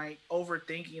way and like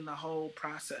overthinking the whole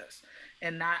process,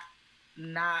 and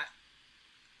not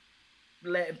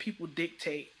letting people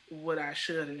dictate what I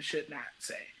should and should not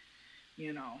say,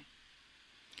 you know.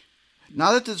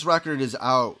 Now that this record is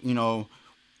out,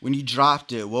 when you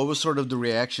dropped it, what was sort of the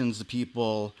reactions to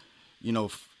people,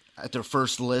 at their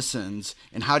first listens,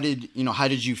 and how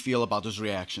did you feel about those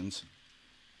reactions?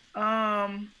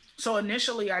 So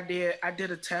initially, I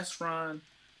did a test run,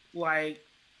 like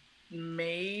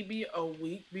maybe a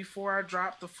week before I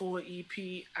dropped the full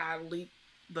EP. I leaked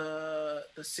the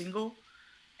single,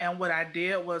 and what I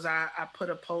did was I put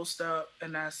a post up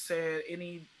and I said,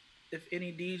 any if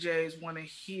any DJs want to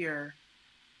hear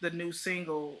the new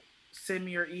single, send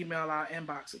me your email. I'll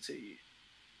inbox it to you.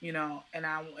 And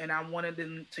I wanted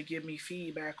them to give me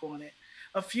feedback on it.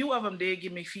 A few of them did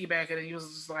give me feedback, and it was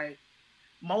just like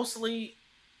mostly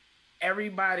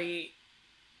everybody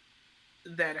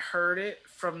that heard it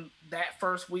from that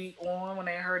first week on, when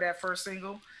they heard that first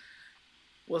single,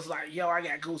 was like, yo, I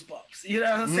got goosebumps. You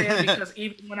know what I'm saying? Because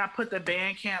even when I put the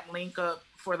Bandcamp link up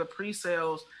for the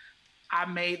pre-sales, I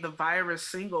made the Virus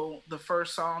single the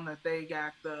first song that they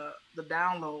got the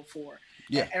download for.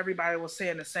 Yeah. And everybody was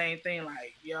saying the same thing,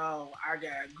 like, yo, I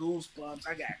got goosebumps,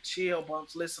 I got chill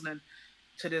bumps listening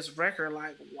to this record,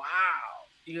 like, wow,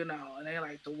 and they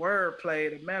like the wordplay,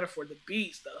 the metaphor, the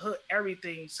beats, the hook,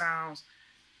 everything sounds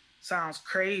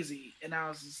crazy. And I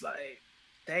was just like,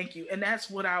 thank you. And that's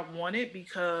what I wanted,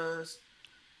 because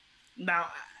now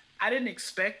I didn't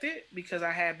expect it because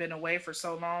I had been away for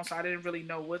so long, so I didn't really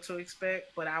know what to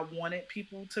expect. But I wanted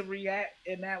people to react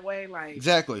in that way, like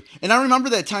Exactly. And I remember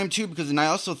that time too, because and I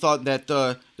also thought that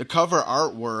the cover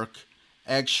artwork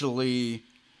actually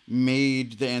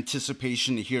made the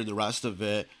anticipation to hear the rest of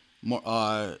it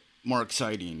more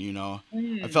exciting.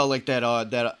 I felt like that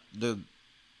the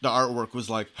artwork was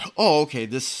like, oh, okay,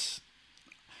 this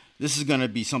is gonna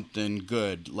be something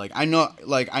good. Like I know,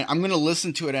 like I'm gonna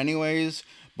listen to it anyways,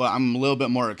 but I'm a little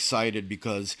bit more excited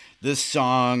because this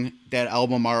song, that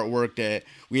album artwork that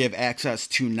we have access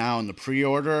to now in the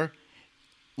pre-order,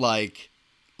 like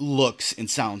looks and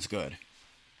sounds good.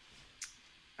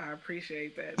 I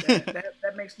appreciate that.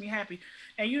 That makes me happy.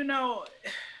 And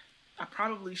I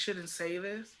probably shouldn't say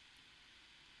this,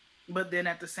 but then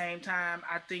at the same time,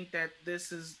 I think that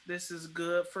this is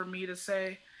good for me to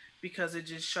say, because it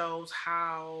just shows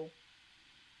how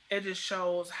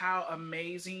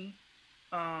amazing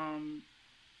um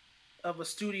of a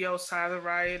studio Silent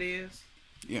Riot is.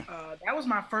 Yeah. That was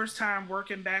my first time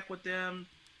working back with them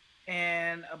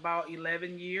in about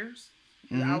 11 years.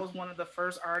 I Mm-hmm. was one of the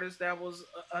first artists that was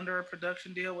under a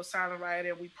production deal with Silent Riot,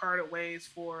 and we parted ways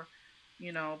for,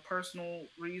 personal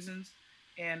reasons.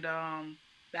 And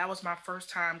that was my first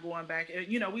time going back.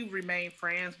 We remained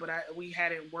friends, but we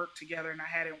hadn't worked together, and I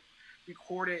hadn't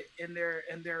recorded in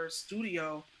their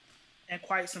studio in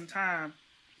quite some time.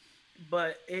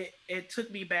 But it took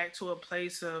me back to a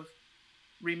place of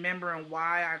remembering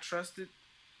why I trusted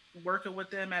working with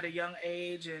them at a young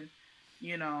age, and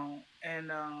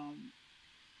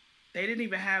they didn't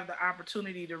even have the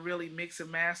opportunity to really mix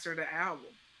and master the album.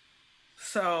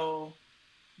 So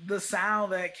the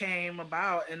sound that came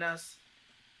about, and us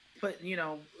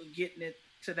getting it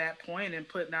to that point and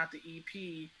putting out the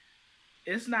EP,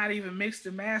 it's not even mixed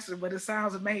and mastered, but it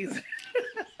sounds amazing.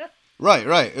 Right.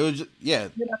 Right. It was yeah.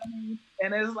 You know what I mean?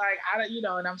 And it's like,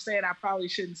 and I'm saying I probably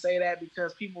shouldn't say that,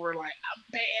 because people were like, I'm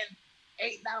paying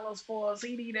 $8 for a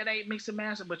CD that ain't mixed and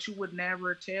mastered, but you would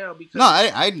never tell, No,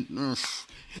 because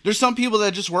there's some people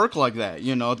that just work like that.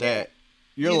 That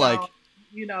you're you like,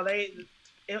 know, they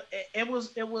it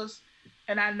was,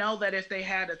 and I know that if they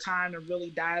had the time to really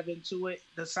dive into it,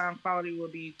 the sound quality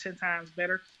would be 10 times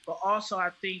better. But also, I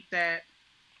think that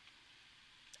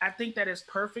it's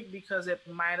perfect, because it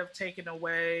might have taken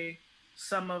away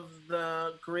some of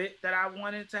the grit that I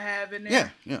wanted to have in yeah,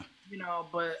 there. yeah,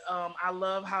 But I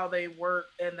love how they work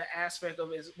in the aspect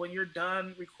of, is when you're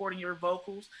done recording your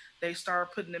vocals, they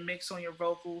start putting the mix on your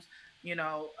vocals.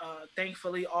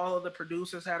 Thankfully, all of the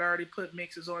producers had already put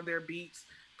mixes on their beats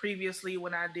previously.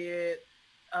 When I did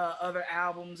other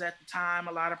albums at the time,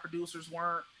 a lot of producers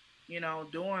weren't,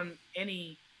 doing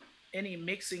any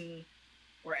mixing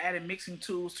or adding mixing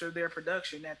tools to their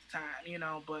production at the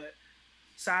time. But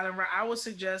Silent Rock, I would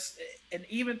suggest, and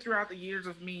even throughout the years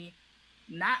of me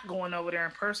not going over there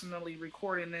and personally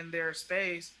recording in their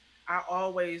space, I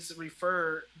always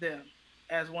refer them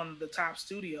as one of the top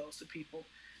studios to people.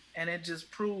 And it just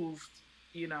proved,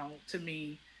 to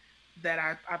me, that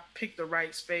I picked the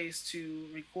right space to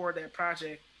record that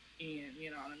project in.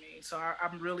 You know what I mean? So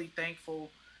I'm really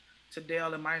thankful to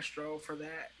Dale and Maestro for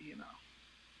that. You know,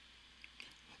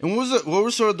 And what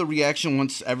was sort of the reaction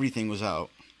once everything was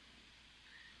out?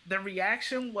 the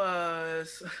reaction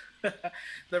was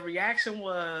the reaction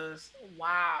was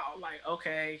wow, like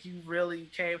okay, you really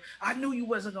came. I knew you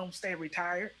wasn't gonna stay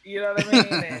retired. You know what I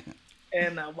mean?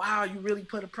 And wow, you really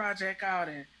put a project out,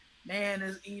 and man,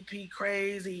 this EP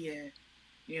crazy, and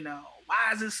you know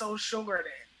why is it so short?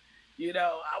 And you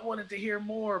know I wanted to hear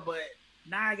more, but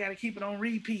now I got to keep it on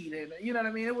repeat, and you know what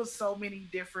I mean. It was so many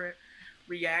different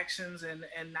reactions, and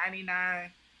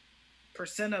 99%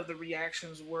 of the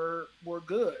reactions were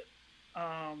good.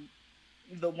 Um,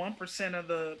 the 1% of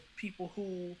the people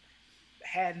who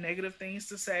had negative things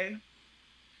to say,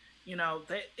 you know,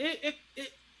 that it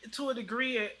to a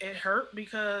degree it hurt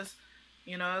because,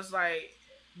 you know, it's like,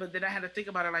 but then I had to think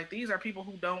about it like these are people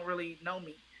who don't really know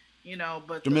me, you know,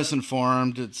 but They're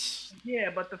misinformed. It's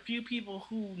but the few people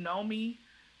who know me,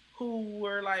 who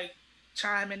were like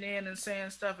chiming in and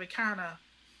saying stuff, it kind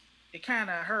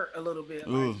of hurt a little bit.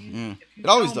 Like ooh, yeah. if you It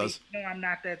always know me, does. you know I'm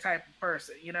not that type of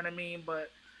person. You know what I mean?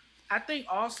 But I think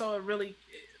also it really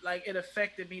like it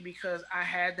affected me because I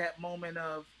had that moment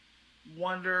of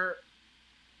wonder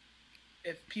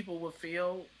if people would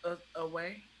feel a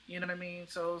way. You know what I mean?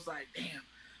 So it was like, damn.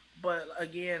 But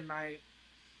again, like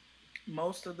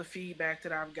most of the feedback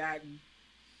that I've gotten,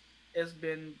 it's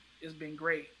been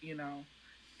great. You know,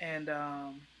 and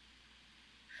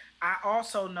I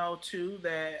also know too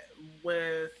that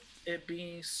with it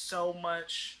being so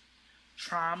much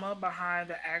trauma behind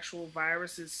the actual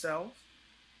virus itself,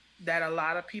 that a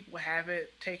lot of people haven't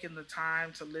taken the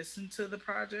time to listen to the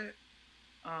project.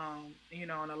 You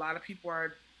know, and a lot of people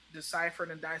are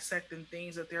deciphering and dissecting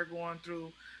things that they're going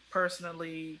through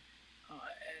personally,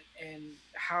 and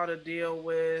how to deal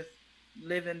with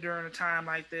living during a time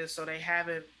like this. So they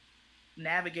haven't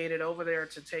navigated over there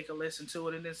to take a listen to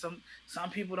it. And then some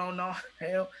people don't know.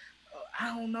 Hell, I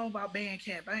don't know about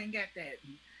Bandcamp. I ain't got that.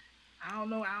 I don't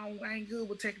know. I ain't good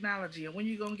with technology. And when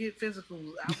you gonna get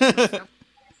physicals? I want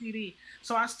a CD.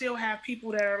 So I still have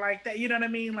people that are like that. You know what I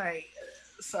mean? Like,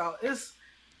 so it's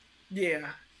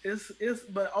yeah, it's.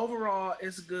 But overall,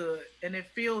 it's good and it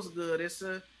feels good.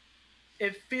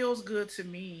 It feels good to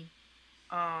me.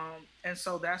 And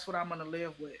so that's what I'm gonna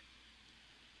live with.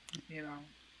 You know,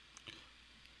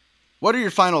 What are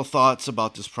your final thoughts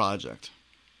about this project?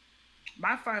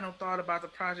 my final thought about the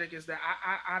project is that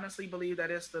I honestly believe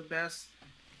that it's the best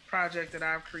project that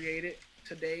I've created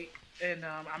to date. And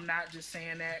I'm not just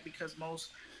saying that because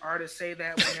most artists say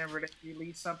that whenever they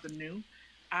release something new.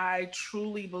 I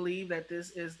truly believe that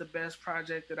this is the best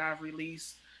project that I've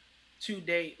released to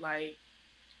date. Like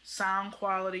sound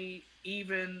quality,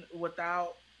 even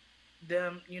without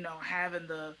them, you know, having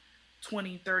the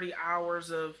 20, 30 hours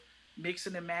of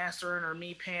mixing and mastering or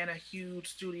me paying a huge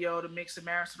studio to mix and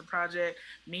master the project,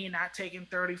 me not taking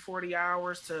 30, 40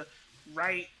 hours to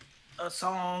write a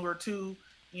song or two,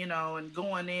 you know, and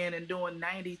going in and doing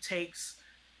 90 takes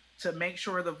to make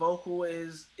sure the vocal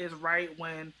is right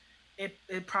when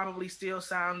it probably still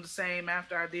sounds the same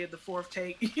after I did the fourth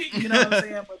take. You know what I'm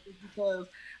saying? But just because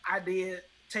I did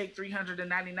take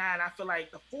 399, I feel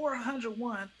like the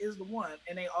 401 is the one,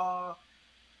 and they all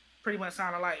pretty much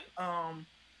sound alike.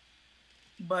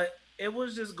 But it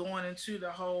was just going into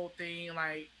the whole thing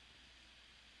like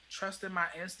trusting my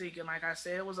instinct, and like I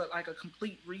said, it was like a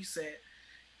complete reset.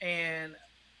 And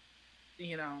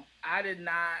you know, I did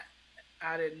not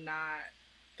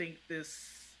think this.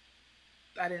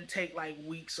 I didn't take like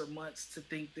weeks or months to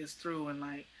think this through, and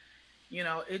like you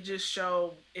know, it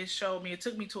showed me. It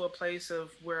took me to a place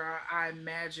of where I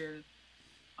imagine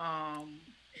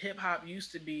hip hop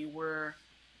used to be, where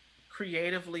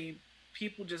creatively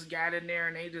people just got in there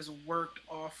and they just worked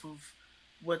off of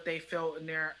what they felt in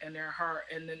their heart,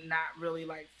 and then not really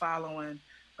like following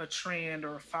a trend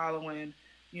or following,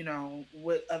 you know,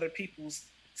 what other people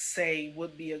say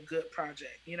would be a good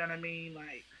project. You know what I mean?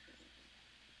 Like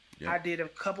Yep. I did a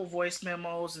couple voice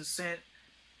memos and sent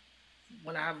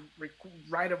when I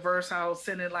write a verse, I'll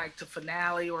send it like to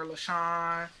Finale or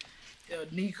LaShawn,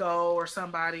 Nico or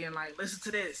somebody, and like listen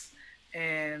to this,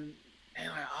 and like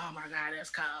oh my god, that's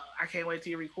kind of I can't wait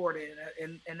till you record it,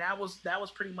 and that was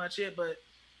pretty much it. But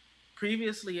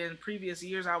previously in previous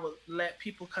years, I would let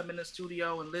people come in the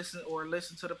studio and listen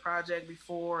to the project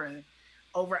before and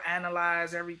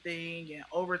overanalyze everything and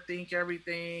overthink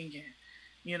everything and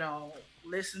you know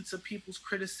listen to people's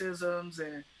criticisms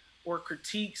and or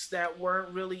critiques that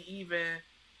weren't really even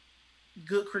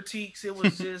good critiques. It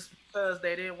was just because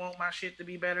they didn't want my shit to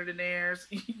be better than theirs.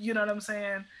 You know what I'm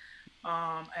saying?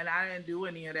 And I didn't do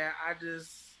any of that.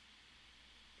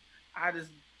 I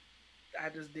just I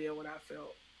just did what I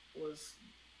felt was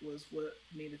what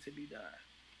needed to be done,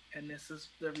 and this is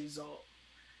the result.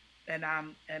 And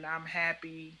I'm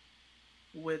happy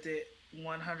with it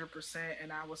 100%.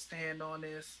 And I will stand on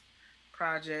this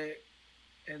project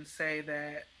and say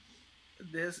that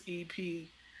this EP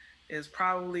is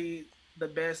probably the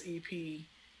best EP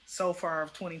so far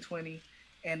of 2020.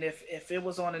 And if it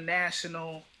was on a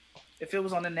national if it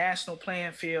was on the national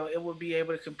playing field, it would be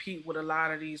able to compete with a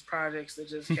lot of these projects that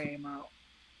just came out.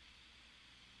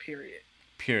 Period.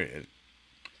 Period.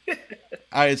 All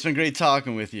right, it's been great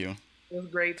talking with you. It was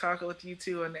great talking with you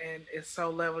too, and it's so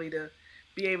lovely to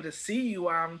be able to see you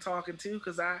while I'm talking too,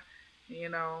 because I've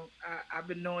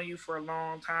been knowing you for a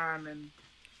long time, and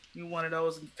you're one of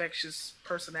those infectious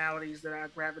personalities that I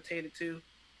gravitated to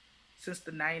since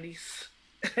the '90s,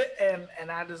 and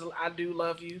I do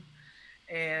love you,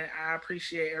 and I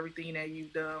appreciate everything that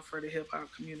you've done for the hip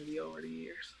hop community over the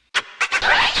years.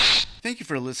 Thank you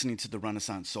for listening to the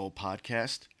Renaissance Soul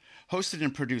podcast, hosted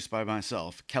and produced by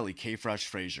myself, Kelly K. Fresh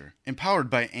Frazier, empowered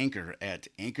by Anchor at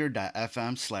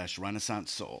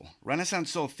anchor.fm/Renaissance Soul.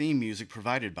 Renaissance Soul theme music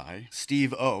provided by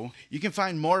Steve O. You can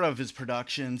find more of his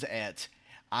productions at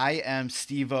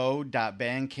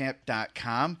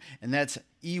iamsteveo.bandcamp.com, and that's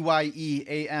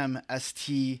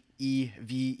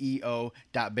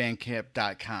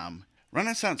EYEAMSTEVEO.bandcamp.com.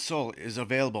 Renaissance Soul is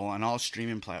available on all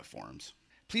streaming platforms.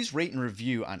 Please rate and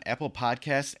review on Apple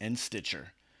Podcasts and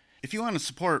Stitcher. If you want to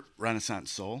support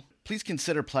Renaissance Soul, please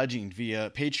consider pledging via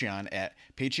Patreon at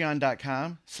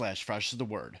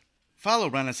patreon.com/freshastheword. Follow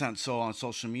Renaissance Soul on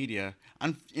social media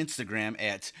on Instagram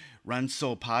at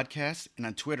RenSoul Podcast and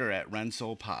on Twitter at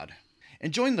RenSoulPod.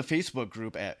 And join the Facebook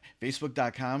group at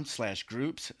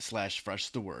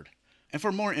facebook.com/groups/freshastheword. And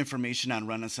for more information on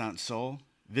Renaissance Soul,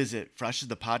 visit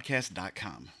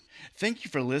freshasthepodcast.com. Thank you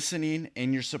for listening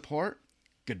and your support.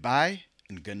 Goodbye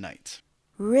and good night.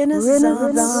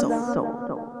 Renaissance Soul.